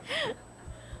noche.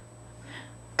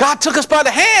 God took us by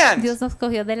the hand. Dios nos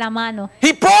cogió de la mano.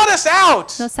 He brought us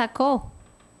out. Nos sacó.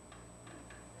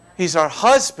 He's our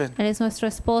husband. Él es nuestro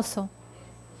esposo.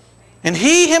 And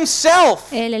he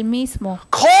himself Él el mismo.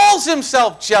 calls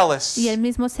himself jealous. Y él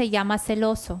mismo se llama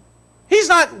celoso. He's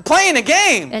not playing a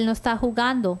game. Él no está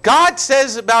jugando. God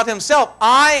says about himself,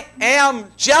 I am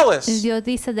jealous. Dios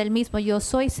dice del mismo, yo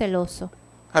soy celoso.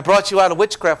 I brought you out of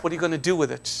witchcraft. What are you going to do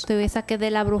with it? Te saqué de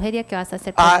la brujería, que vas a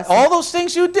hacer con eso? All those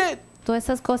things you did. Todas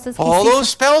esas cosas que All hiciste. those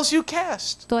spells you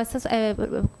cast. Todos esos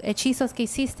hechizos que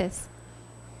hiciste.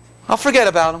 I'll forget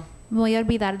about them. Me voy a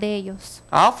olvidar de ellos.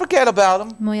 I'll forget about them.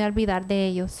 Me voy a olvidar de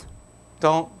ellos.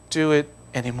 Don't do it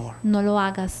anymore. No lo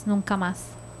hagas nunca más.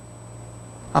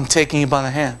 I'm taking you by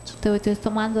the hand. Te estoy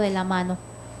tomando de la mano.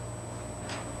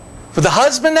 For the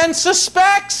husband then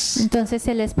suspects. Entonces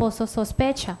el esposo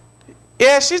sospecha.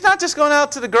 Yeah, she's not just going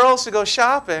out to the girls to go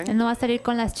shopping. Él no va a salir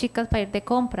con las chicas para ir de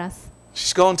compras.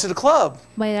 She's going to the club.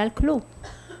 Va a ir al club.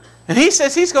 And he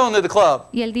says he's going to the club.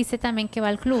 Y él dice también que va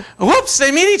al club. Whoops,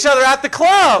 they meet each other at the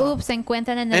club. Ups, se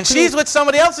encuentran en el And club. she's with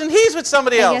somebody else and he's with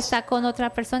somebody Ella else. está con otra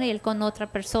persona y él con otra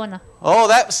persona. Oh,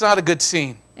 that's not a good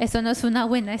scene. Eso no es una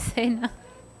buena escena.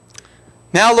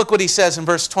 Now look what he says in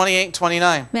verse 28 and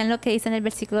 29. Vean lo que dice en el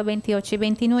versículo 28 y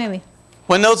 29.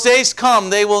 When those days come,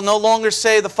 they will no longer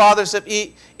say the fathers have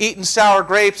eaten sour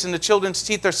grapes and the children's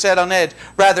teeth are set on edge.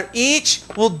 Rather, each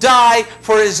will die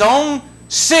for his own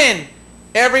sin.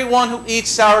 Everyone who eats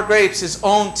sour grapes, his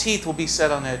own teeth will be set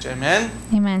on edge. Amen?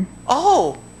 Amen.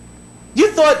 Oh, you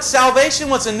thought salvation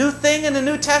was a new thing in the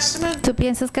New Testament? ¿Tú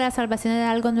piensas que la salvación era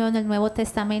algo nuevo en el Nuevo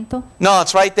Testamento? No,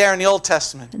 it's right there in the Old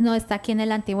Testament. No, está aquí en el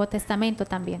Antiguo Testamento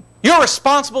también. You're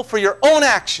responsible for your own Tú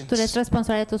eres actions.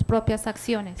 responsable de tus propias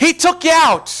acciones. He took you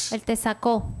out. Él te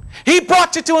sacó. He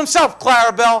brought you to himself,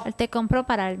 Clarabelle. Él te compró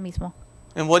para él mismo.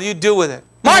 And what do you do with it?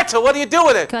 Marta, what do you do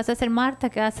with it? ¿Qué vas a hacer, Marta?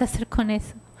 ¿Qué vas a hacer con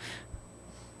eso?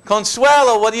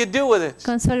 Consuelo, what do you do with it?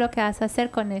 Consuelo, ¿qué vas a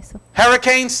hacer con eso?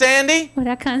 Hurricane Sandy?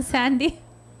 Huracán Sandy.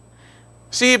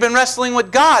 See, you've been wrestling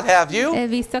with God, have you? He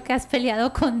visto que has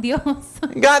peleado con Dios.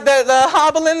 You got that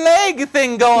hobbling leg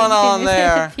thing going on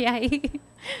there. Tienes el pie ahí.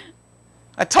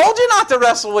 I told you not to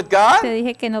wrestle with Te God.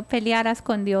 dije que no pelearas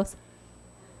con Dios.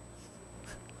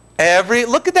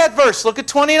 Look at that verse. Look at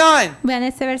 29. Vean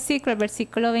ese versículo, el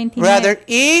versículo 29. Rather,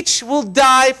 each will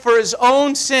die for his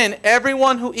own sin.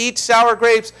 Everyone who eats sour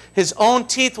grapes, his own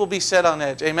teeth will be set on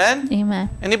edge. Amen?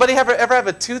 Amen. Anybody ever have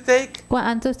a toothache?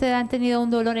 ¿Cuántos de ustedes han tenido un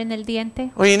dolor en el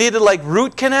diente? Or you needed like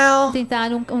root canal?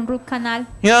 ¿Necesitaban un root canal?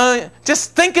 You know,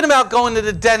 just thinking about going to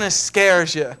the dentist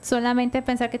scares you. Solamente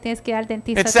pensar que tienes que ir al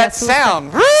dentista It's te that asusta.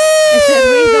 sound. Ese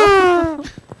ruido.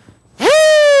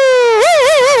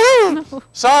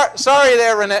 Sorry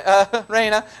there,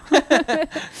 Reina.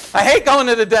 I hate going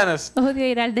to the dentist. Odio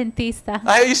ir al dentista.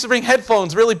 I used to bring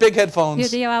headphones, really big Yo headphones,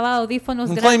 te llevaba audífonos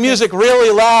and play grandes. music really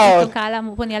Y loud.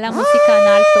 ponía la música en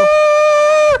alto.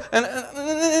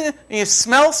 And you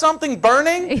smell something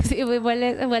burning, Y si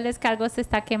hueles que algo se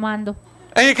está quemando.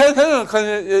 and you can't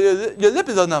your lip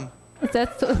is on them.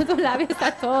 Tu labio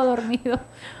está todo dormido.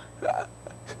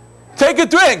 Take a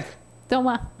drink.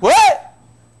 Toma, What?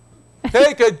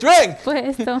 Take a drink.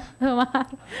 puedes tomar.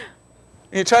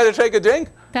 You try to take a drink?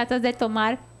 Tratas de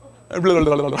tomar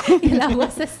Because y el agua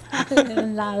se sale de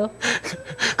un lado.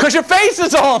 your face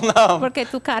is all numb. Porque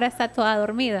tu cara está toda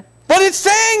dormida. But it's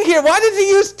saying here, why did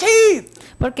he use teeth?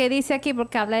 Porque dice aquí,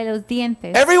 porque habla de los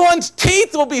dientes. Everyone's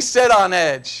teeth will be set on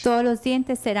edge. Todos los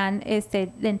dientes serán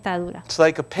dentadura. It's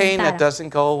like a pain that Dentara. doesn't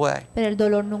go away. Pero el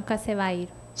dolor nunca se va a ir.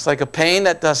 It's like a pain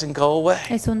that doesn't go away.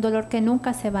 Es un dolor que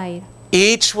nunca se va a ir.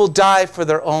 Each will die for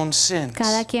their own sins.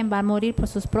 Cada quien va a morir por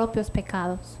sus propios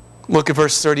pecados. Look at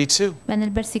verse 32. Ven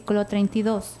el versículo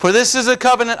 32. For this is a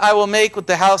covenant I will make with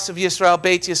the house of Yisrael,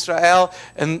 Beit Yisrael,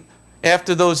 and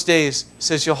after those days,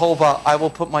 says Jehovah, I will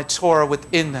put my Torah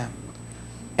within them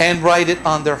and write it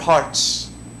on their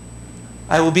hearts.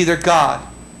 I will be their God,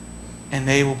 and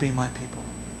they will be my people.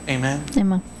 Amen.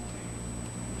 Amén.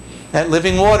 That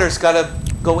living water's got to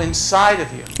go inside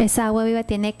of you Esa agua viva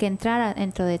tiene que entrar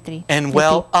dentro de ti. and de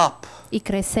well ti up. y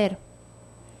crecer.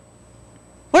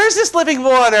 Where's this living ¿Dónde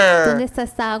water? está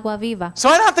esta agua viva? So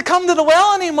I don't have to come to the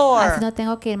well Así anymore. no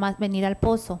tengo que ir más venir al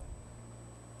pozo.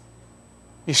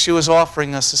 Yeshua's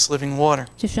offering us this living water.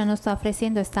 Yeshua nos está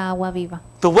ofreciendo esta agua viva.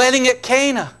 The wedding at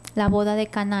Cana, La boda de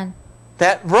Canaán,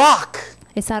 that rock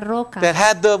esa roca that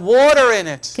had the water in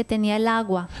it, que tenía el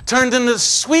agua, turned into the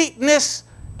sweetness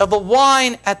of the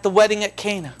wine at the wedding at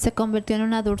Cana. se convirtió en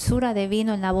una dulzura de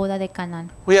vino en la boda de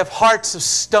Canaán. We have hearts of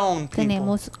stone people.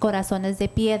 Tenemos corazones de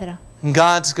piedra And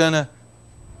God's going to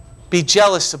be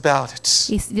jealous about it.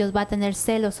 y Dios va a tener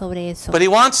celos sobre eso. But He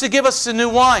wants to give us a new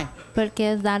wine. Pero Él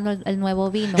quiere darnos el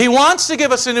nuevo vino. He wants to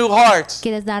give us a new heart.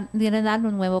 Quiere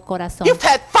darnos un nuevo corazón. You've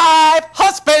had 5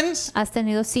 husbands, Has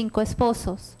tenido 5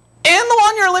 esposos and the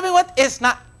one you're living with is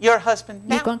not your husband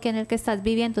y now. con quien el que estás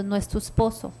viviendo no es tu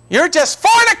esposo. You're just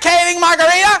fornicating,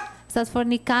 Margarita. Estás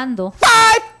fornicando.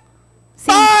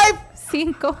 5,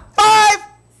 5,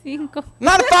 5.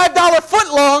 Not a $5 foot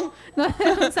long. No,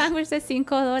 un sándwich de $5.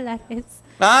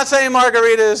 Now, I'm not saying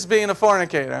Margarita is being a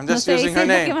fornicator. I'm No just estoy using her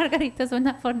diciendo que name. Margarita es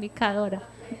una fornicadora.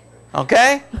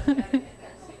 Okay?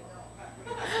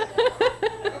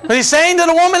 But he's saying to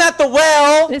the woman at the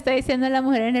well, Le está diciendo a la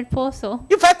mujer en el pozo.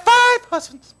 you've had 5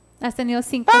 husbands. Has tenido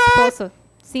 5 esposos.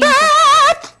 5.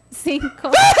 5. 5.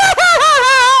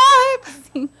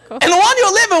 5. And the one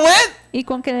you're living with, Y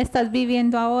con quien estás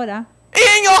viviendo ahora he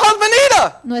ain't your husband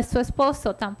either. no es tu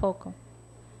esposo tampoco.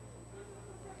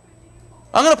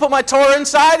 I'm going to put my Torah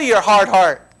inside of your hard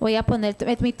heart. Voy a poner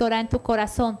mi Torah en tu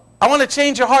corazón. I want to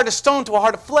change your heart of stone to a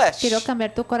heart of flesh. Quiero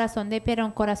cambiar tu corazón de piedra a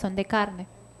un corazón de carne.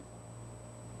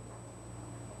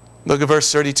 Look at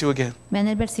verse 32 again. Vean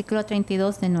el versículo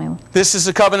 32 de nuevo. This is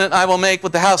the covenant I will make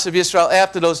with the house of Israel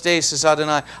after those days, says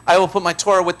Adonai. I will put my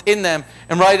Torah within them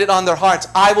and write it on their hearts.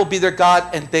 I will be their God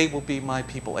and they will be my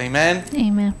people. Amen?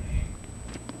 Amen.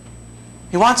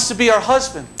 He wants to be our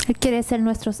husband. Él quiere ser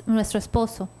nuestro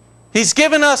esposo. He's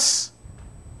given us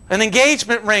an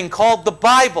engagement ring called the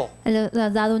Bible. Él nos ha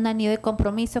dado un anillo de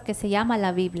compromiso que se llama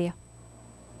la Biblia.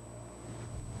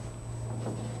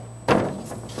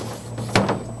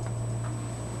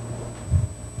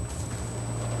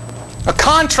 A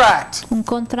contract. Un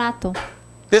contrato.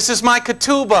 This is my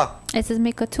ketubah. Ese es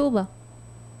mi ketubah,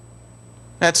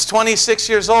 That's 26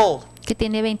 years old. que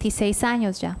tiene 26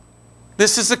 años ya.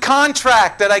 This is the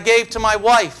contract that I gave to my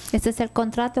wife. Este es el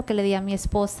contrato que le di a mi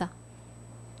esposa.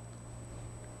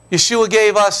 Yeshua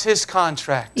gave us his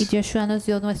contract. Y Yeshua nos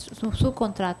dio su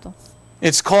contrato.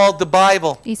 It's called the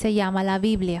Bible. Y se llama la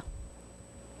Biblia.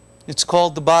 It's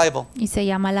called the Bible. Y se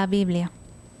llama la Biblia.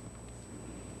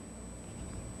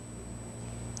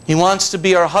 He wants to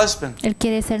be our husband. Él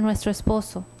quiere ser nuestro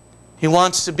esposo. He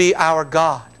wants to be our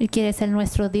God. Él quiere ser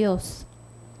nuestro Dios.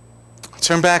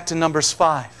 Turn back to Numbers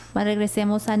 5.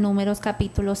 Regresemos a Números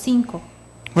capítulo 5,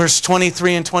 Verse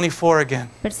 23 and 24 again.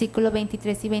 versículos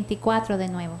 23 y 24 de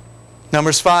nuevo.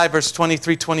 Numbers 5, verse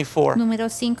 23, 24. Número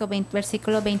 5,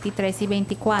 versículos 23 y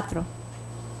 24.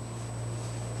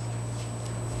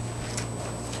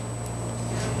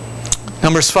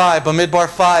 Numbers 5, Bamidbar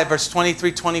 5, verse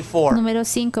 23, 24. Número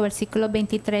 5, versículos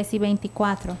 23 y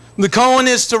 24. The Cohen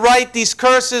is to write these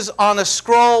curses on a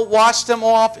scroll, wash them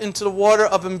off into the water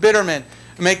of embitterment,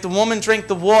 and make the woman drink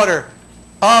the water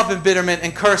of embitterment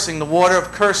and cursing. The water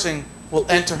of cursing will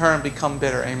enter her and become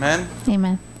bitter. Amen?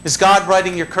 Amén. Is God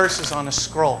writing your curses on a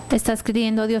scroll? Está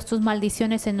escribiendo Dios tus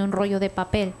maldiciones en un rollo de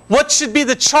papel. What should be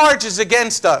the charges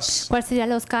against us? ¿Cuáles serían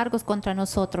los cargos contra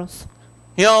nosotros?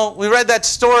 You know, we read that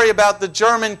story about the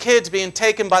German kids being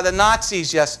taken by the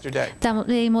Nazis yesterday.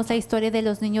 Leímos la historia de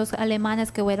los niños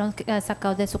alemanes que fueron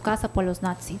sacados de su casa por los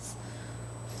nazis.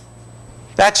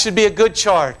 That should be a good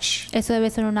charge. Eso debe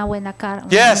ser una buena carga.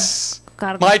 Yes,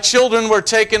 my children were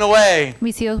taken away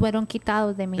Mis hijos fueron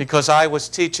quitados de mí because I was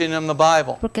teaching them the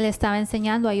Bible. porque le estaba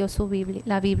enseñando a ellos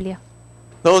la Biblia.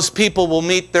 Those people will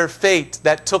meet their fate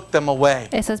that took them away.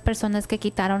 Esas personas que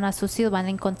quitaron a sus hijos van a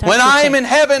encontrar When su I am fe. in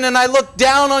heaven and I look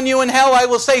down on you in hell, I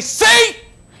will say, see,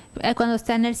 Cuando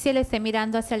esté en el cielo y esté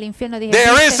mirando hacia el infierno, dije,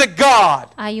 there is a God.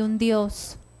 hay un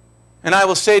Dios. And I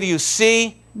will say to you,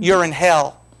 see, you're in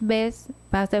hell. ¿Ves?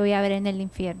 Te voy a ver en el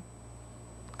infierno.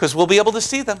 Because we'll be able to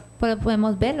see them. Pero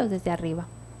podemos verlos desde arriba.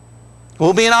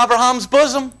 We'll be in Abraham's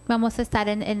bosom. Vamos a estar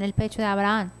en el pecho de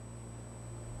Abraham.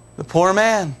 The poor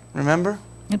man, remember?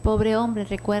 El pobre hombre,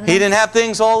 recuerda. He didn't have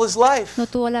things all his life. No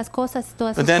tuvo las cosas,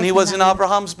 todas But sus then he cosas was en in la vida,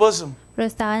 Abraham's bosom. pero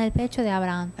estaba en el pecho de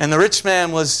Abraham. And the rich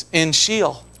man was in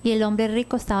Sheol. Y el hombre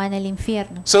rico estaba en el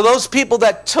infierno. So those people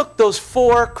that took those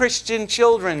 4 Christian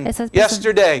children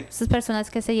yesterday, Esas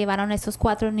personas que se llevaron a esos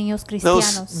 4 niños those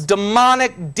cristianos,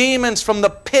 demonic demons from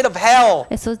the pit of hell,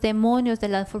 esos demonios de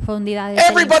las profundidades del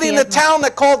everybody in the infierno, town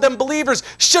that called them believers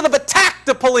should have attacked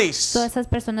the police. todas esas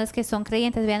personas que son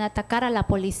creyentes deben atacar a la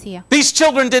policía. These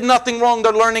children did nothing wrong.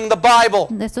 They're learning the Bible.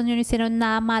 Estos niños no hicieron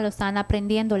nada malo, estaban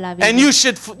aprendiendo la And Biblia.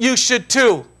 you should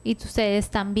too. Y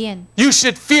ustedes también You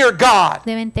should fear God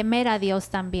deben temer a Dios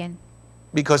también,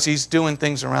 because he's doing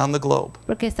things around the globe.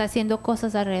 porque está haciendo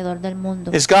cosas alrededor del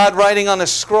mundo. Is God writing on a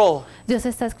scroll? Dios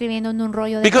está escribiendo en un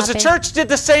rollo de Because the papel. church did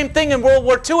the same thing in World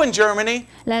War II in Germany.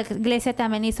 La iglesia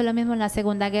también hizo lo mismo en la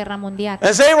Segunda Guerra Mundial.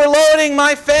 As they were loading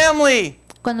my family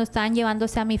Cuando estaban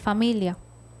llevándose a mi familia,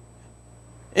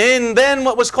 in then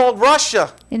what was called Russia.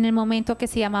 en el momento que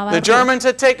se llamaba The Rusia, Germans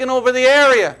had taken over the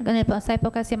area. en esa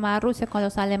época se llamaba Rusia, con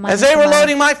los alemanes, As they were tomaron-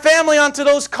 loading my family onto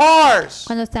those cars,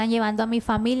 cuando estaban llevando a mi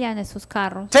familia en esos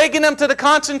carros, taking them to the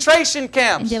concentration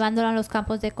camps, llevándola a los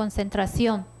campos de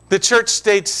concentración, the church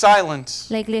stayed silent.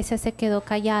 la iglesia se quedó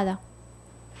callada.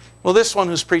 Well, this one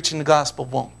who's preaching the gospel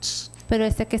won't. Pero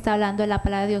este que está hablando de la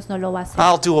palabra de Dios no lo va a hacer.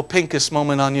 I'll do a Pincus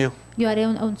moment on you. Yo haré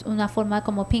una forma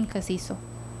como Pincus hizo.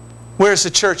 Where's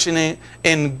the church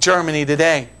in Germany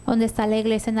today? ¿Dónde está la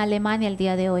iglesia en Alemania el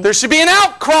día de hoy? There should be an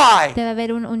outcry. Debe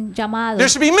haber un llamado. There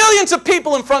should be millions of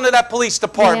people in front of that police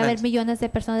Debe haber department. millones de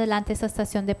personas delante de esa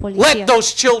estación de policía. Let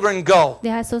those children go.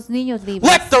 Deja a esos niños libres.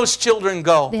 Let those children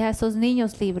go. Deja a esos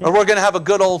niños libres. Or we're going to have a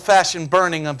good old-fashioned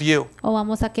burning of you. O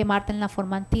vamos a quemarte en la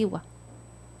forma antigua.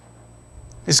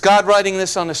 Is God writing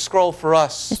this on a scroll for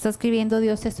us? Está escribiendo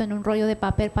Dios esto en un rollo de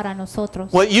papel para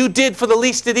nosotros. What you did for the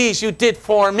least of these, you did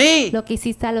for me. Lo que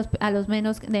hiciste a los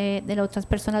menos de las otras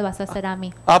personas vas a hacer a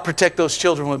mí. I'll protect those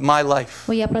children with my life.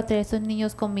 Voy a proteger a esos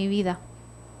niños con mi vida.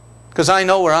 Because I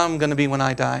know where I'm going to be when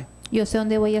I die. Yo sé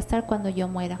dónde voy a estar cuando yo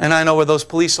muera. And I know where those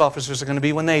police officers are going to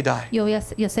be when they die. Yo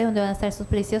sé dónde van a estar esos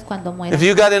policías cuando mueran. If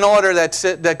you got an order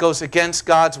that goes against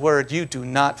God's word, you do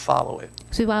not follow it.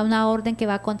 Si va una orden que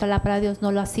va contra la palabra de Dios,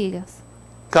 no la sigas.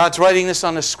 God's writing this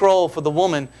on a scroll for the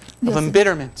woman of Dios,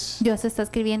 embitterments. Dios está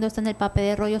escribiendo esto en el papel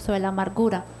de rollo sobre la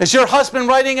amargura. Is your husband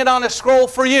writing it on a scroll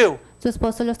for you? Tu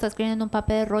esposo lo está escribiendo en un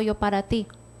papel de rollo para ti.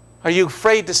 Are you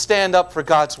afraid to stand up for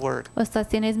God's word? O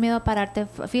tienes miedo a pararte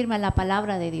firme a la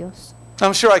palabra de Dios.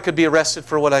 I'm sure I could be arrested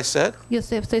for what I said. Yo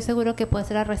estoy seguro que puedo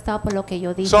ser arrestado por lo que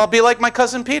yo dije. So I'll be like my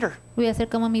cousin Peter. Voy a ser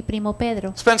como mi primo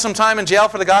Pedro. Spend some time in jail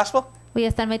for the gospel. Voy a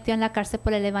estar metido en la cárcel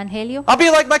por el evangelio. I'll be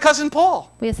like my cousin Paul.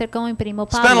 Voy a ser como mi primo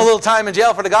Spend a Pablo. little time in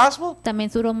jail for the gospel. También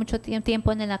duró mucho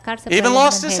tiempo en la cárcel por Even el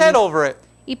lost his head evangelio. over it.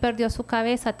 Y perdió su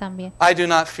cabeza también. I do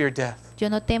not fear death. Yo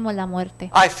no temo la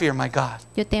muerte. I fear my God.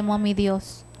 Yo temo a mi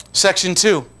Dios. Section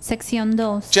 2. Sección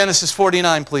 2. Genesis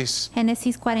 49, please.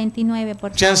 Génesis 49,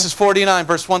 por favor. Genesis 49,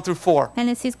 verse 1 through 4.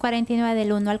 Génesis 49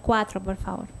 del 1 al 4, por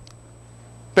favor.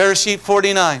 Bereshit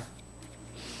 49.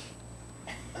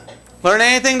 Learn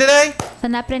anything today?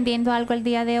 ¿Están aprendiendo algo el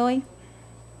día de hoy?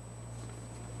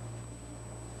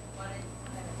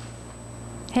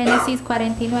 Génesis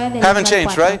 49 del 1 Haven't al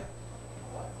changed, 4. right?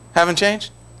 Haven't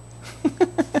changed?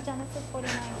 Genesis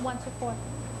 49, 1 to 4.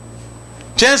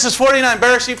 Genesis 49,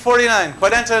 Bereshit 49,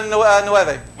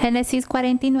 49. Génesis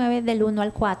 49 del 1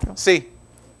 al 4. See,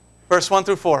 verse 1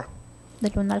 through 4.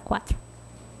 Del 1 al 4.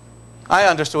 I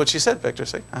understood what she said, Victor.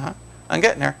 See, I'm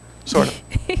getting there, sort of.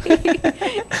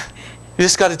 You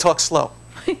just got to talk slow.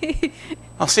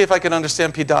 I'll see if I can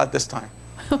understand P-Dot this time.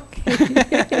 Okay.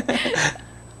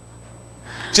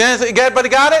 Genesis, everybody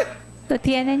got it? ¿Lo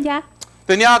tienen ya?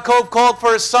 Then Yaakov called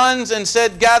for his sons and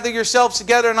said, "Gather yourselves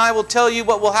together, and I will tell you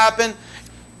what will happen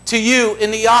to you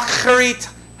in the Acharit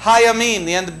Hayamim,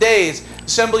 the end of days.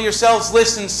 Assemble yourselves,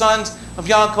 listen, sons of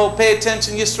Yaakov, pay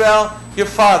attention, Yisrael, your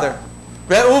father.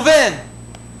 Reuven,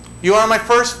 you are my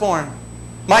firstborn,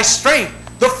 my strength,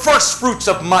 the first fruits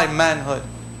of my manhood.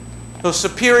 Though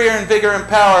superior in vigor and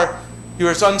power, you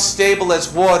are as unstable as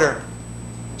water.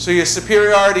 So your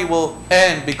superiority will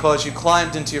end because you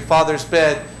climbed into your father's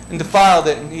bed and defiled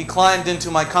it, and he climbed into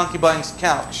my concubine's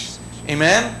couch."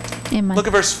 Amen? Amen. Look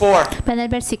at verse 4. Ven al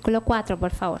versículo 4, por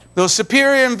favor. Though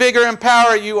superior in vigor and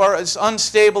power, you are as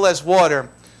unstable as water.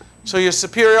 So your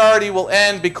superiority will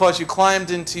end because you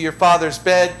climbed into your father's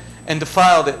bed and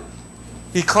defiled it.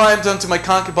 He climbed onto my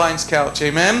concubine's couch.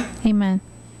 Amen? Amen.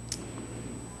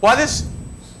 Why does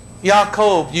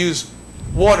Yaakov use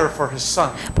water for his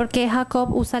son? Porque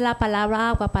Jacob usa la palabra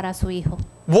agua para su hijo.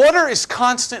 Water is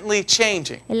constantly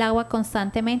changing. El agua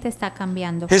constantemente está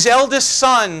cambiando. His eldest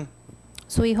son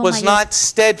Su hijo was mayor not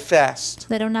steadfast.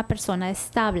 era una persona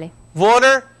estable.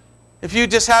 Water, if you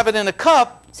just have it in a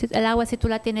cup, El agua, si tú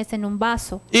la tienes en un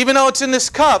vaso, even though it's in this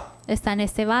cup, está en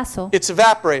este vaso, it's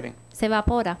evaporating. se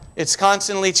evapora. It's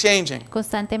constantly changing.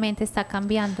 Constantemente está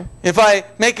cambiando. If I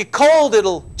make it cold,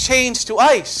 it'll change to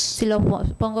ice. Si lo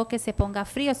pongo que se ponga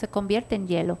frío, se convierte en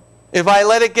hielo. If I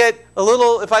let it get a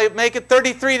little, if I make it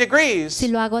 33 degrees, Si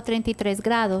lo hago a 33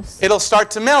 grados, it'll start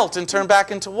to melt and turn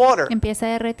back into water. empieza a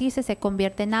derretirse, se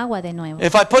convierte en agua de nuevo.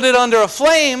 If I put it under a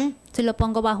flame Si lo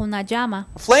pongo bajo una llama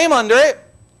under it,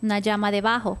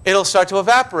 debajo, it'll start to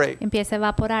evaporate. empieza a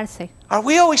evaporarse. Are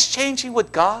we always changing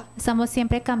with God? Estamos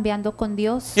siempre cambiando con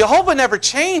Dios. Jehovah never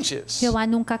changes. Jehová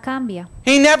nunca cambia.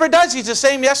 He never does. He's the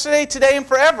same yesterday, today, and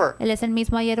forever. Él es el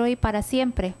mismo ayer, hoy y para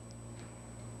siempre.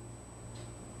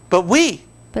 But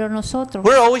Pero nosotros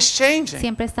we're always changing.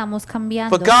 siempre estamos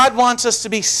cambiando. But God wants us to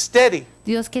be steady.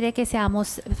 Dios quiere que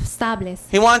seamos estables.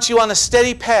 He wants you on a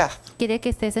steady path. Quiere que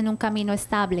estés en un camino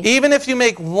estable. Even if you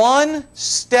make one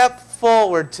step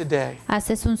forward today,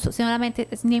 Solamente,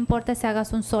 no importa si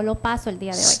hagas un solo paso el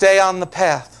día de hoy. stay on the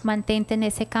path. Mantente en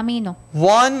ese camino.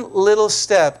 One little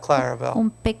step, Clarabelle. Un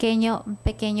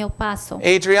pequeño paso.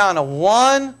 Adriana,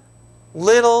 one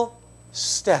little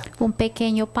step. Un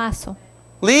pequeño paso.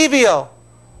 Livio,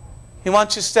 he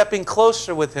wants you stepping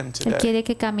closer with him Él today. quiere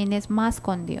que camines más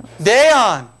con Dios.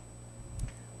 Deon,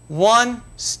 one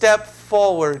step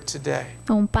forward today.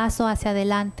 Un paso hacia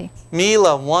adelante.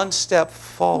 Mila, one step Un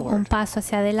forward. paso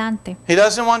hacia adelante. He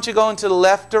doesn't want you going to the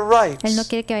left or right. Él no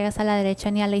quiere que vayas a la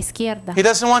derecha ni a la izquierda. He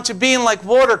doesn't want you being like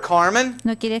water, Carmen.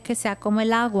 No quiere que sea como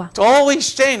el agua. It's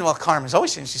always changing. Well, Carmen's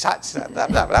always changing. She's hot. Blah,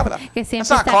 blah, blah, blah. Que That's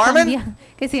siempre not está Carmen. cambiando.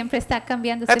 Que siempre está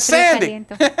cambiando. That's Este frío Sandy.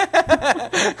 caliente.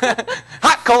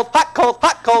 Hot, cold, hot, cold,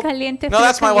 hot, cold. Caliente, No, frío,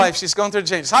 that's my caliente. wife. She's going through the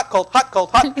changes. Hot, cold, hot, cold,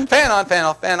 hot. Fan on, fan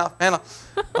off, fan off, fan off.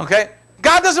 Okay?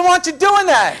 God doesn't want you doing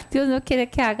that. Dios no quiere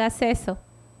que hagas eso.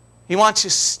 He wants you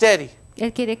steady.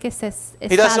 Él quiere que seas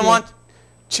He doesn't estable. want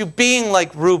you being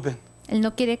like Reuben. Él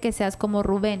no quiere que seas como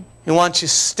Rubén. He wants you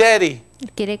steady.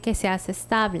 Él quiere que seas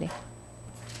estable.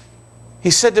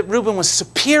 He said that Reuben was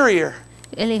superior.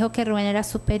 Él dijo que Rubén era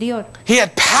superior, He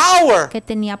had power. que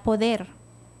tenía poder.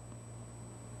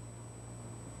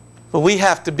 But we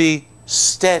have to be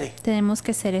steady. Tenemos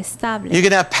que ser estables. You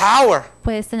can have power.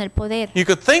 Puedes tener poder. You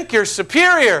could think you're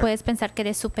superior. Puedes pensar que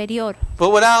eres superior. But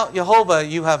without Jehovah,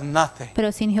 you have nothing.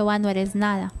 Pero sin Jehová no eres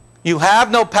nada. You have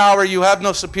no power. You have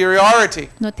no superiority.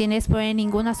 No tienes poder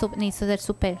ninguna ni ser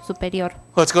superior.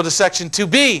 Let's go to section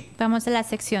 2b. Vamos a la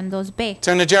sección 2b.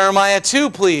 Turn to Jeremiah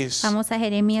 2, please. Vamos a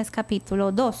Jeremías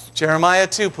capítulo 2. Jeremiah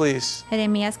 2, please.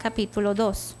 Jeremías capítulo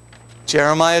 2.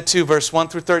 Jeremiah 2, verse 1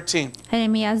 through 13.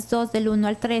 Jeremías 2 del 1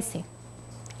 al 13.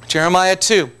 Jeremiah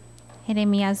 2,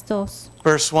 Jeremías 2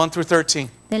 verse 1 through 13.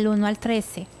 del 1 al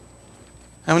 13.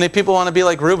 How many people want to be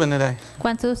like Reuben today?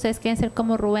 ¿Cuántos de ustedes quieren ser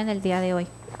como Rubén el día de hoy?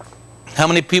 How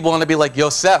many people want to be like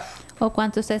Yosef? ¿O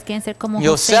cuántos de ustedes quieren ser como José?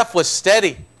 Yosef was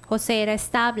steady. José era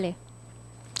estable.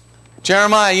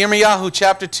 Yirmiyahu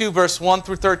chapter 2, verse 1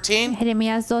 through 13.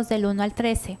 Jeremías 2 del 1 al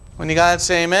 13. When you got it,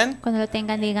 say amen. Cuando lo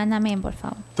tengan, digan amén, por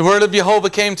favor. The word of Jehovah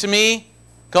came to me.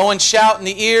 Go and shout in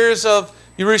the ears of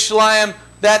Jerusalem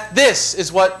that this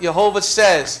is what Jehovah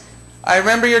says. I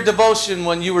remember your devotion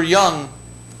when you were young,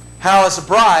 how as a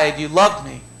bride you loved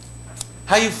me,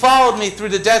 how you followed me through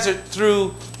the desert,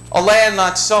 through a land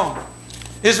not sown.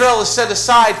 Israel is set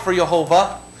aside for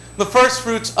Jehovah, the first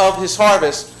fruits of his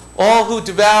harvest. All who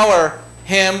devour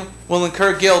him will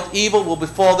incur guilt. Evil will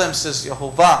befall them, says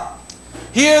Jehovah.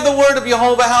 Hear the word of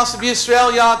Jehovah, house of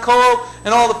Israel, Yaakov,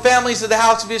 and all the families of the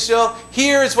house of Israel.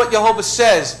 Here is what Jehovah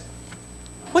says.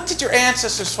 What did your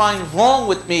ancestors find wrong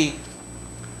with me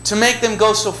to make them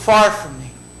go so far from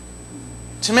me?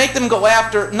 To make them go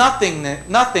after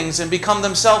nothings and become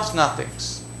themselves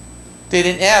nothings? They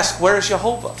didn't ask, where is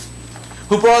Jehovah?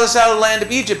 Who brought us out of the land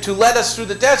of Egypt, who led us through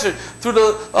the desert,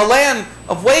 through a land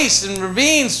of waste and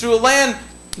ravines, through a land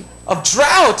of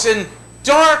drought and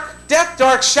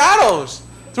dark shadows,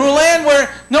 through a land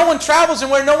where no one travels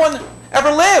and where no one ever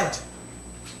lived.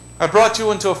 I brought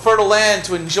you into a fertile land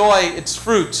to enjoy its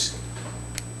fruits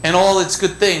and all its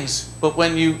good things. But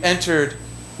when you entered,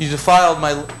 you defiled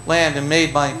my land and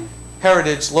made my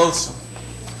heritage loathsome.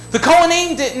 The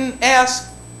Kohanim didn't ask,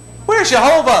 where's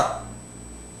Jehovah?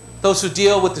 Those who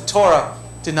deal with the Torah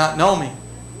did not know me.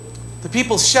 The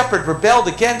people's shepherd rebelled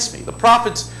against me. The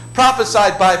prophets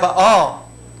prophesied by Baal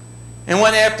and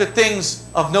went after things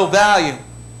of no value.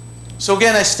 So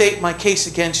again I state my case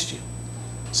against you,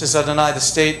 says Adonai, the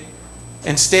state,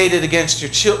 and state it against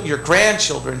your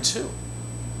grandchildren too.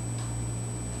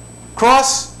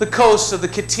 Cross the coast of the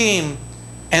Kittim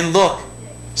and look.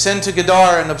 Send to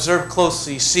Gedar and observe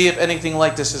closely. See if anything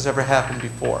like this has ever happened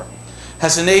before.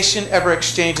 Has a nation ever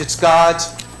exchanged its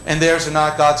gods, and theirs are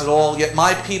not gods at all? Yet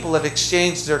my people have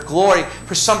exchanged their glory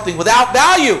for something without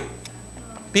value.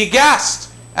 Be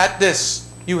aghast at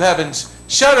this, you heavens.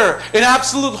 Shudder in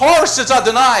absolute horror, says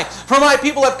Adonai, for my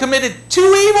people have committed two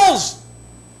evils.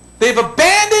 They've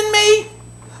abandoned me,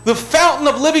 the fountain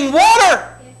of living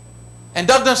water, and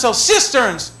dug themselves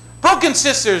cisterns, broken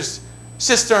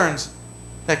cisterns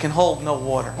that can hold no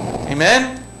water.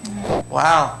 Amen?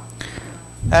 Wow.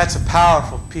 That's a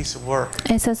powerful piece of work.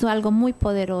 Eso es algo muy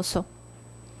poderoso.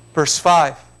 Verse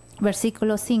 5.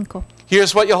 Versículo 5.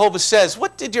 Here's what Jehovah says.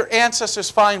 What did your ancestors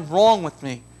find wrong with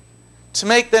me to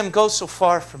make them go so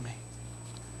far from me?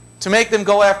 To make them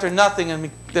go after nothing and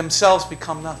themselves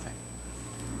become nothing?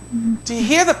 Do you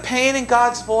hear the pain in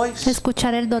God's voice?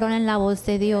 Escuchar el dolor en la voz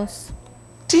de Dios.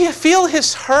 Do you feel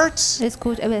His hurts?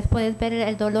 Puedes ver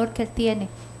el dolor que Él tiene.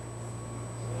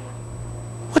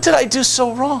 What did I do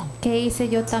so wrong? ¿Qué hice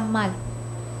yo tan mal?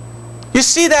 You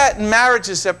see that in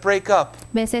marriages that break up.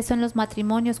 ¿Ves eso en los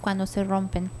matrimonios cuando se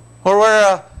rompen? Or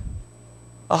where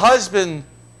a husband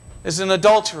is an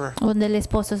adulterer. Donde el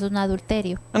esposo es un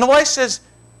adulterio. And the wife says,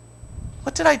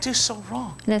 what did I do so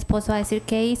wrong? El esposo va a decir,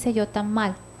 ¿qué hice yo tan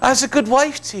mal? I was a good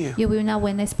wife to you. Yo fui una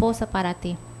buena esposa para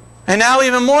ti. And now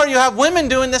even more, you have women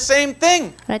doing the same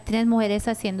thing. Ahora tienes mujeres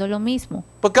haciendo lo mismo.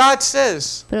 But God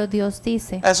says, Pero Dios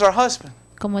dice, as our husband,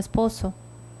 como esposo,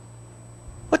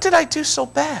 what did I do so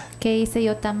bad? ¿qué hice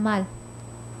yo tan mal?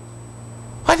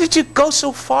 Why did you go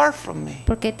so far from me?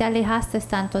 ¿Por qué te alejaste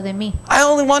tanto de mí? I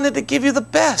only wanted to give you the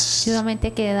best.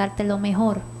 Solamente quería darte lo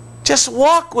mejor. Just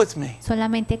walk with me.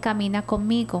 Solamente camina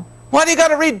conmigo. Why do you got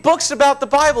to read books about the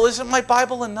Bible? Isn't my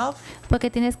Bible enough? ¿Por qué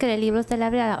tienes que leer libros de la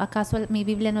Biblia? ¿Acaso mi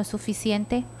Biblia no es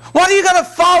suficiente? Why do you got to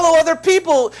follow other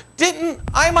people? Didn't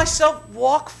I myself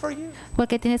walk for you? ¿Por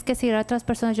qué tienes que seguir a otras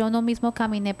personas? Yo no mismo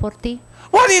caminé por ti.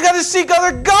 Why do you got to seek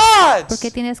other ¿Por qué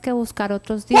gods? tienes que buscar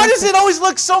otros Why does dioses? it always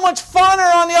look so much funner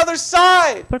on the other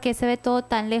side? ¿Por qué se ve todo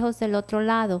tan lejos del otro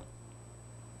lado?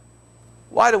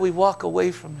 Why do we walk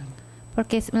away from Him?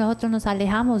 Porque nosotros nos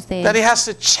alejamos de That He Él, has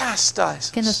to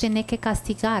chastise que nos us. tiene que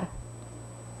castigar.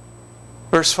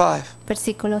 Verse 5.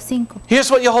 Versículo 5.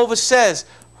 Here's what Jehovah says.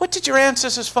 What did your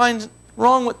ancestors find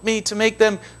wrong with me to make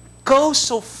them go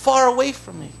so far away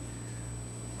from me?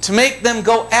 To make them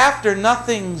go after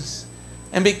nothings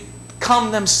and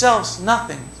become themselves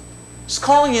nothing. He's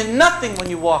calling you nothing when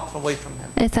you walk away from Him.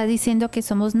 Está diciendo que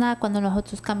somos nada cuando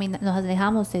nosotros nos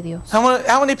alejamos de Dios.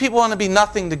 How many people want to be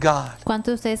nothing to God? ¿Cuántos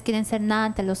de ustedes quieren ser nada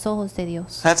ante los ojos de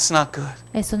Dios? That's not good.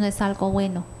 Eso no es algo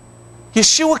bueno.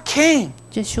 Yeshua came,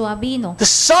 Yeshua vino, the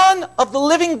Son of the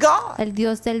living God, el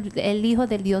Hijo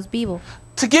del Dios vivo,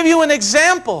 to give you an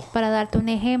example. para darte un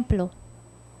ejemplo.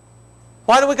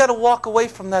 Why do we got to walk away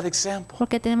from that example?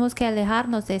 Porque tenemos que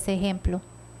alejarnos de ese ejemplo.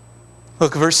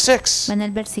 Look at verse 6. En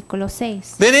el versículo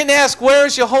 6. They didn't ask, where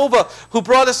is Jehovah who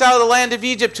brought us out of the land of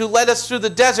Egypt, who led us through the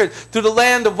desert, through the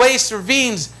land of waste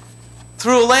ravines,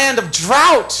 through a land of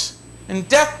drought and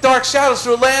death dark shadows,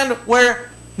 through a land where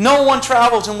no one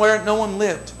travels and where no one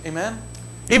lived. Amen?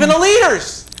 Even the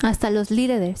leaders. Hasta los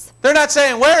líderes They're not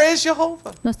saying, where is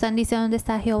Jehovah? no están diciendo dónde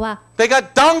está Jehová. They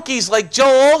got donkeys like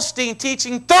Joel Osteen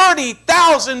teaching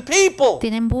 30,000 people.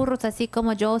 Tienen burros así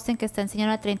como Joseph que está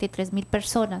enseñando a 33,000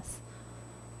 personas.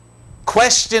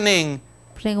 Questioning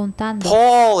Preguntando.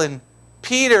 Paul and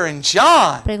Peter and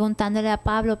John. Preguntándole a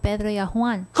Pablo, Pedro y a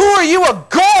Juan. Who are you, a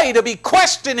goy, to be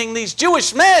questioning these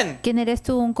Jewish men? ¿Quién eres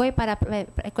tú, un goy, para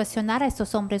cuestionar a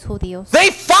estos hombres judíos? They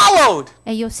followed.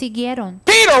 Ellos siguieron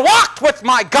Peter walked with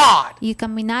my God. y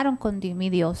caminaron con mi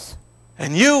Dios.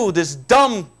 And you, this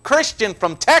dumb Christian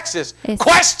from Texas,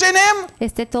 question him?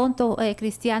 Este tonto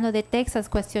cristiano de Texas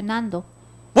cuestionando.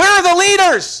 Where are the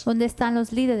leaders? ¿Dónde están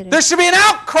los líderes? There should be an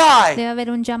outcry. Debe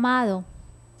haber un llamado.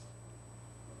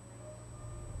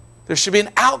 There should be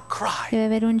an outcry. Debe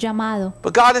haber un llamado.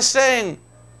 But God is saying,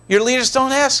 your leaders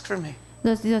don't ask for me.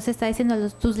 Dios está diciendo,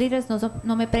 tus líderes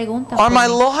no me preguntan Are por my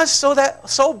mí. laws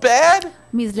so bad?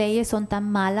 Mis leyes son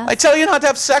tan malas. I tell you not to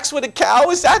have sex with a cow.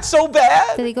 Is that so Te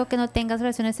bad? digo que no tengas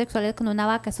relaciones sexuales con una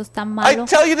vaca, eso es tan I malo.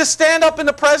 tell you to stand up in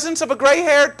the presence of a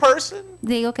gray-haired person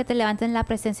Te digo que te levantes en la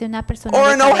presencia de una persona or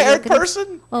de a no-haired cabello gris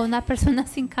person. o una persona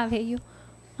sin cabello.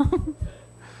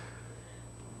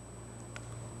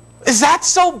 Is that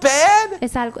so bad?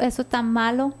 Es algo, eso tan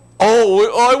malo.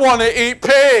 Oh, I want to eat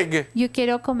pig. Yo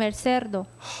quiero comer cerdo.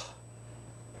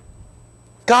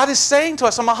 God is saying to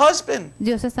us, I'm a husband.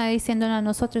 Dios está diciendo a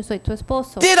nosotros, soy tu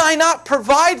esposo. Did I not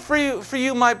provide for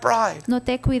you, my bride? ¿No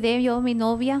te cuidé yo, mi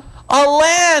novia? A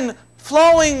land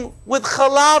flowing with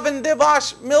chalav and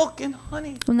devash, milk and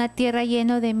honey. Una tierra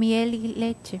llena de miel y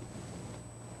leche.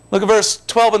 Look at verse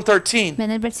 12 and 13.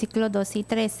 Ven el versículo 12 y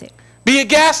 13. Be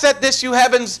aghast at this, you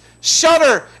heavens.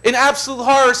 Shudder in absolute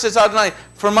horror, says Adonai.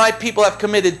 For my people have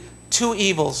committed two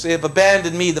evils. They have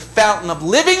abandoned me, the fountain of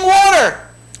living water,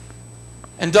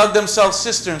 and dug themselves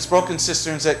cisterns, broken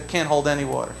cisterns that can't hold any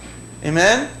water.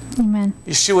 Amen? Amen.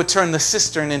 Yeshua turned the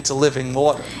cistern into living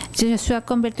water Yeshua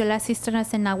convirtió las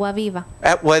cisternas en agua viva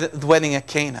at the wedding at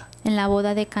Cana. en la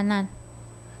boda de Canaán.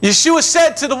 Yeshua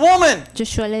said to the woman,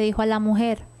 Yeshua le dijo a la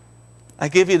mujer, I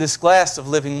give you this glass of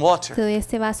living te water doy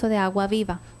este vaso de agua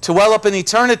viva to well up in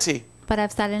eternity. para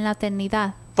estar en la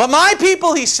eternidad. But my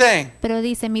people, he's saying, Pero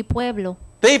dice, mi pueblo,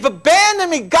 they've abandoned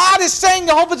me. God is saying,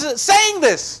 Jehovah's saying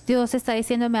this. Dios está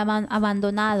diciendo, me ha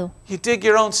abandonado. You dig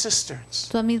your own cisterns.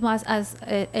 Tú mismo has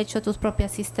hecho tus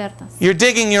propias cisternas. You're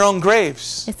digging your own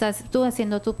graves. Estás tú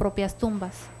haciendo tus propias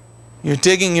tumbas. You're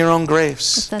digging your own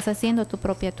graves. Estás haciendo tu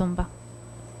propia tumba.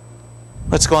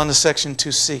 Let's go on to section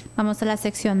 2C. Vamos a la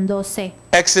sección 12.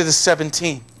 Exodus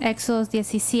 17. Éxodo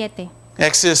 17.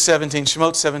 Exodus 17.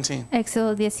 Shemot 17.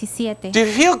 Éxodo 17. Do you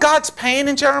feel God's pain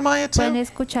in Jeremiah ¿Pueden 2?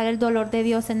 escuchar el dolor de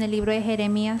Dios en el libro de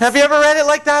Jeremías? Have you ever read it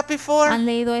like that before? ¿Han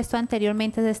leído esto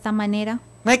anteriormente de esta manera?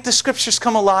 Make the scriptures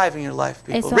come alive in your life,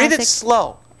 people. Eso Read it hace-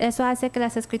 slow. Eso hace que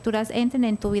las escrituras entren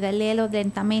en tu vida. Léelo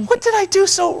lentamente. What did I do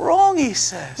so wrong, he Él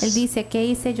says. dice, ¿qué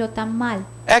hice yo tan mal?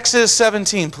 Exodus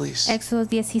 17, please. Éxodo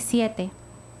 17.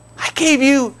 I gave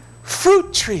you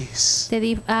fruit trees. Te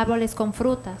di árboles con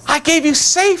frutas. I gave you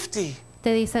safety.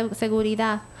 Te di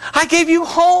seguridad. I gave you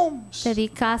homes. Te di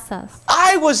casas.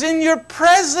 I was in your Yo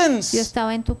presence.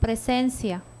 estaba en tu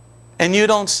presencia. And you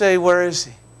don't say, where is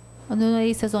he? Cuando uno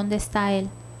dices, ¿dónde está Él?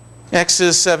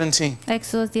 Exodus 17.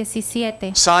 Éxodo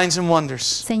 17. Signs and wonders.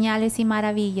 Señales y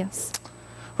maravillas.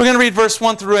 We're going to read verse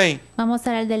 1 through 8. Vamos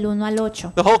a leer del 1 al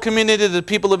 8. The whole community of the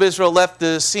people of Israel left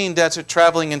the Sin desert,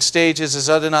 traveling in stages as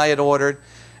Adonai had ordered,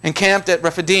 and camped at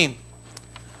Rephidim.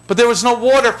 But there was no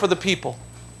water for the people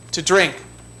to drink.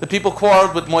 The people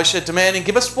quarreled with Moshe, demanding,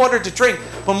 give us water to drink.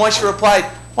 But Moshe replied,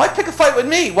 why pick a fight with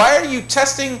me? Why are you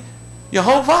testing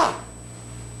Jehovah?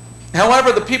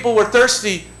 However, the people were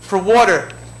thirsty for water,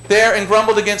 there and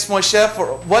grumbled against Moshe,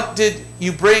 for what did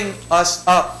you bring us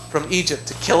up from Egypt?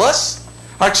 To kill us?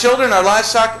 Our children, our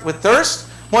livestock with thirst?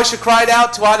 Moshe cried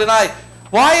out to Adonai,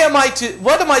 what am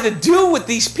I to do with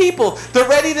these people? They're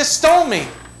ready to stone me.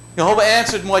 Jehovah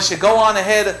answered Moshe, go on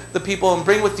ahead of the people and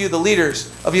bring with you the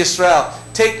leaders of Israel.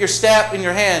 Take your staff in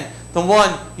your hand, the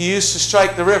one you used to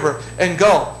strike the river, and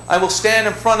go. I will stand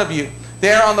in front of you.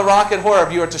 There on the rock at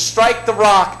Horeb, you are to strike the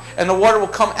rock, and the water will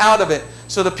come out of it,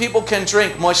 so the people can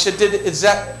drink. Moshe did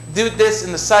this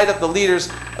in the sight of the leaders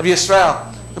of Israel.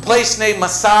 The place named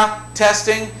Massah,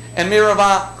 testing, and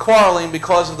Meribah, quarreling,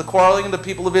 because of the quarreling of the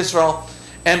people of Israel,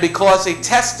 and because they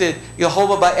tested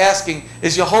Jehovah by asking,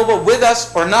 is Jehovah with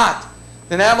us or not?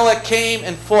 Then Amalek came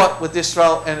and fought with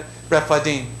Israel and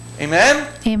Rephidim. Amen?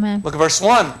 Amen. Look at verse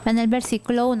 1. En el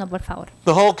versículo 1, por favor.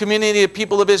 The whole community of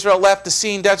people of Israel left the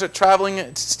Sin desert, traveling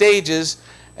in stages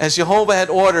as Jehovah had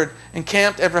ordered, and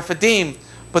camped at Rephidim.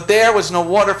 But there was no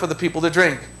water for the people to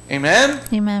drink. Amen?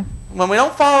 Amen. When we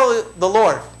don't follow the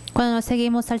Lord, Cuando no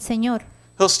seguimos al Señor,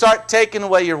 He'll start taking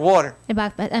away your water. Él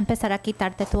va a empezar a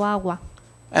quitarte tu agua.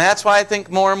 And that's why I think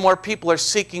more and more people are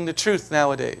seeking the truth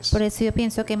nowadays. Por eso yo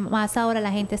pienso que más ahora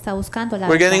la gente está buscando la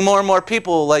We're getting verdad. more and more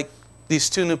people like these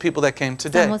two new people that came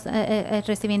today. Estamos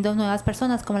recibiendo nuevas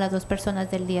personas como las dos personas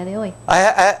del día de hoy.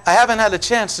 I haven't had a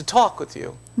chance to talk with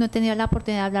you, No he tenido la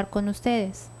oportunidad de hablar con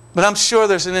ustedes. but I'm sure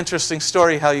there's an interesting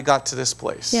story how you got to this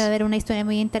place. Debe haber una historia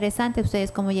muy interesante ustedes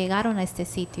cómo llegaron a este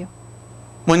sitio.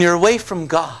 When you're away from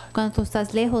God Cuando tú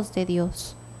estás lejos de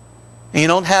Dios and you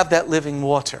don't have that living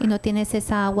water, y no tienes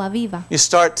esa agua viva, you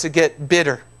start to get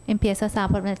bitter. empiezas a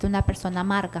volverte una persona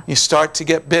amarga. You start to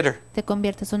get bitter. Te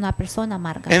conviertes en una persona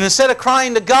amarga. And instead of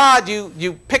crying to God,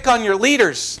 you pick on your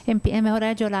leaders. Es mejor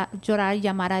llorar y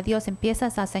llamar a Dios.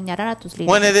 Empiezas a señalar a tus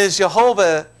When it líderes. is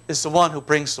Jehovah is the one who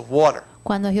brings the water.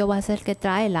 Cuando Jehová es el que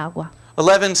trae el agua.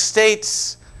 11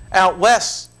 states out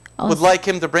west would 11 like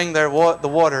him to bring the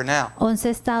water now. 11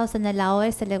 estados en el lado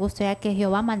oeste le gustaría que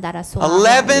Jehová mandara su agua.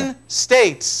 11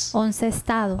 states. 11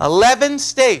 estados. 11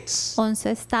 states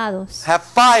 11 estados have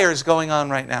fires going on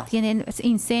right now. tienen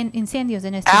incendios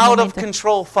en este Out of momento.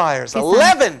 control fires. Que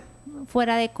están 11!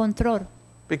 fuera de control.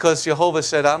 Because Jehovah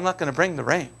said, I'm not going to bring the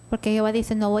rain. Porque Jehová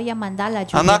dice, no voy a mandar la I'm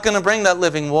lluvia. not going to bring that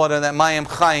living water, that Mayim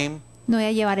Chaim. No voy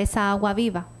a llevar esa agua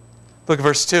viva. Look at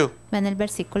verse 2. En el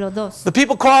versículo 2. The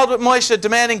people quarreled with Moshe,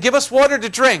 demanding, give us water to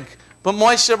drink. But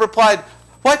Moshe replied,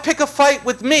 why pick a fight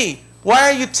with me? Why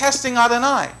are you testing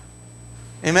Adonai?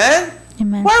 Amen?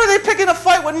 Amen. Why are they picking a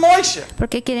fight with Moshe? ¿Por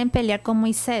qué quieren pelear con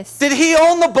Moisés? Did he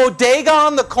own the bodega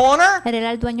on the corner? Era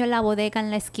el dueño de la bodega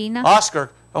en la esquina. Oscar,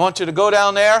 I want you to go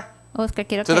down there Oscar,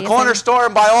 quiero to que the corner store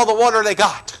and buy all the water they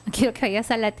got. vayas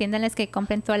a la tienda en la que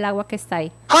compren todo el agua que está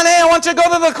ahí. Honey, I want you to go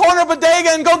to the corner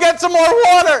bodega and go get some more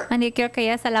water. Andy, quiero que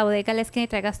vayas a la bodega en la esquina y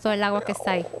traigas todo el agua que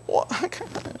está ahí.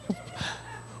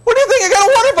 What do you think? I got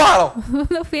a water bottle.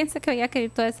 No piensa que voy a querer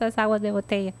todas esas aguas de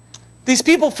botella. These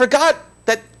people forgot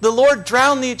that the Lord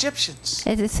drowned the Egyptians.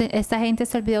 Esta gente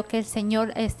se olvidó que el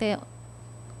Señor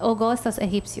ahogó a estos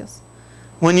egipcios.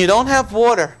 When you don't have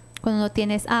water, Cuando no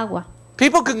tienes agua,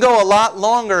 people can go a lot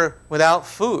longer without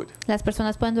food. las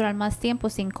personas pueden durar más tiempo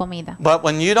sin comida. But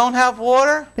when you don't have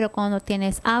water, Pero cuando no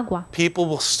tienes agua, people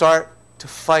will start to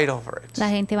fight over it. la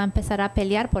gente va a empezar a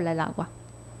pelear por el agua.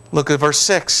 Look at verse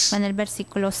 6. En el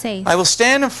versículo 6. I will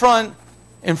stand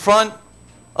in front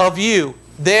of you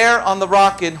there on the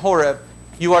rock in Horeb.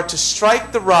 You are to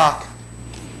strike the rock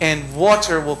and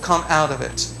water will come out of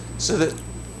it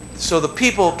so the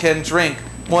people can drink.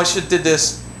 Moshe did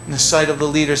this in the sight of the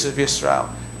leaders of Israel.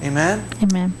 Amen?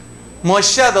 Amen.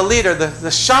 Moshe, the leader, the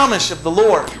shamash of the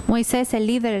Lord, Moisés, el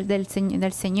líder del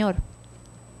Señor,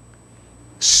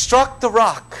 struck the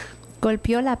rock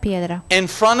golpeó la piedra in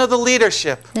front of the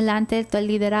leadership. delante del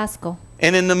liderazgo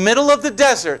And in the middle of the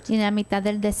desert, y en la mitad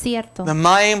del desierto. the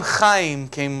Mayim Chaim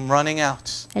came running out.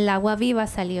 El agua viva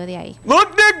salió de ahí.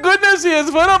 Look, thank goodness he has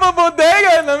put up a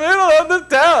bodega in the middle of the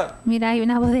town. Mira, hay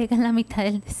una bodega en la mitad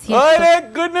del Oh, desierto.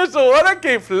 thank goodness the water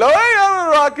came flowing out of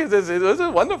the rock. This is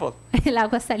wonderful. El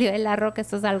agua salió de la roca,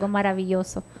 esto es algo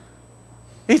maravilloso.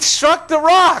 He struck the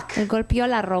rock. Él golpeó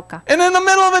la roca And in the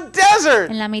middle of a desert,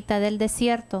 en la mitad del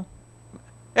desierto.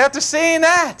 after saying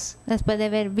that, Después de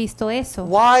haber visto eso,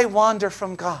 why wander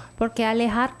from God? ¿por qué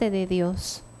alejarte de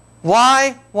Dios?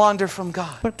 Why wander from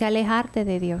God? ¿Por qué alejarte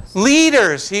de Dios?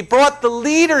 Leaders, he brought the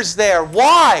leaders there.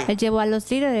 Why? Él llevó a los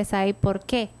líderes ahí, ¿por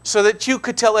qué? So that you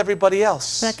could tell everybody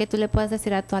else. Para que tú le puedas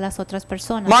decir a todas las otras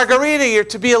personas. Margarita, you're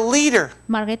to be a leader.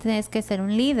 Margaret, tienes que ser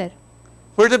un líder.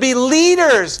 We're to be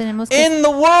leaders Tenemos que- in the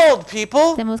world,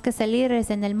 people. Tenemos que ser líderes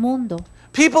en el mundo.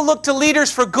 People look to leaders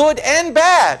for good and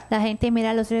bad. La gente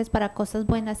mira a los líderes para cosas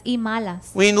buenas y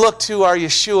malas. We look to our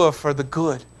Yeshua for the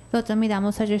good. Nosotros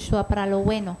miramos a Yeshua para lo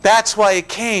bueno. That's why it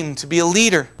came to be a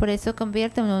leader. Por eso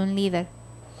convierte en un líder.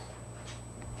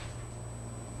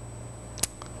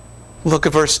 Look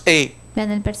at verse 8.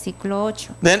 Vean el versículo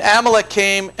 8. Then Amalek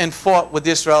came and fought with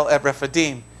Israel at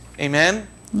Rephidim. Amen?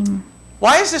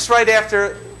 Why is this right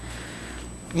after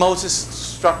Moses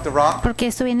struck the rock? Porque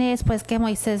esto viene después que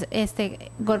Moisés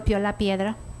golpeó la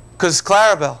piedra. Because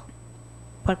Clarabelle,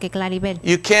 Porque Claribel,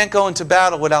 you can't go into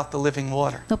battle without the living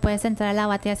water. no puedes entrar a la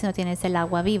batalla si no tienes el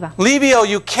agua viva. Livio,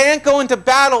 you can't go into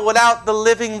battle without the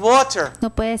living water. No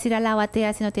puedes ir a la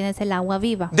batalla si no tienes el agua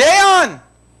viva. Deon!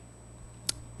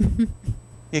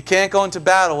 You can't go into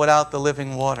battle without the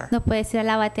living water. No puedes ir a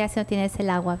la batalla si no tienes el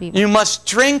agua viva. You must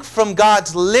drink from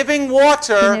God's living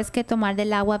water Tienes que tomar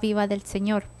del agua viva del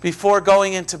Señor before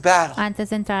going into battle. antes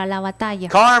de entrar a la batalla.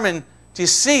 Carmen, do you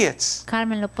see it?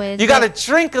 Carmen, lo puedes You got to ver.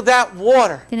 drink of that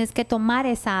water Tienes que tomar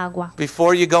esa agua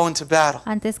before you go into battle.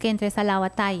 antes que entres a la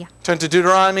batalla. Turn to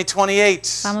Deuteronomy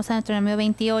 28, Vamos a Deuteronomio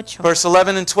 28. verse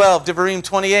 11 and 12. Deuteronomy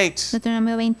 28.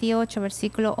 Deuteronomio 28,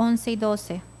 versículo 11 y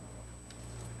 12.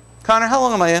 Connor, how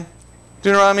long am I in?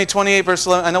 Deuteronomy 28, verse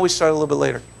 11. I know we started a little bit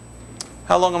later.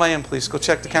 How long am I in, please? Go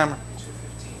check the camera.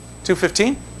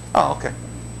 2:15? Oh, okay.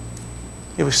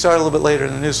 Yeah, we started a little bit later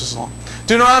and the news was long.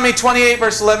 Deuteronomy 28,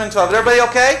 verse 11 and 12. Is everybody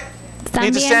okay? ¿Están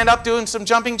Need to bien? stand up doing some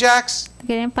jumping jacks?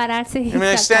 ¿Quieren pararse? y You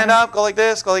mean stand saltar? up, go like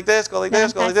this, go like this, go like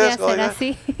this, go like this, go like Levantarse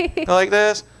y this, hacer así. go like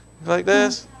this, go like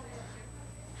this.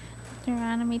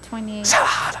 Deuteronomy 28.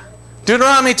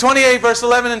 Deuteronomy 28, verse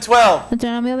 11 and 12.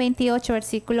 Deuteronomio 28,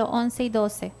 versículo 11 y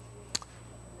 12.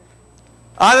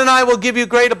 Adonai will give you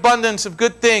great abundance of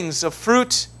good things, of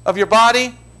fruit of your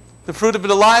body, the fruit of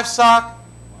the livestock,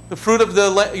 the fruit of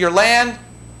your land.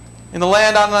 In the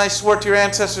land Adonai swore to your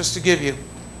ancestors to give you.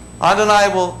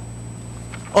 Adonai will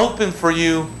open for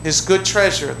you his good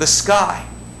treasure, the sky,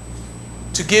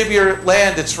 to give your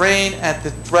land its rain at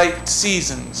the right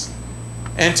seasons,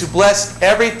 and to bless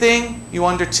everything you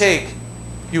undertake.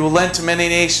 You will lend to many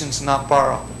nations and not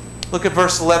borrow. Look at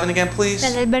verse 11 again, please.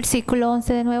 Dale el versículo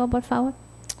 11 de nuevo, por favor.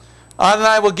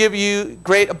 Adonai will give you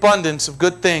great abundance of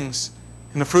good things,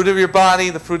 in the fruit of your body,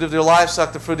 the fruit of your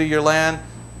livestock, the fruit of your land.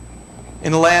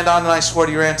 In the land Adonai swore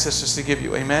to your ancestors to give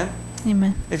you. Amen?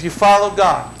 Amen. If you follow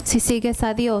God, Si sigues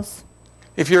a Dios,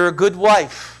 if you're a good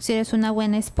wife, si eres una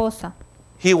buena esposa,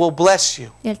 He will bless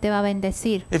you. Él te va a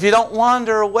bendecir. If you don't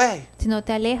wander away, Si no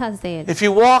te alejas de Él, if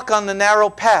you walk on the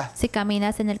narrow path, si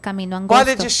caminas en el camino why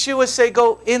did angosto. Yeshua say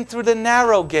go in through the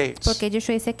narrow gates? Porque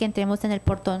Yeshua dice que entremos en el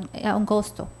portón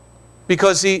angosto.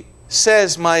 Because He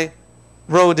says my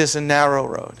road is a narrow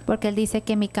road. Porque Él dice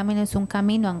que mi camino es un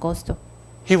camino angosto.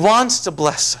 He wants to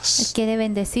bless Él us. quiere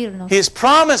bendecirnos. He has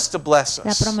promised to bless Le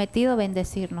ha us. prometido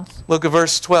bendecirnos. Look at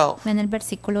verse 12. En el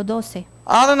versículo 12.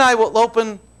 Adonai will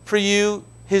open for you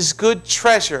his good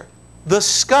treasure, the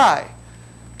sky,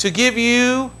 to give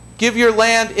your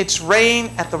land its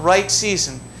rain at the right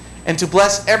season, and to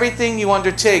bless everything you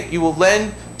undertake. You will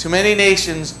lend to many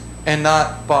nations and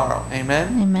not borrow.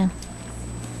 Amen? Amén.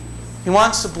 He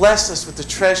wants to bless us with the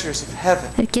treasures of heaven.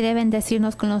 Él quiere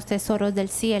bendecirnos con los tesoros del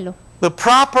cielo. The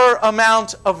proper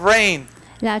amount of rain.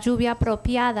 La lluvia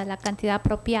apropiada, la cantidad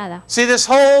apropiada. See, this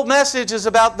whole message is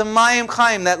about the Mayim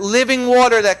Chaim, that living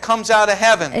water that comes out of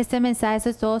heaven. Este mensaje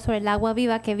es todo sobre el agua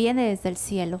viva que viene desde el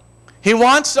cielo. He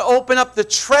wants to open up the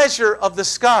treasure of the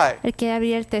sky. Él quiere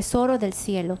abrir el tesoro del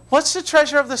cielo. What's the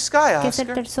treasure of the sky, ¿Qué es el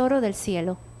Oscar? tesoro del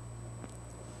cielo?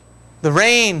 The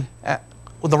rain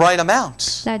with the right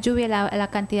amounts. La lluvia, la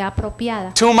cantidad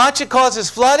apropiada. Too much, it causes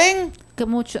flooding. Que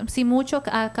si mucho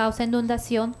causa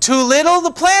inundación Too little,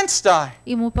 the plants die.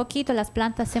 y muy poquito las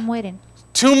plantas se mueren.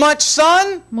 Too much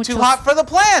sun, Mucho- too hot for the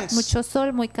plants. Mucho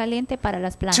sol, muy caliente para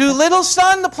las plantas. Too little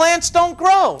sun, the plants don't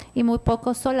grow. Y muy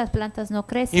poco sol, las plantas no He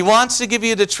crecen. wants to give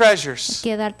you the treasures.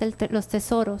 Quiere darte los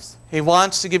tesoros. He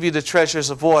wants to give you the treasures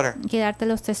of water. Quiere darte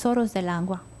los tesoros del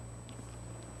agua.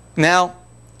 Now,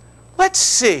 let's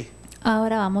see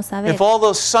Ahora vamos a ver. if all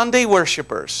those Sunday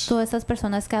worshipers Todas esas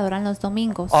personas que adoran los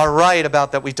domingos, are right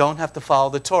about that we don't have to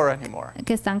follow the Torah anymore.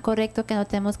 que están correctos, que no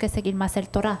tenemos que seguir más el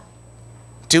Torah.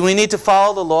 Do we need to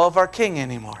follow the law of our king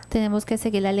anymore? Tenemos que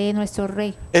seguir la ley de nuestro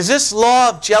rey. Is this law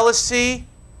of jealousy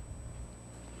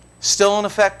still in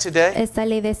effect today? Esta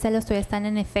ley de celos todavía está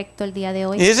en efecto el día de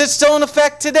hoy. Is it still in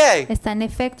effect today? Está en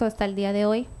efecto hasta el día de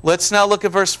hoy. Let's now look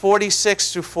at verse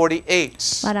 46 through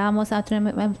 48. Ahora vamos a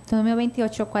Deuteronomio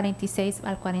 28, 46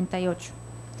 al 48.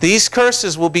 These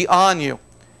curses will be on you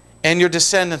and your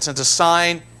descendants as a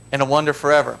sign and a wonder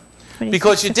forever.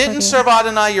 Because you didn't serve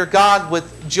Adonai your God with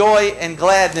joy and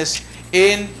gladness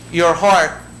in your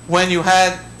heart when you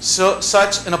had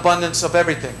such an abundance of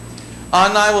everything.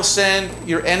 And I will send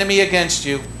your enemy against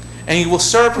you, and you will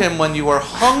serve him when you are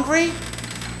hungry,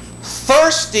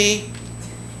 thirsty,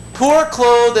 poor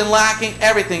clothed, and lacking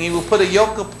everything. He will put a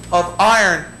yoke of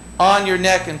iron on your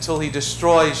neck until he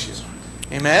destroys you.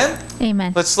 Amen?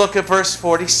 Amen. Let's look at verse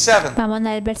 47. Vamos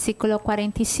al versículo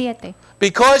 47.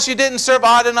 Because you didn't serve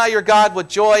Adonai your God with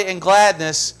joy and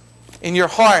gladness in your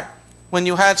heart when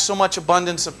you had so much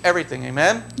abundance of everything.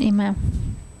 Amen? Amen.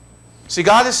 See,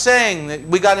 God is saying that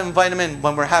we got to invite him in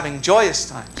when we're having joyous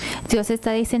time. Dios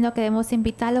está diciendo que debemos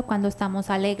invitarlo cuando estamos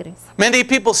alegres. Many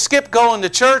people skip going to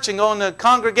church and going to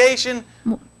congregation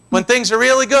when things are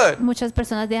really good. Muchas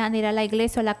personas dejan de ir a la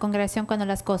iglesia o a la congregación cuando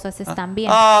las cosas están bien.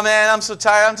 Oh man, I'm so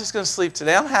tired. I'm just going to sleep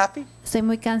today. I'm happy. Estoy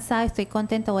muy cansado, estoy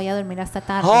contento, voy a dormir hasta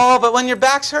tarde. Oh, but when your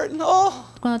back's hurting, oh.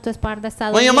 Cuando tu espalda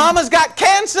está When your doliendo, mama's got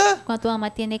cancer, cuando tu mamá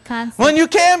tiene cáncer, when you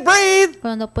can't breathe,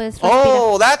 cuando no puedes respirar.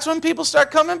 oh, that's when people start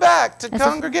coming back to Eso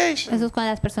congregation. es cuando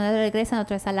las personas regresan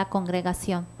otra vez a la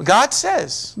congregación. God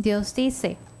says, Dios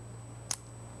dice,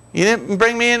 you didn't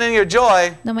bring me in your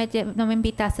joy. no me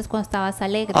invitaste cuando estabas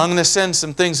alegre. I'm going to send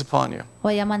some things upon you.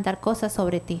 Voy a mandar cosas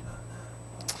sobre ti.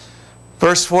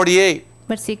 Verse 48.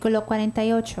 Versículo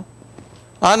 48.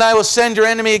 And I will send your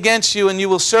enemy against you, and you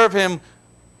will serve him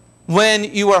when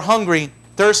you are hungry,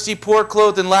 thirsty, poor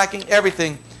clothed, and lacking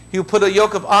everything. He will put a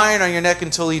yoke of iron on your neck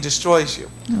until he destroys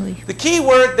you. Uy. The key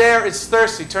word there is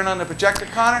thirsty. Turn on the projector,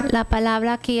 Connor. La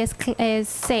palabra aquí es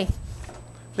sed.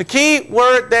 The key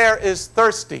word there is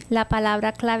thirsty. La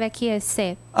palabra clave aquí es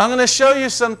sed. I'm going to show you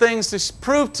some things to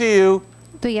prove to you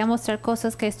Te voy a mostrar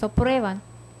cosas que esto prueban.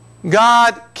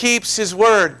 God keeps his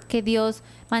word, Que Dios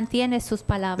mantiene sus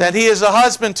palabras. that he is a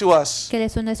husband to us. Que Él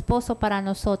es un esposo para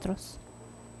nosotros.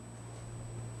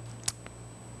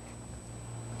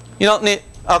 You don't need,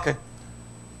 okay.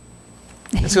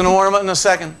 It's going to warm up in a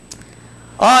second.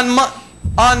 On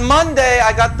Monday,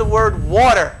 I got the word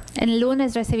water. El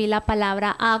lunes recibí la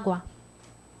palabra agua.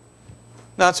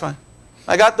 No, that's fine.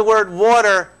 I got the word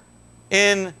water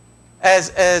in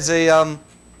as a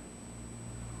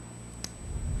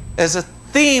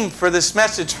theme for this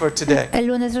message for today. El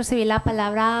lunes recibí la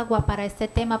palabra agua para este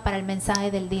tema, para el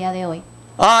mensaje del día de hoy.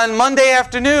 On Monday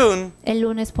afternoon, El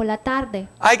lunes por la tarde,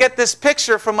 I get this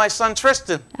picture from my son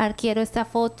Tristan. adquiero esta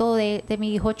foto de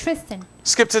mi hijo Tristan.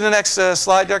 Skip to the next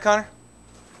slide there, Connor.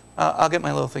 I'll get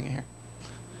my little thing in here.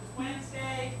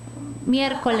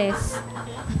 Miércoles.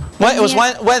 It was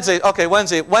Wednesday. Okay,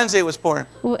 Wednesday. Wednesday was born.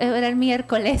 Era el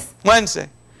miércoles. Wednesday.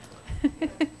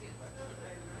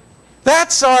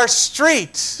 That's our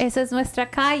street. Esa es nuestra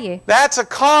calle. That's a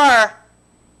car.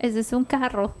 Ese es un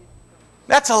carro.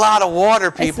 That's a lot of water,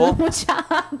 Eso people. es mucha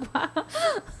agua.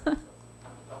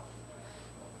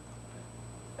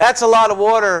 That's a lot of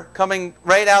water coming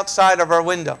right outside of our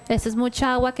window. Eso es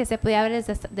mucha agua que se podía ver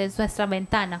desde nuestra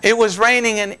ventana. It was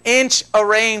raining an inch of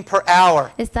rain per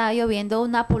hour. Estaba lloviendo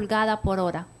 1 pulgada por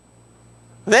hora.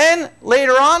 Then,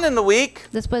 later on in the week,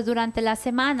 Después, durante la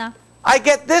semana, I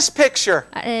get this picture.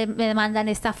 me mandan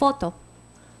esta foto.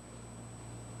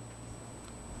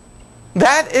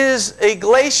 That is a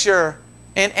glacier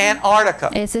in Antarctica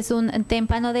Ese es un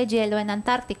témpano de hielo en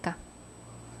Antártica.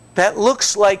 that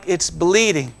looks like it's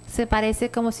bleeding. Se parece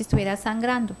como si estuviera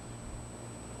sangrando.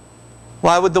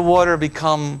 Why would the water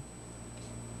become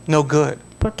no good?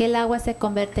 Porque el agua se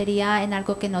convertiría en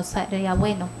algo que no sería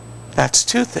bueno. That's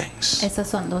two things. Esas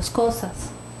son dos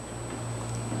cosas.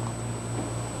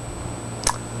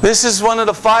 This is one of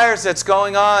the fires that's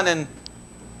going on in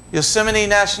Yosemite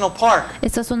National Park.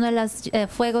 Esto es uno de los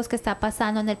fuegos que está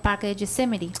pasando en el parque de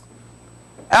Yosemite.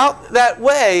 Out that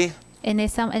way En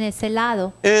ese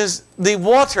lado is the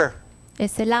water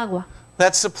es el agua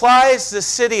that supplies the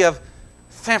city of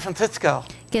San Francisco.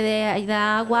 que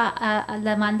da agua,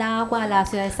 le manda agua a la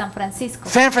ciudad de San Francisco.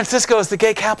 San Francisco is the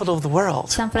gay capital of the world.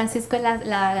 San Francisco es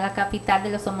la capital de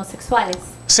los homosexuales.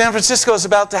 San Francisco is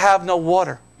about to have no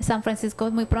water San Francisco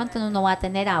muy pronto no va a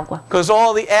tener agua. because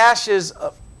all the ashes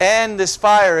and this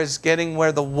fire is getting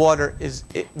where the water is.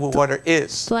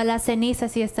 Todas las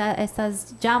cenizas y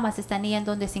estas llamas están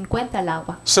yendo donde se encuentra el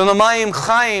agua. So the Mayim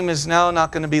Chaim is now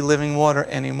not going to be living water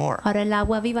anymore. Ahora el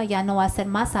agua viva ya no va a ser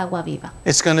más agua viva.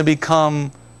 It's going to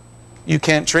become, you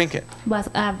can't drink it. Va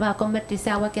a convertirse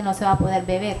en agua que no se va a poder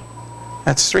beber.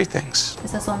 That's three things.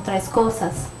 Esas son 3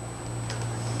 cosas.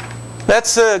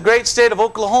 That's the great state of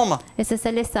Oklahoma. Ese es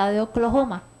el estado de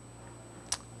Oklahoma.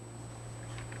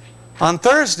 On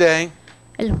Thursday,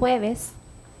 El jueves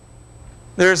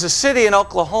there's a city in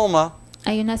Oklahoma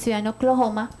hay una ciudad en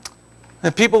Oklahoma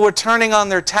that people were turning on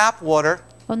their tap water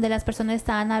donde las personas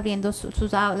estaban abriendo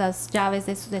las llaves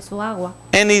de su agua.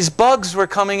 And these bugs were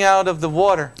coming out of the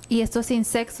water. Y estos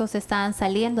insectos estaban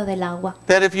saliendo del agua.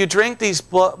 That if you drink these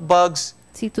bugs,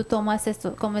 Si tú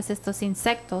comes estos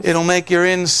insectos, it'll make your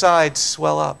insides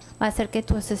swell up. va a hacer que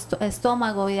tu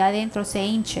estómago y adentro se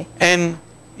hinche. And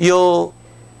you'll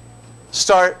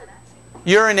start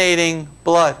urinating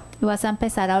blood. Y vas a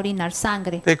empezar a orinar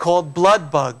sangre. They're called blood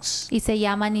bugs. Y se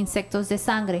llaman insectos de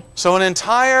sangre. So an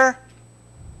entire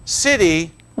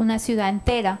city Una ciudad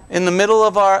entera, in the middle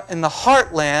of in the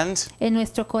heartland, en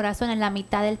nuestro corazón, en la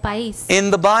mitad del país, in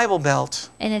the Bible Belt,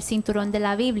 en el cinturón de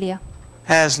la Biblia,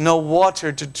 has no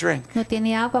water to drink. no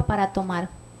tiene agua para tomar.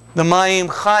 The Mayim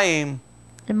Chaim,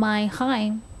 El Mayim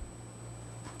Chaim,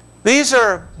 these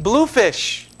are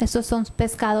bluefish, estos son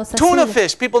pescados tuna azules,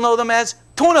 fish. People know them as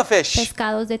tuna fish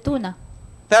pescados de tuna,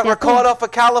 that de were atún. caught off of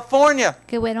California.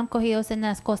 que fueron cogidos en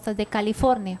las costas de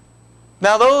California.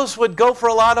 Now those would go for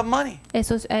a lot of money,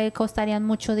 Esos costarían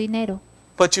mucho dinero,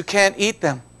 but you can't eat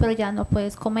them. pero ya no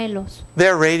puedes comerlos.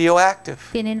 They're radioactive.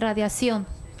 Tienen radiación.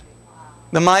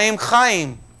 The Mayim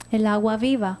Chaim, El agua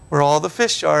viva, where all the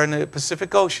fish are in the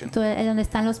Pacific Ocean. donde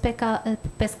están los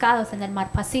pescados en el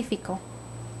mar Pacífico.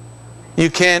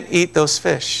 You can't eat those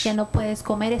fish. Ya no puedes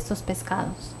comer estos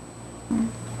pescados.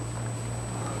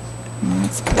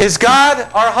 Is God,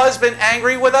 our husband,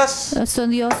 angry with us?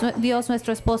 Dios,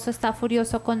 nuestro esposo, está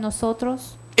furioso con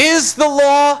nosotros. Is the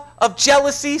law of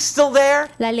jealousy still there?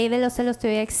 La ley de los celos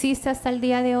todavía existe hasta el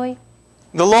día de hoy.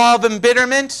 The law of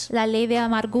embitterment? La ley de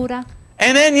amargura.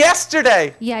 And then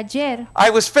yesterday, Y ayer I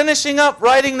was finishing up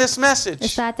writing this message.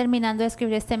 estaba terminando de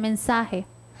escribir este mensaje.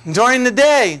 During the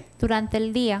day, Durante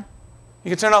el día.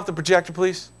 you can turn off the projector,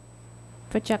 please.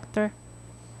 Projector.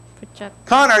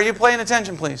 Connor, are you paying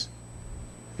attention, please?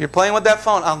 You're playing with that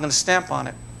phone, I'm going to stamp on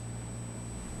it.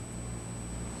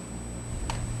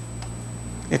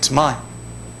 It's mine.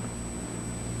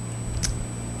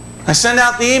 I send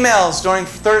out the emails during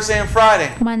Thursday and Friday.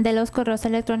 Mandé los correos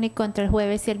electrónicos entre el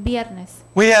jueves y el viernes.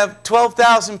 We have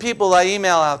 12,000 people I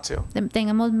email out to.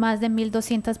 Tenemos más de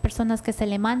 1,200 personas que se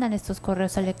le mandan estos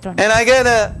correos electrónicos. And I get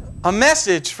a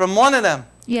message from one of them.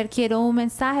 Y quiero un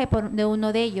mensaje de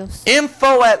uno de ellos.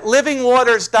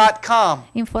 info@livingwaters.com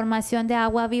Información de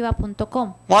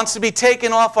aguaviva.com. wants to be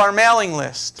taken off our mailing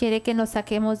list. Quiere que nos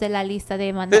saquemos de la lista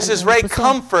de mandados. This is Ray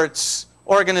Comfort's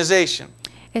organization.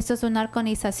 Esto es una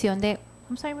organización de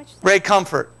Ray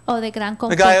Comfort, de gran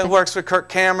the guy who confort. works with Kirk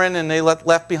Cameron and they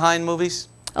Left Behind movies.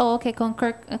 Que con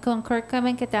Kirk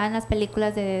Cameron, que traen las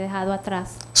películas de Dejado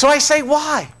Atrás. So I say,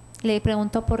 why? Le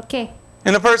pregunto por qué.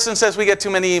 And the person says, we get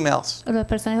too many emails. Las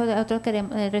personas nosotros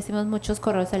recibimos muchos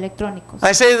correos electrónicos.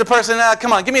 I say to the person,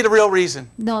 come on, give me the real reason.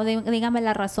 No, dígame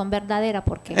la razón verdadera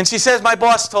por qué. And she says, my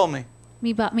boss told me.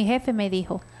 Mi jefe me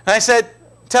dijo. And I said,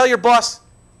 tell your boss,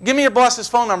 give me your boss's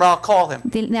phone number, I'll call him.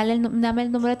 Dame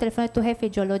el número de teléfono de tu jefe y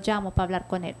yo lo llamo para hablar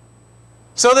con él.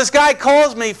 So this guy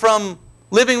calls me from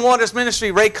Living Waters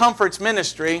Ministry, Ray Comfort's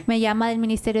ministry. Me llama del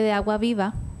Ministerio de Agua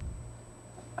Viva.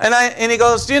 And he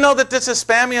goes, do you know that this is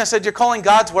spam? I said, you're calling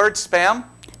God's word spam?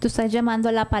 ¿Tú estás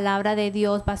llamando la palabra de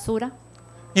Dios basura?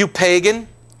 You pagan.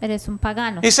 Eres un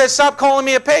pagano. He said, stop calling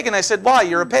me a pagan. I said, why?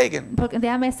 You're a pagan. Porque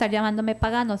déjame estar llamándome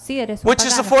pagano. Sí, eres un Which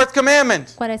is the pagano. fourth commandment?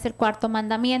 ¿Cuál es el cuarto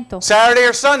mandamiento? Saturday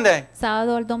or Sunday?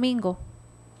 Sábado o el domingo.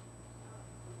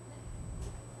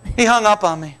 He hung up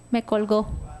on me. Me colgó.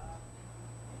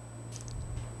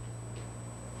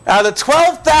 Out of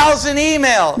 12,000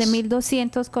 emails, De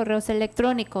 1,200 correos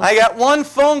electrónicos. I got one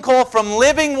phone call from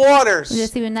Living Waters,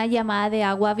 Recibí una llamada de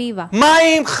Agua Viva.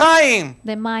 Mayim Chaim,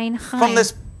 De Mayim from Chaim.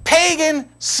 this pagan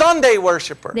Sunday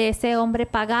worshiper. De ese hombre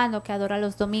pagano que adora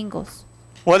los domingos.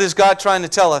 What is God trying to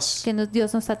tell us? Que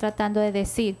Dios nos está tratando de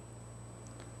decir.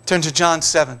 Turn to John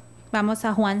 7. Vamos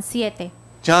a Juan 7.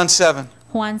 John 7,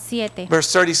 Juan 7.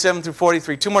 verse 37 through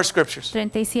 43. Two more scriptures.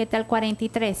 37 al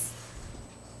 43.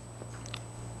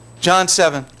 John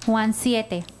 7, Juan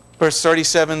 7. verse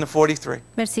 37 to 43.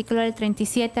 Versículo del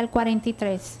 37 al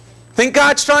 43. Think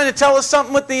God's trying to tell us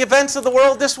something with the events of the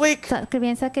world this week? ¿Que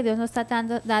piensa que Dios nos está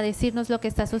tratando de decirnos lo que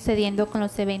está sucediendo con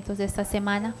los eventos de esta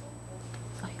semana?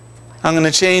 I'm going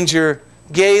to change your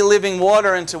gay living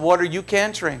water into water you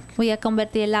can't drink. Voy a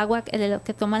convertir el agua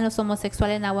que toman los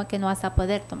homosexuales en agua que no vas a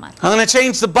poder tomar. I'm going to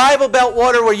change the Bible Belt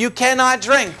water where you cannot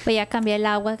drink. Voy a cambiar el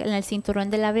agua en el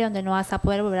cinturón de la Biblia donde no vas a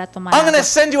poder volver a tomar I'm going to agua.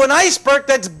 send you an iceberg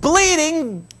that's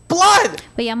bleeding blood.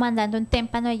 Voy a mandando un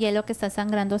témpano de hielo que está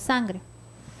sangrando sangre.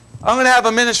 I'm going to have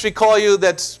a ministry call you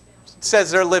that says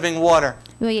they're living water.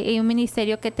 Y un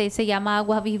ministerio que se llama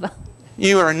Agua Viva.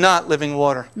 You are not living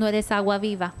water. No eres agua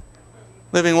viva.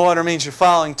 Living water means you're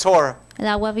following Torah. El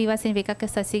agua viva significa que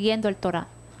estás siguiendo el Torah.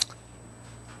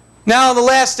 Now on the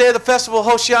last day of the festival of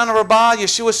Hoshana Rabbah,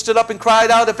 Yeshua stood up and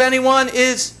cried out, "If anyone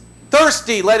is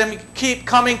thirsty, let him keep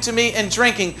coming to me and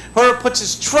drinking. Whoever puts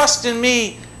his trust in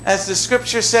me, as the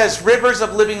scripture says, rivers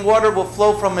of living water will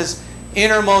flow from his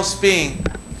innermost being."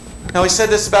 Now he said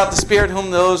this about the Spirit, whom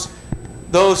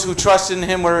those who trusted in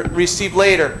him were received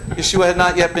later. Yeshua had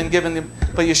not yet been given them,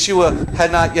 but Yeshua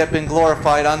had not yet been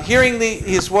glorified. On hearing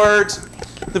his words,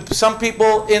 some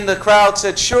people in the crowd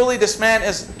said, "Surely this man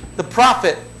is the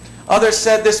prophet." Others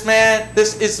said,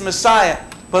 this is the Messiah."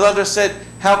 But others said,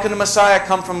 "How can the Messiah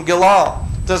come from Gilgal?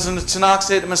 Doesn't the Tanakh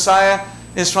say the Messiah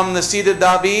is from the seed of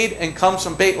David and comes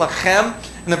from Beit Lechem,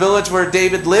 in the village where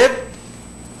David lived?"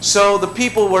 So the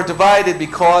people were divided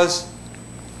because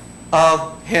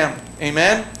of him.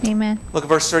 Amen? Amén. Look at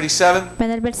verse 37.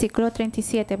 Ven el versículo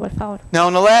 37, por favor. Now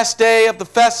on the last day of the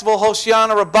festival,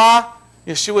 Hoshana Rabbah,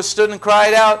 Yeshua stood and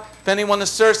cried out, "If anyone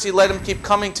is thirsty, let him keep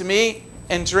coming to me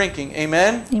and drinking."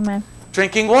 Amen? Amén.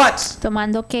 Drinking what?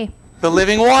 ¿Tomando qué? The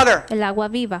living water. El agua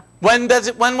viva. When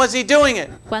was he doing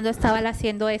it? ¿Cuándo estaba él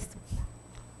haciendo esto?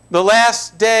 The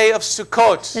last day of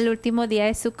Sukkot. El último día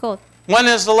de Sukkot. When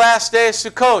is the last day of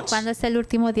Sukkot? ¿Cuándo es el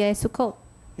último día de Sukkot?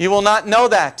 You will not know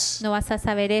that No vas a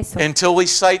saber eso until we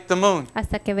sight the moon.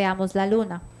 hasta que veamos la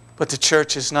luna. But the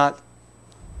church is not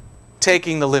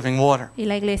taking the living water. Y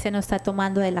la iglesia no está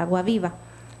tomando del agua viva.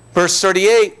 Verse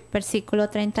 38.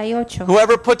 Versículo 38.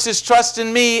 Whoever puts his trust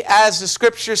in me, as the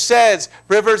scripture says,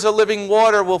 rivers of living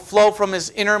water will flow from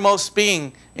his innermost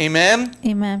being. Amen?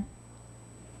 Amén.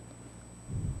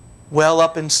 Well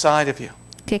up inside of you.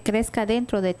 Que crezca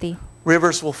dentro de ti.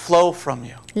 Rivers will flow from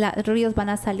you. Ríos van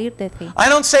a salir de ti. I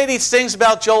don't say these things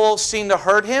about Joel Osteen to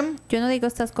hurt him. Yo no digo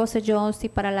estas cosas yo sí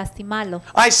para lastimarlo.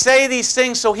 I say these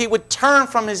things so he would turn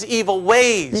from his evil Le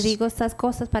ways. digo estas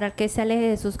cosas para que se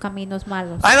aleje de sus caminos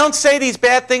malos. I don't say these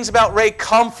bad things about Ray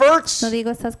Comforts. No digo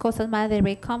estas cosas malas de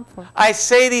Ray Comfort. I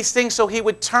say these things so he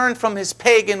would turn from his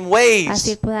pagan Así él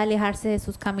ways. pueda alejarse de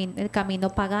sus el camino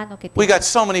pagano que We tiene. got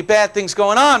so many bad things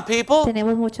going on, people.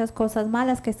 Tenemos muchas cosas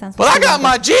malas que están But I got sucediendo.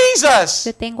 my Jesus.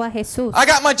 Yo tengo a Jesús. I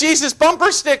got my Jesus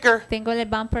bumper sticker. Tengo el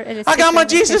bumper, el I got sticker my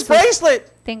de Jesus Jesús.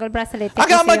 bracelet. Tengo el brazalete. I que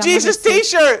got se my llama Jesus Jesús.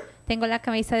 t-shirt. Tengo la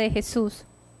camisa de Jesús.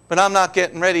 But I'm not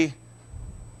getting ready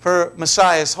for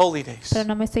Messiah's holy days. Pero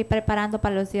no me estoy preparando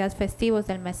para los días festivos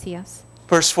del Mesías.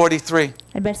 Verse 43.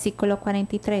 El versículo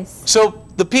 43. So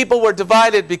the people were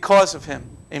divided because of him.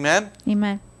 Amen?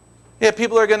 Amén. Yeah,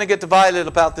 people are going to get divided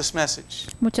about this message.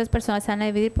 Muchas personas se van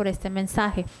a dividir por este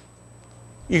mensaje.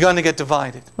 You're going to get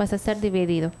divided. Vas a ser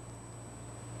dividido.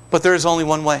 But there is only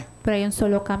one way. Pero hay un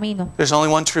solo camino There's only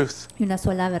one truth. y una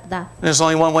sola verdad. There's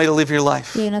only one way to live your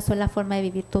life. Y hay una sola forma de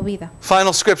vivir tu vida.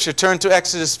 Final scripture. Turn to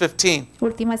Exodus 15,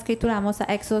 Última escritura, vamos a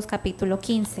Éxodo capítulo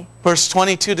 15, verse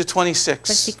 22 to 26.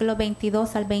 versículo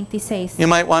 22 al 26. You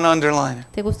might want to underline it.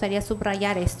 ¿Te gustaría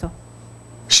subrayar esto?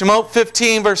 Shemot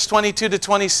 15, verse 22 to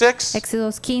 26.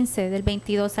 Éxodo 15, del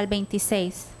 22 al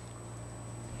 26.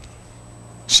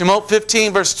 Shemot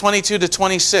 15, verse 22 to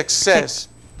 26 says,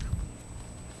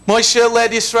 Moshe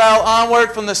led Israel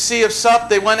onward from the Sea of Suf.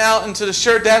 They went out into the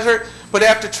Shur desert, but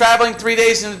after traveling 3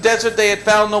 days in the desert, they had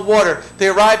found no water. They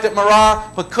arrived at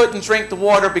Marah, but couldn't drink the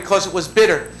water because it was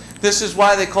bitter. This is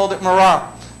why they called it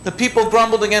Marah. The people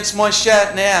grumbled against Moshe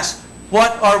and asked,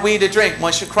 "What are we to drink?"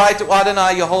 Moshe cried to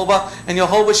Adonai, Yehovah, and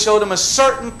Yehovah showed him a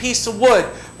certain piece of wood,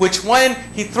 which when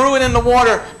he threw it in the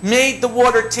water, made the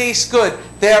water taste good.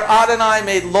 There Adonai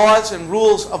made laws and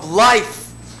rules of life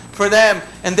for them,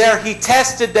 and there he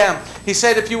tested them. He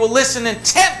said, if you will listen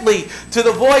intently to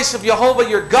the voice of Yehovah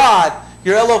your God,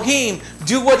 your Elohim,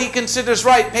 do what he considers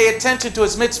right, pay attention to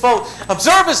his mitzvot,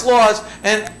 observe his laws,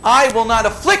 and I will not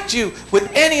afflict you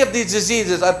with any of these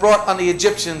diseases I brought on the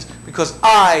Egyptians, because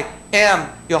I am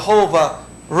Yehovah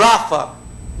Rapha,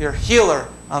 your healer.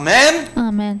 Amen?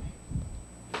 Amén.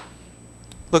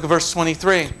 Look at verse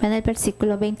 23. Ven el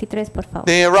versículo 23, por favor.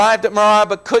 They arrived at Marah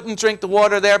but couldn't drink the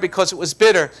water there because it was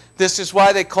bitter. This is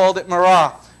why they called it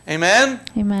Marah. Amen?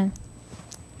 Amén.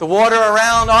 The water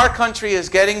around our country is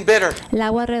getting bitter. El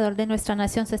agua alrededor de nuestra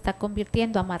nación se está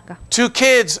convirtiendo amarga. 2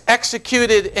 kids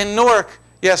executed in Newark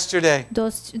yesterday.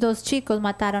 Dos chicos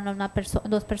mataron a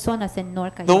dos personas en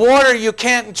Norca. The water you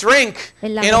can't drink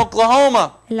El in agua.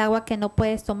 Oklahoma. El agua que no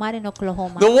puedes tomar en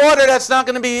Oklahoma. The water that's not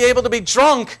going to be able to be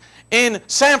drunk in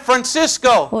San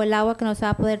Francisco. O el agua que no se va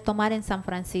a poder tomar en San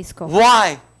Francisco.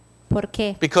 Why? ¿Por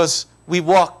qué? Because we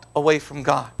walked away from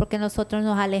God. Porque nosotros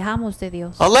nos alejamos de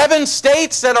Dios. 11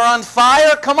 states that are on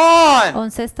fire. Come on.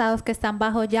 11 estados que están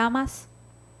bajo llamas.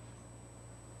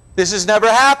 This has never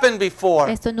happened before.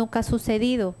 Esto nunca ha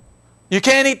sucedido. You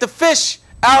can't eat the fish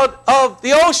out of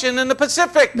the ocean in the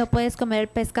Pacific. No puedes comer el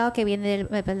pescado que viene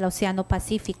del Océano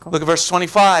Pacífico. Look at verse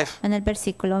 25. En el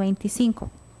versículo 25.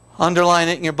 Underline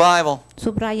it in your Bible.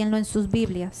 Subráyenlo en sus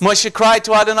Biblias. Moshe cried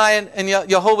to Adonai, and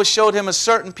Jehovah showed him a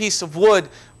certain piece of wood,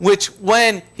 which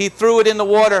when he threw it in the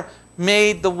water,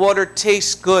 made the water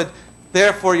taste good.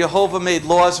 Therefore Jehovah made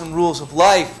laws and rules of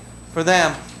life for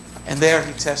them, and there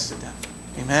he tested them.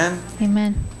 Amen?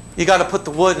 Amen. You got to put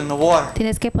the wood in the water.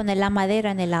 Tienes que poner la madera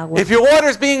en el agua. If your water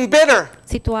is being bitter,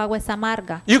 Si tu agua es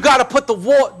amarga, you got to put the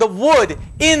wood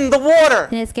in the water.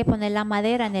 tienes que poner la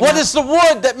madera en el What agua. is the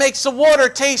wood that makes the water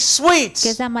taste sweet?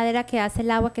 Que es la madera que hace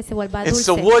el agua que se vuelva It's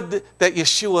the dulce. wood that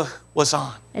Yeshua was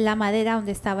on. La madera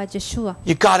donde estaba Yeshua.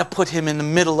 You got to put him in the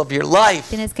middle of your life.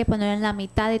 Tienes que ponerlo en la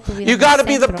mitad de tu vida. You en el got to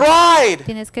be the centro. bride.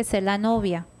 Tienes que ser la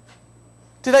novia.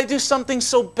 Did I do something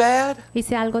so bad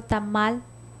Hice algo tan mal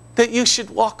that you should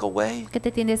walk away? que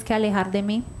te tienes que alejar de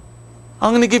mí. I'm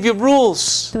going to give you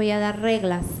rules. Te voy a dar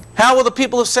reglas. How will the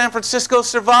people of San Francisco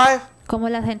survive? ¿Cómo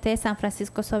la gente de San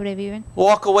Francisco sobreviven?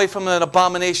 Walk away from an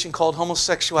abomination called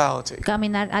homosexuality.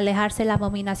 Caminar, alejarse de la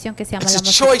abominación que se llama It's la a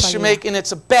choice you're homosexualidad. making.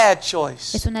 It's a bad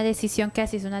choice. Es una decisión que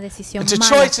haces, es una decisión It's a mala.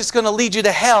 choice that's going to lead you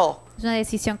to hell. Es una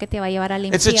decisión que te va a llevar al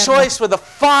It's a infierno. choice with a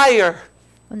fire.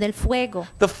 Donde el fuego,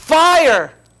 The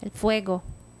fire. el fuego,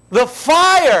 The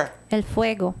fire. el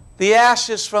fuego, The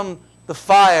ashes from the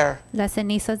fire las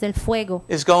cenizas del fuego,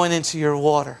 is going into your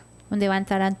water. donde va a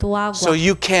entrar en tu agua. So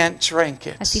you can't drink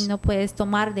it. Así no puedes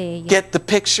tomar de ella. Get the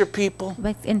picture, people?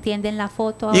 ¿Entienden la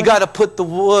foto? You ahora? got to put the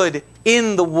wood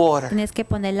in the water Tienes que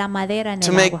poner la madera en to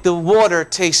el make agua. the water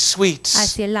taste sweet.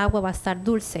 Así el agua va a estar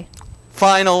dulce.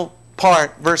 Final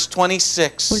part, verse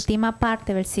 26. Última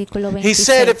parte, versículo He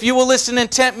said, 26. if you will listen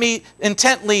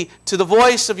intently to the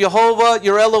voice of Jehovah,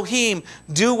 your Elohim,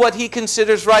 do what he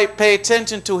considers right, pay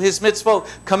attention to his mitzvot,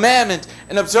 commandment,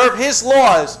 and observe his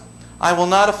laws, I will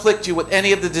not afflict you with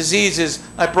any of the diseases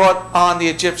I brought on the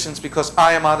Egyptians, because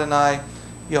I am Adonai,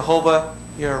 Jehovah,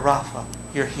 your Rapha,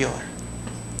 your healer.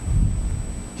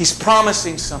 He's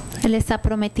promising something. Él está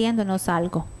prometiéndonos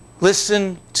algo.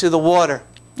 Listen to the water.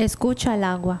 Escucha el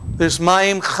agua. There's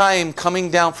Mayim Chaim coming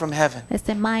down from heaven.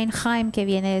 Este Mayim Chaim que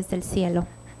viene desde el cielo.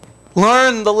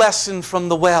 Learn the lesson from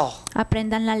the well.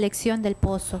 Aprendan la lección del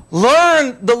pozo.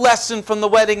 Learn the lesson from the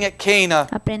wedding at Cana.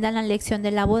 Aprendan la lección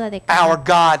de la boda de Our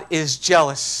Cana. God is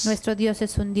jealous. Nuestro Dios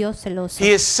es un Dios celoso.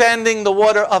 He is sending the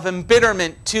water of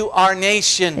embitterment to our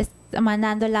nation Está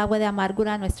mandando el agua de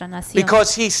amargura a nuestra nación.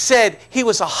 because he said he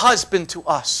was a husband to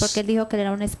us. Porque él dijo que él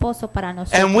era un esposo para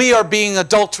nosotros. And we are being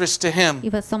adulterous to him. Y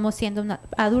pues somos siendo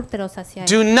adúlteros hacia él.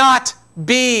 Do not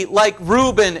be like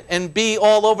Reuben and be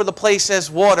all over the place as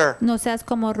water, No seas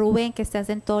como Rubén, que estás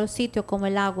en todo sitio como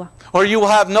el agua. or you will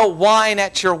have no wine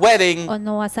at your wedding. O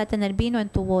no vas a tener vino en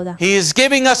tu boda. He is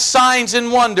giving us signs and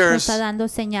Nos wonders, está dando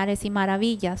señales y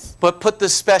maravillas. but put the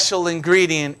special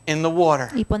ingredient in the water.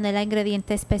 Y poner el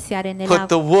ingrediente especial en el Put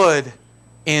the agua. wood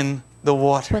in the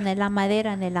water. Poner la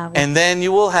madera en el agua. And then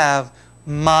you will have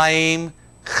Mayim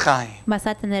Chaim. Vas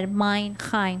a tener Mayim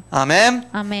Chaim. Amen?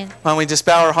 Amén. Why don't we just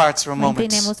bow our hearts for a moment?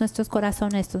 Mantenemos nuestros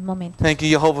corazones en estos momentos. Thank you,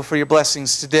 Jehovah, for your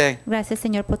blessings today. Gracias,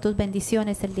 Señor, por tus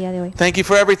bendiciones el día de hoy. Thank you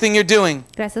for everything you're doing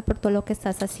Gracias por todo lo que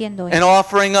estás haciendo hoy. and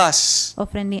offering us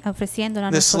Ofreciéndonos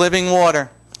a this nosotros living water.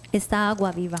 esta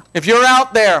agua viva. If you're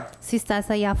out there Si estás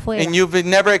allá afuera and you've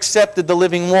never accepted the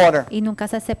living water, y nunca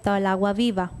has aceptado el agua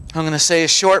viva, I'm going to say a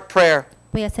short prayer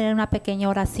voy a hacer una pequeña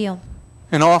oración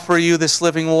and offer you this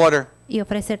living water. y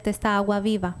ofrecerte esta agua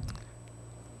viva.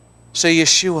 Say,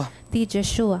 Yeshua, Di,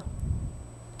 Yeshua,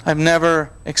 I've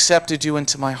never accepted you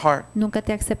into my heart, nunca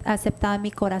te he aceptado en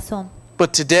mi corazón,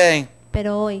 but today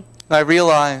pero hoy I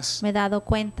realize me he dado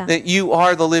cuenta that you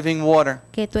are the living water.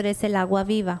 que tú eres el agua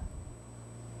viva.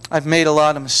 I've made a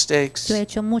lot of mistakes. Yo he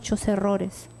hecho muchos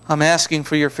errores. I'm asking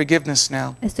for your forgiveness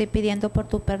now. Estoy pidiendo por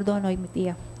tu perdón hoy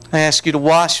día. I ask you to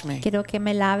wash me, Quiero que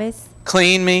me laves,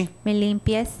 clean me, me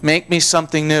limpies make me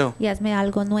something new y hazme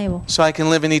algo nuevo. so I can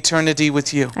live in eternity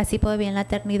with you. Así puedo vivir en la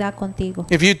eternidad contigo.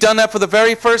 If you've done that for the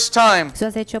very first time, Si lo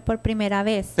has hecho por primera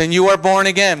vez, then you are born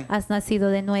again. has nacido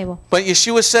de nuevo. But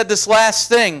Yeshua said this last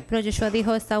thing, Pero Yeshua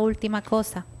dijo esta última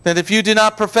cosa. that if you do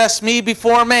not profess me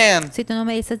before man, Si tú no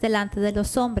me dices delante de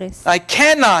los hombres, I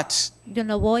cannot yo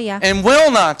no voy a and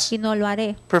will not y no lo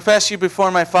haré. profess you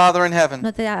before my Father in heaven.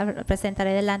 No te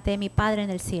presentaré delante de mi Padre en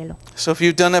el cielo. So if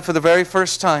you've done that for the very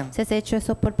first time, Si has hecho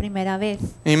eso por primera vez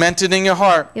and you meant it in your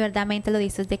heart, y verdaderamente lo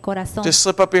dices de corazón, just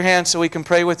slip up your hand so we can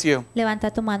pray with you.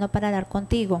 levanta tu mano para hablar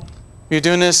contigo. If you're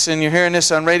doing this and you're hearing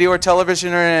this on radio or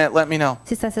television or internet, let me know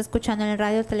Si estás escuchando en el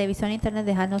radio, televisión, internet,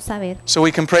 déjanos saber. so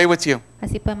we can pray with you.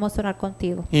 Así podemos orar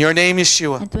contigo. In your name,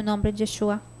 Yeshua. En tu nombre,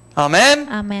 Yeshua. Amen?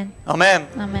 Amén. Amen.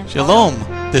 Amén. Shalom.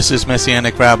 This is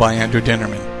Messianic Rabbi Andrew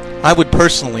Dinnerman. I would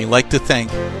personally like to thank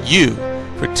you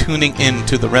for tuning in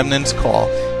to the Remnant's Call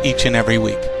each and every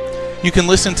week. You can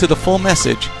listen to the full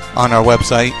message on our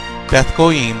website,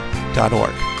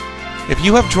 bethgoyim.org. If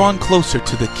you have drawn closer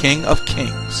to the King of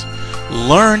Kings,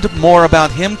 learned more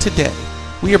about Him today,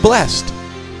 we are blessed.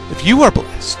 If you are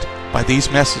blessed by these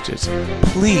messages,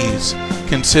 please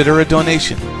consider a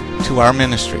donation to our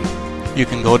ministry. You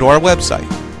can go to our website,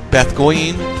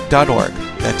 bethgoyim.org.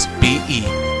 That's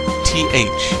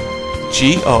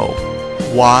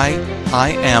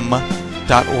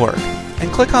BETHGOYIM.org,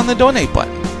 and click on the donate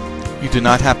button. You do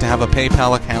not have to have a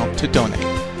PayPal account to donate.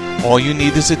 All you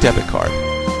need is a debit card.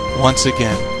 Once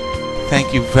again,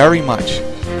 thank you very much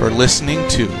for listening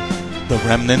to The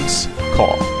Remnant's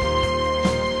Call.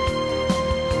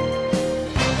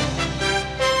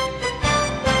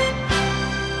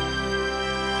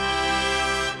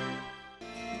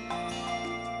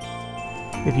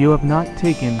 If you have not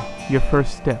taken your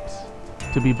first steps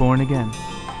to be born again,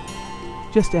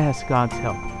 just ask God's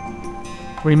help.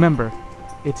 Remember,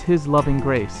 it's His loving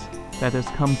grace that has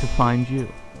come to find you.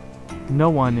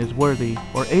 No one is worthy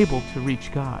or able to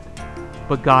reach God,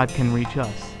 but God can reach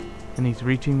us, and He's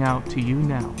reaching out to you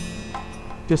now.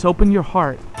 Just open your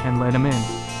heart and let Him in.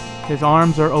 His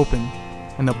arms are open,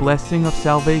 and the blessing of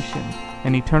salvation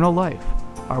and eternal life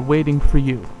are waiting for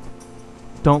you.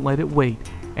 Don't let it wait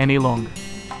any longer.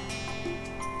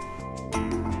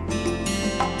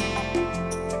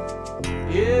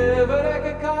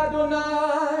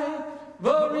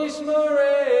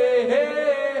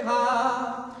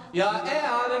 Ya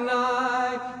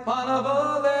Adonai,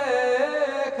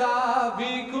 panavoleka,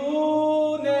 vikuneka,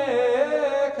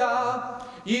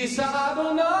 Yisa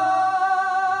Adonai,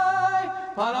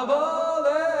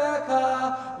 panavoleka,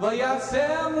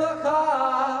 vayasem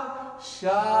lecha,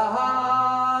 shalom.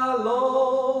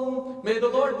 May the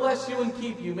Lord bless you and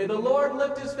keep you. May the Lord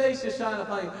lift His face to shine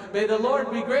upon you. May the Lord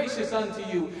be gracious unto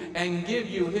you and give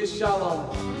you His shalom.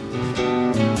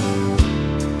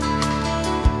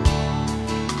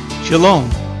 Shalom.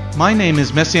 My name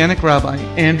is Messianic Rabbi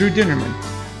Andrew Dinnerman,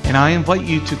 and I invite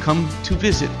you to come to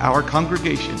visit our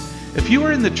congregation. If you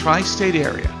are in the tri-state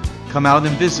area, come out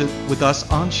and visit with us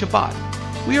on Shabbat.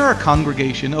 We are a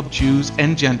congregation of Jews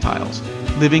and Gentiles,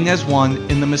 living as one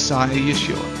in the Messiah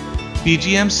Yeshua.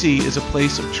 BGMC is a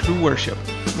place of true worship.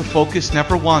 The focus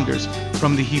never wanders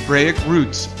from the Hebraic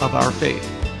roots of our faith.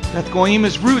 Beth Goyim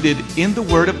is rooted in the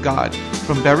Word of God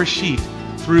from Bereshit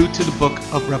through to the book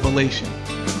of Revelation.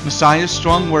 Messiah's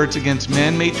strong words against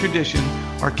man-made tradition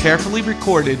are carefully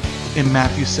recorded in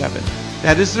Matthew 7.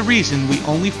 That is the reason we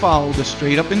only follow the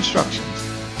straight-up instructions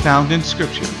found in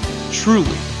Scripture,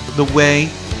 truly the way,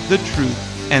 the truth,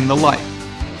 and the life.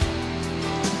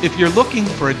 If you're looking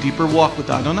for a deeper walk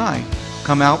with Adonai,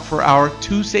 come out for our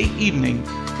Tuesday evening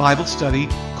Bible study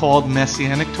called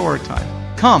Messianic Torah Time.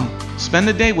 Come, spend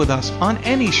a day with us on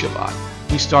any Shabbat.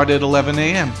 We start at 11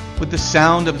 a.m. with the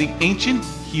sound of the ancient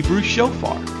Hebrew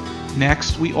shofar.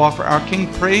 Next, we offer our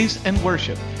King praise and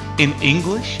worship in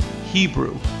English,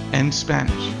 Hebrew, and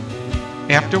Spanish.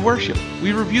 After worship,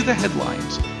 we review the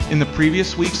headlines in the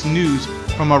previous week's news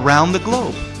from around the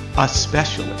globe,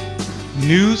 especially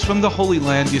news from the Holy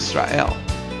Land, Israel.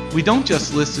 We don't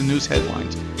just list the news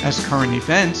headlines as current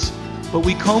events, but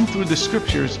we comb through the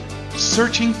scriptures,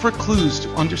 searching for clues to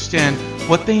understand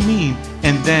what they mean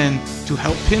and then to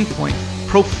help pinpoint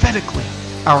prophetically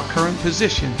our current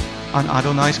position on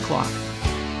Adonai's clock.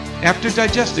 After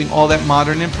digesting all that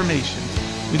modern information,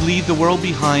 we leave the world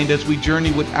behind as we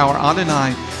journey with our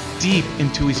Adonai deep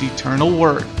into His eternal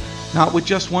Word, not with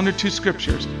just 1 or 2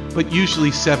 scriptures, but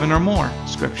usually 7 or more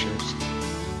scriptures.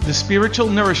 The spiritual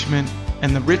nourishment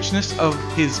and the richness of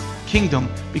His kingdom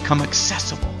become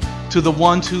accessible to the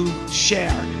ones who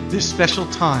share this special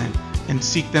time and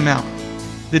seek them out.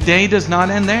 The day does not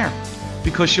end there.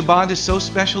 Because Shabbat is so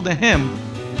special to Him,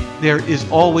 there is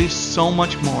always so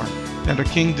much more that our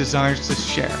King desires to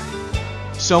share.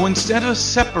 So instead of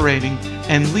separating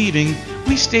and leaving,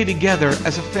 we stay together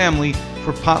as a family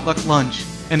for potluck lunch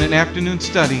and an afternoon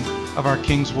study of our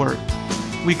King's Word.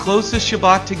 We close the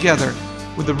Shabbat together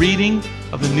with the reading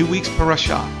of the new week's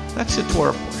parashah. That's the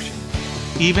Torah portion.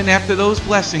 Even after those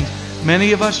blessings,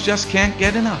 many of us just can't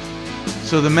get enough.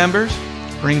 So the members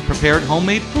bring prepared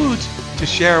homemade foods to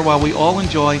share while we all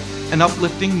enjoy an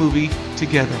uplifting movie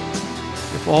together.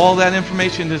 If all that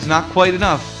information is not quite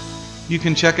enough, you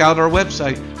can check out our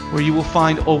website where you will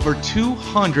find over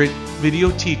 200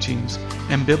 video teachings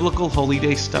and biblical holy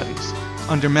day studies.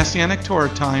 Under Messianic Torah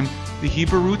Time, the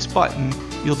Hebrew Roots button,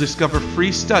 you'll discover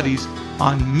free studies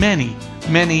on many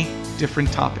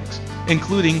different topics,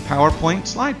 including PowerPoint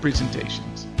slide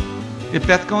presentations. If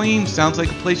Beth Goyim sounds like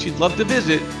a place you'd love to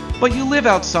visit, but you live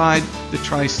outside the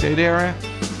tri-state area,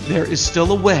 there is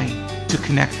still a way to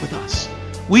connect with us.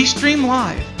 We stream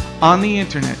live on the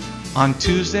internet on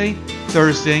Tuesday,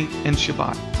 Thursday, and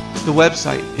Shabbat. The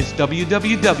website is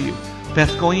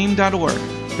www.bethgoyim.org.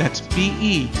 That's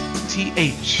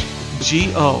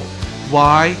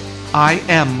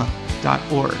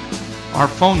BETHGOYIM.org. Our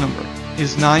phone number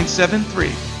is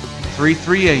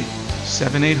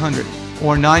 973-338-7800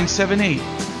 or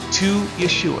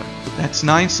 978-2-YESHUA. That's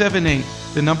 978,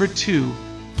 the number 2,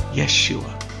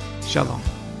 Yeshua. Shalom.